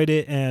really enjoyed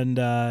it, and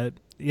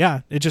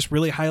yeah, it just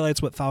really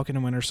highlights what Falcon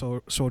and Winter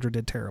Soldier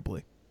did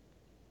terribly.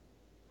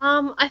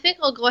 I think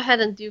I'll go ahead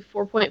and do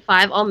 4.5.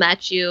 I'll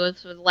match you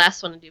for the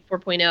last one and do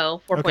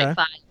 4.0, 4.5.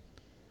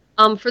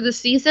 Okay. For the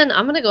season,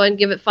 I'm gonna go ahead and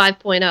give it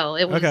 5.0.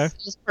 It was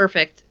just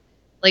perfect.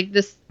 Like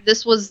this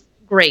was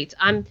great.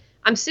 I'm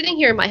sitting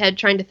here in my head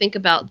trying to think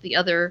about the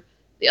other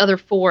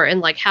 4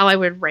 and like how I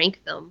would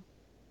rank them.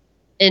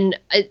 And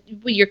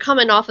you're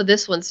coming off of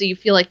this one, so you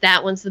feel like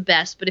that one's the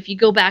best. But if you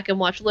go back and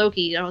watch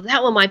Loki, you know,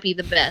 that one might be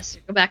the best.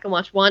 You go back and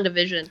watch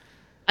WandaVision.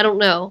 I don't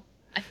know.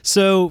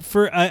 So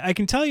I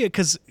can tell you,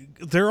 because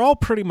they're all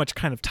pretty much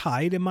kind of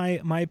tied in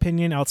my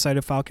opinion outside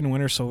of Falcon and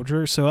Winter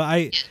Soldier.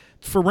 So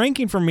for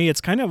ranking for me,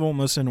 it's kind of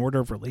almost in order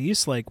of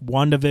release, like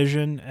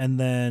WandaVision and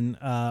then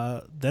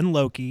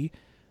Loki.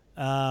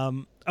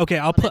 Okay,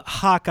 I'll put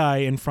Hawkeye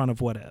in front of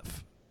What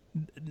If.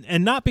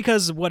 And not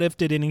because What If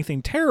did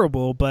anything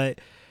terrible, but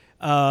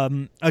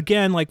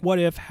again, like What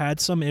If had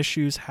some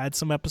issues, had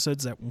some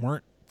episodes that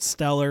weren't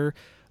stellar,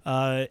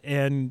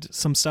 and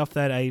some stuff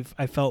that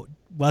I felt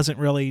wasn't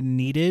really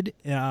needed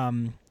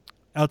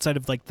outside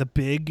of like the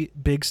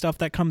big stuff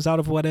that comes out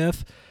of What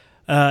If.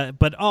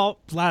 But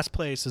last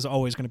place is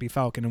always going to be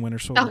Falcon and Winter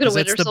Soldier. Falcon and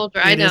Winter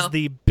Soldier, I know. It is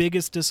the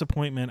biggest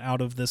disappointment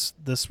out of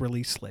this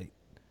release slate.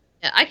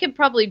 Yeah, I could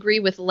probably agree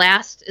with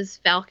last is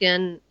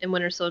Falcon and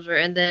Winter Soldier,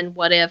 and then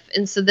What If,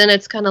 and so then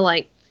it's kind of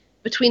like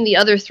between the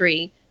other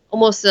 3,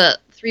 almost a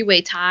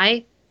 3-way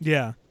tie.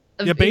 Yeah,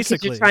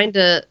 basically.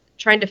 You're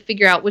trying to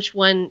figure out which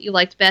one you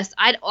liked best.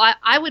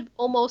 I would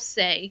almost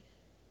say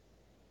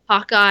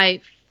Hawkeye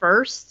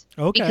first,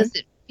 because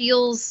it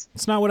feels.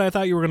 It's not what I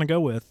thought you were going to go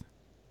with.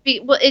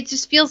 Well, it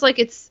just feels like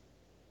it's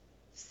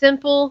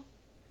simple,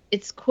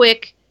 it's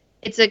quick,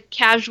 it's a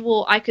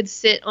casual. I could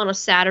sit on a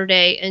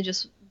Saturday and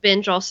just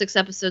binge all 6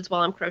 episodes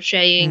while I'm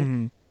crocheting.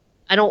 Mm-hmm.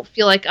 I don't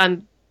feel like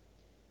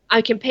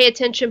I can pay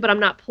attention, but I'm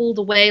not pulled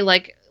away.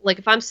 Like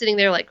if I'm sitting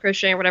there like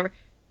crocheting or whatever,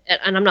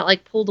 and I'm not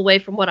like pulled away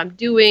from what I'm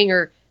doing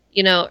or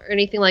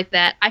anything like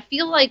that. I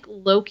feel like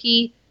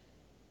Loki,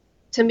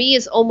 to me,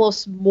 is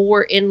almost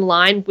more in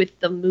line with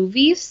the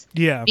movies.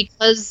 Yeah.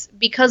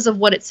 Because of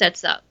what it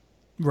sets up.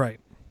 Right.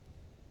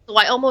 So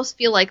I almost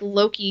feel like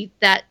Loki,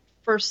 that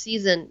first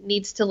season,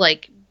 needs to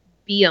like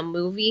be a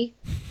movie,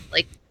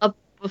 like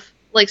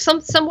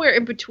somewhere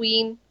in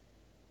between.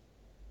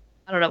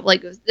 I don't know.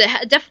 Like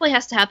it definitely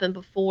has to happen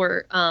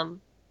before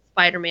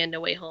Spider-Man: No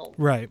Way Home.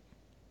 Right.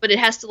 But it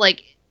has to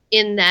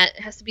it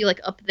has to be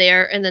like up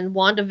there, and then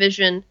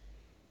WandaVision.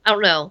 I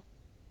don't know.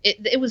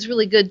 It was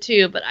really good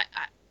too, but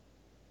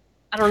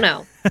I don't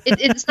know.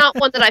 It's not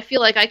one that I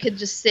feel like I could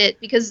just sit,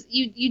 because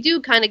you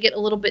do kind of get a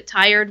little bit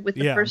tired with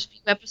the first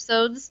few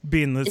episodes.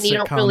 Being the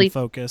sitcom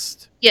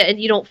focused. Yeah, and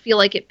you don't feel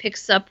like it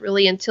picks up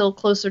really until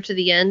closer to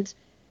the end.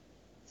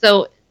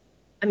 So,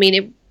 I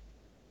mean,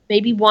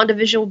 maybe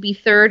WandaVision will be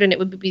third, and it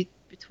would be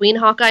between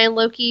Hawkeye and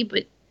Loki,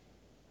 but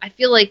I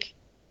feel like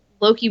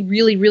Loki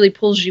really, really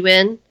pulls you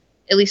in,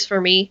 at least for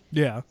me.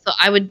 Yeah. So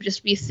I would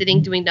just be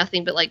sitting doing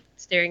nothing but like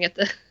staring at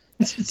the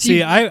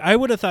See, I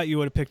would have thought you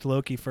would have picked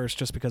Loki first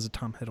just because of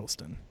Tom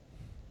Hiddleston.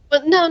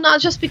 But no, not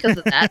just because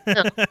of that.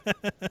 No.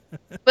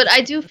 But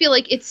I do feel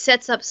like it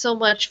sets up so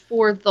much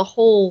for the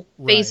whole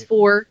Phase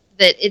 4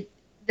 that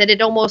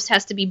it almost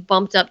has to be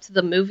bumped up to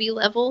the movie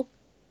level.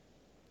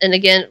 And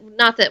again,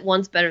 not that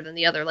one's better than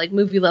the other, like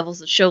movie levels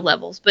and show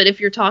levels, but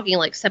if you're talking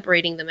like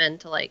separating them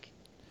into like,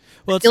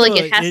 I feel like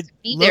it has to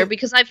be there,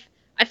 because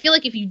I feel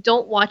like if you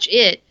don't watch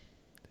it,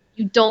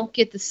 you don't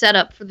get the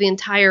setup for the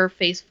entire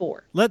Phase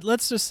 4.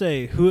 Let's just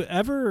say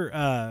whoever's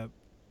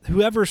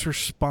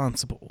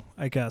responsible,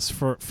 I guess,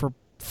 for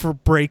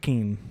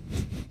breaking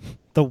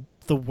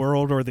the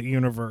world or the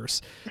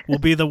universe will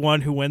be the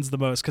one who wins the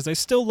most, because I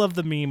still love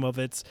the meme of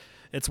it's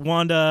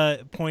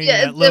Wanda pointing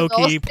at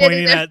Loki,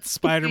 pointing at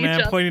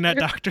Spider-Man, pointing at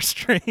Doctor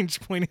Strange,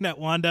 pointing at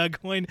Wanda,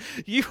 going,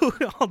 "You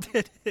all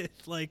did it!"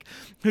 Like,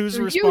 who's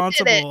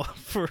responsible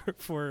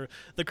for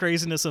the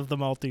craziness of the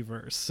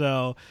multiverse?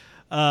 So,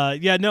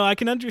 I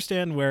can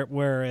understand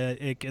where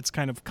it gets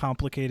kind of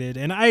complicated,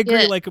 and I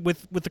agree. Like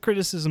with the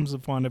criticisms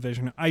of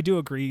WandaVision, I do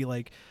agree.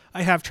 Like,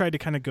 I have tried to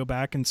kind of go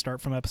back and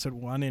start from episode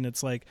 1, and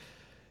it's like,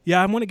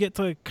 I want to get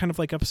to kind of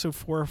like episode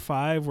 4 or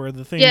 5 where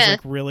the things like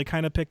really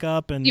kind of pick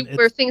up and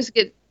where things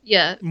get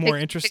more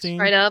interesting.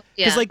 Right up,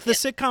 because like the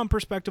sitcom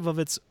perspective of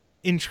it's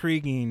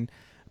intriguing,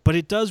 but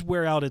it does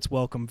wear out its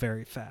welcome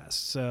very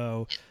fast.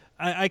 So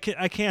I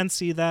can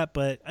see that,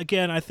 but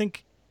again, I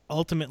think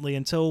ultimately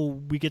until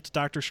we get to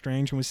Doctor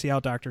Strange and we see how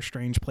Doctor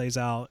Strange plays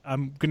out,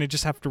 I'm gonna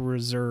just have to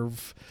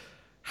reserve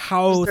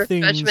how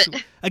things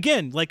judgment.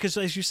 again, like, because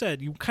as you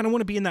said, you kind of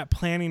want to be in that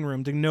planning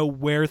room to know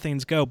where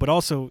things go, but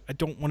also I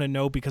don't want to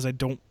know because I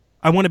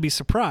want to be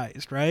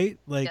surprised, right?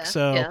 Like,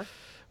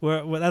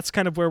 well, that's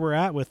kind of where we're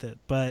at with it.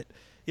 But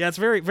yeah, it's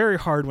very, very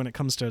hard when it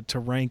comes to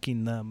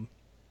ranking them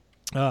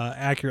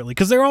accurately,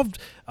 because they're all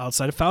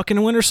outside of Falcon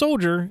and Winter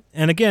Soldier,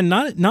 and again,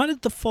 not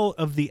at the fault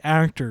of the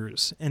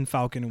actors in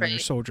Falcon and Winter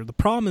Soldier. The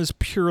problem is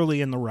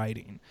purely in the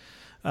writing.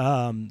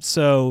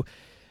 So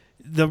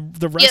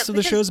the rest of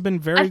the show has been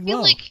very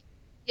well.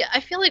 I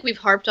feel like we've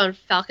harped on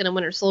Falcon and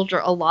Winter Soldier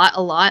a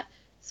lot.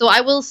 So I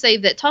will say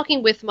that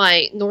talking with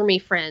my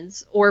normie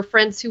friends or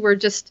friends who were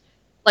just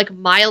like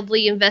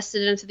mildly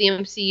invested into the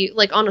MCU,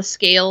 like on a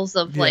scales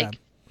of like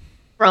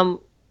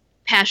from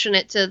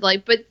passionate to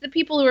like, but the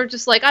people who are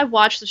just like, I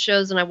watch the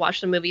shows and I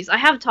watch the movies, I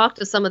have talked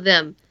to some of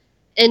them,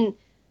 and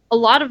a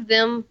lot of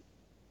them,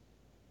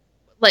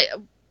 like,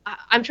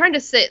 I'm trying to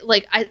say,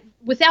 like,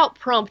 without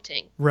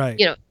prompting, right?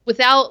 You know,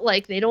 without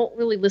like, they don't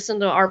really listen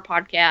to our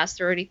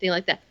podcast or anything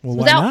like that. Well,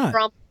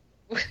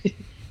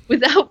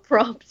 without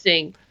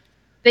prompting,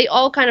 they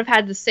all kind of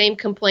had the same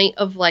complaint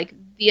of like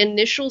the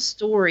initial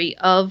story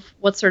of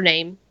what's her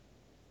name,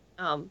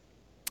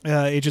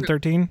 Agent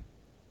 13,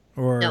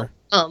 or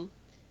the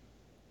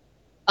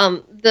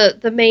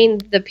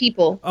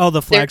people. Oh,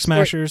 the Flag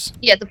Smashers.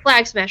 Yeah, the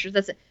Flag Smashers.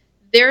 That's it.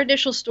 Their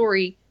initial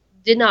story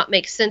did not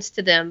make sense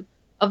to them.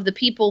 Of the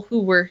people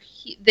who were,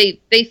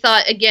 they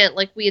thought, again,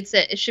 like we had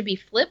said, it should be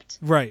flipped.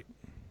 Right.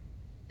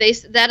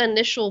 That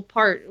initial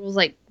part was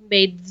like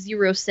made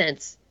zero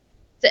sense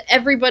to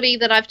everybody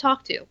that I've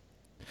talked to.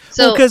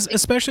 So, because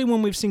especially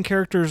when we've seen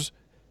characters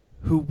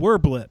who were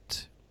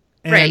blipped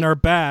and are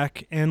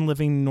back and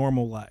living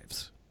normal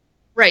lives.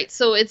 Right.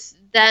 So it's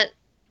that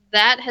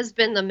has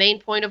been the main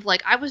point of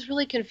like, I was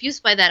really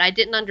confused by that. I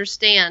didn't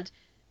understand,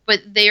 but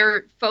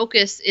their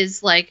focus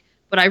is like,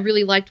 but I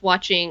really liked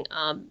watching,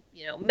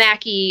 you know,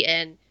 Mackie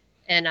and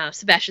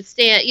Sebastian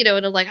Stan, you know,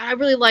 and I'm like, I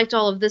really liked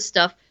all of this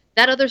stuff.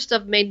 That other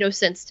stuff made no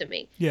sense to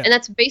me. Yeah. And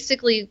that's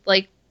basically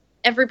like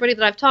everybody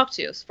that I've talked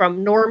to,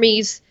 from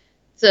normies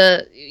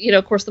to, you know,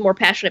 of course, the more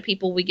passionate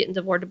people, we get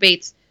into more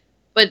debates.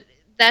 But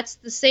that's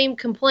the same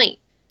complaint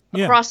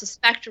across the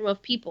spectrum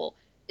of people,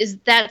 is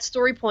that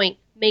story point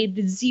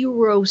made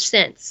zero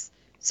sense.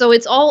 So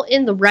it's all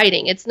in the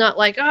writing. It's not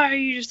like, oh,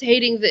 you're just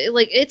hating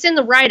like, it's in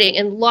the writing,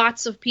 and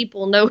lots of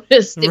people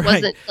noticed it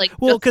wasn't like,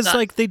 well, because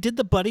like they did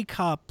the buddy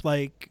cop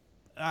like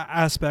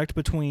aspect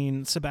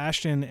between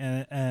Sebastian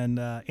and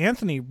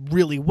Anthony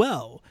really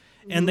well.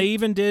 Mm-hmm. And they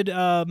even did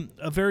a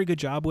very good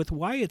job with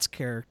Wyatt's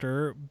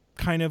character,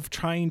 kind of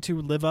trying to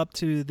live up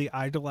to the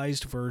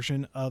idolized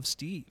version of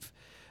Steve.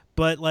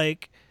 But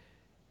like,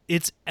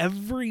 it's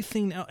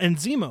everything else. And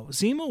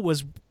Zemo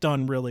was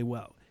done really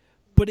well.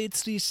 But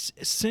it's the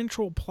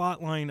central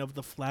plot line of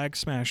the Flag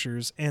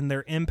Smashers and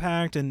their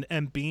impact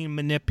and being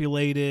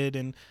manipulated,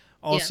 and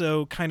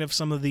also kind of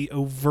some of the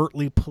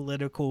overtly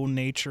political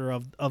nature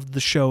of the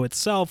show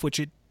itself, which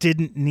it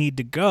didn't need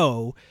to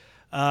go.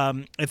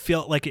 It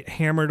felt like it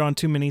hammered on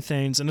too many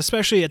things, and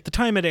especially at the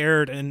time it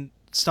aired and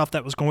stuff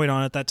that was going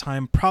on at that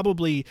time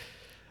probably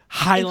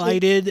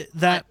highlighted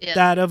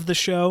that of the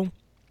show.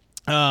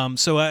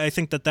 So I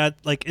think that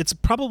like, it's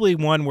probably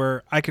one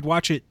where I could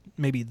watch it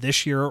maybe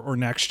this year or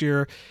next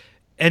year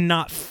and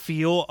not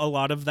feel a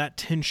lot of that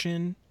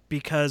tension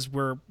because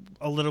we're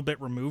a little bit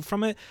removed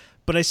from it.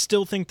 But I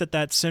still think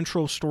that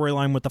central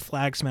storyline with the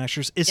Flag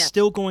Smashers is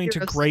still going to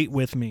grate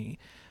with me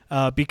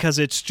because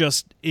it's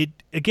just, it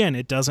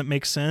doesn't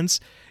make sense,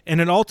 and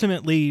it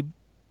ultimately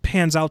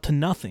pans out to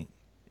nothing.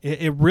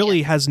 It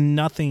really has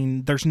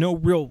nothing. There's no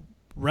real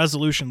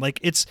resolution. Like,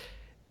 it's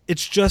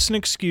just an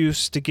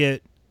excuse to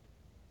get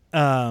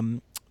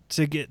Sam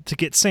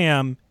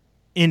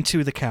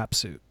into the Cap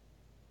suit.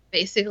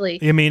 Basically.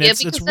 I mean,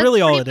 it's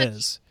really all it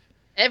is.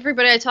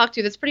 Everybody I talked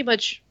to, that's pretty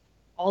much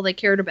all they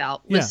cared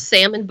about was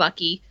Sam and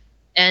Bucky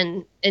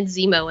and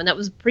Zemo, and that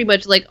was pretty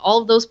much like all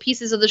of those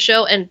pieces of the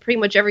show, and pretty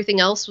much everything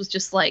else was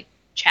just like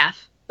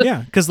chaff.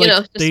 Yeah, because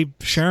like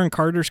Sharon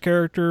Carter's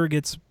character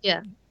gets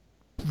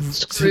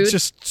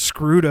just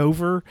screwed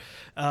over,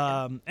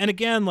 and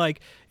again, like,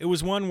 it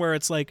was one where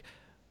it's like,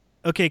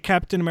 okay,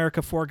 Captain America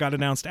 4 got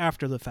announced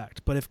after the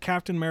fact, but if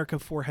Captain America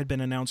 4 had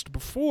been announced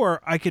before,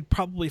 I could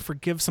probably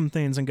forgive some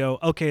things and go,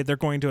 okay, they're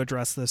going to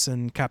address this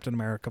in Captain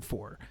America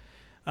 4.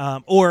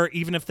 Or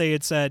even if they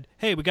had said,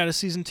 hey, we got a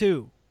season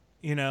 2,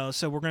 you know,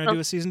 so we're going to do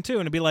a season 2,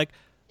 and it'd be like,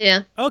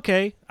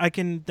 okay,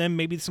 then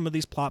maybe some of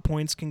these plot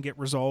points can get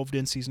resolved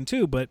in season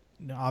 2, but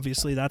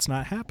obviously that's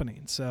not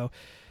happening. So,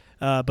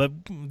 but,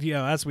 you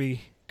know, as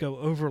we go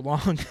over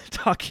long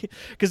talking,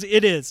 because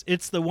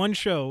it's the one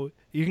show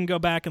you can go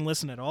back and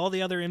listen to all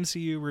the other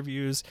MCU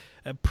reviews,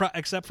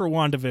 except for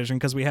WandaVision,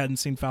 because we hadn't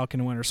seen Falcon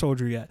and Winter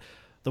Soldier yet.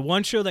 The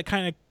one show that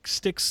kind of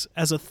sticks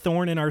as a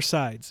thorn in our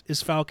sides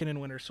is Falcon and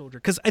Winter Soldier,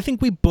 because I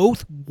think we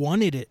both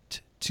wanted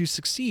it to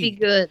succeed. Be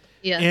good,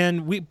 yeah.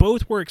 And we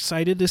both were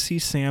excited to see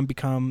Sam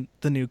become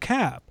the new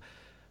Cap.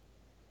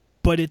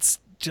 But it's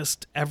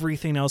just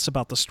everything else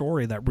about the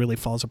story that really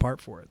falls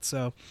apart for it.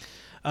 So,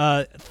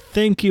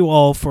 Thank you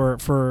all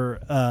for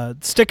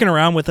sticking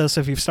around with us.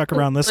 If you've stuck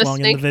around this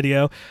long in the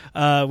video,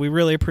 we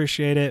really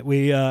appreciate it.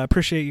 We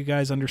appreciate you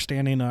guys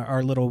understanding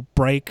our little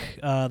break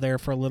there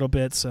for a little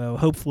bit. So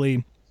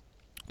hopefully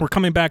we're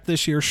coming back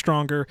this year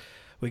stronger.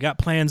 We got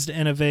plans to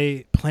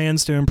innovate,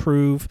 plans to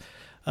improve,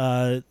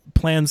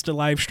 plans to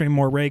live stream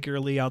more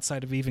regularly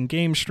outside of even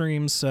game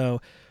streams.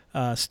 So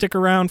stick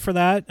around for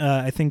that.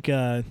 I think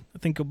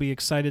you'll be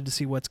excited to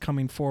see what's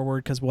coming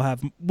forward, because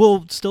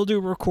we'll still do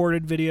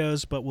recorded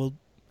videos, but we'll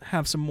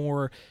have some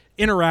more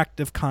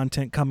interactive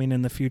content coming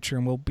in the future,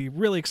 and we'll be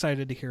really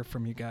excited to hear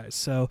from you guys.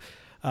 So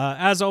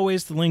as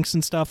always, the links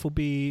and stuff will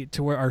be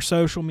to where our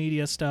social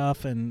media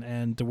stuff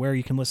and to where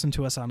you can listen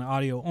to us on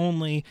audio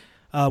only.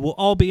 Will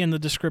all be in the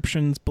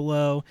descriptions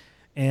below,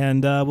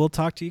 and we'll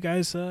talk to you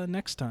guys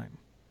next time.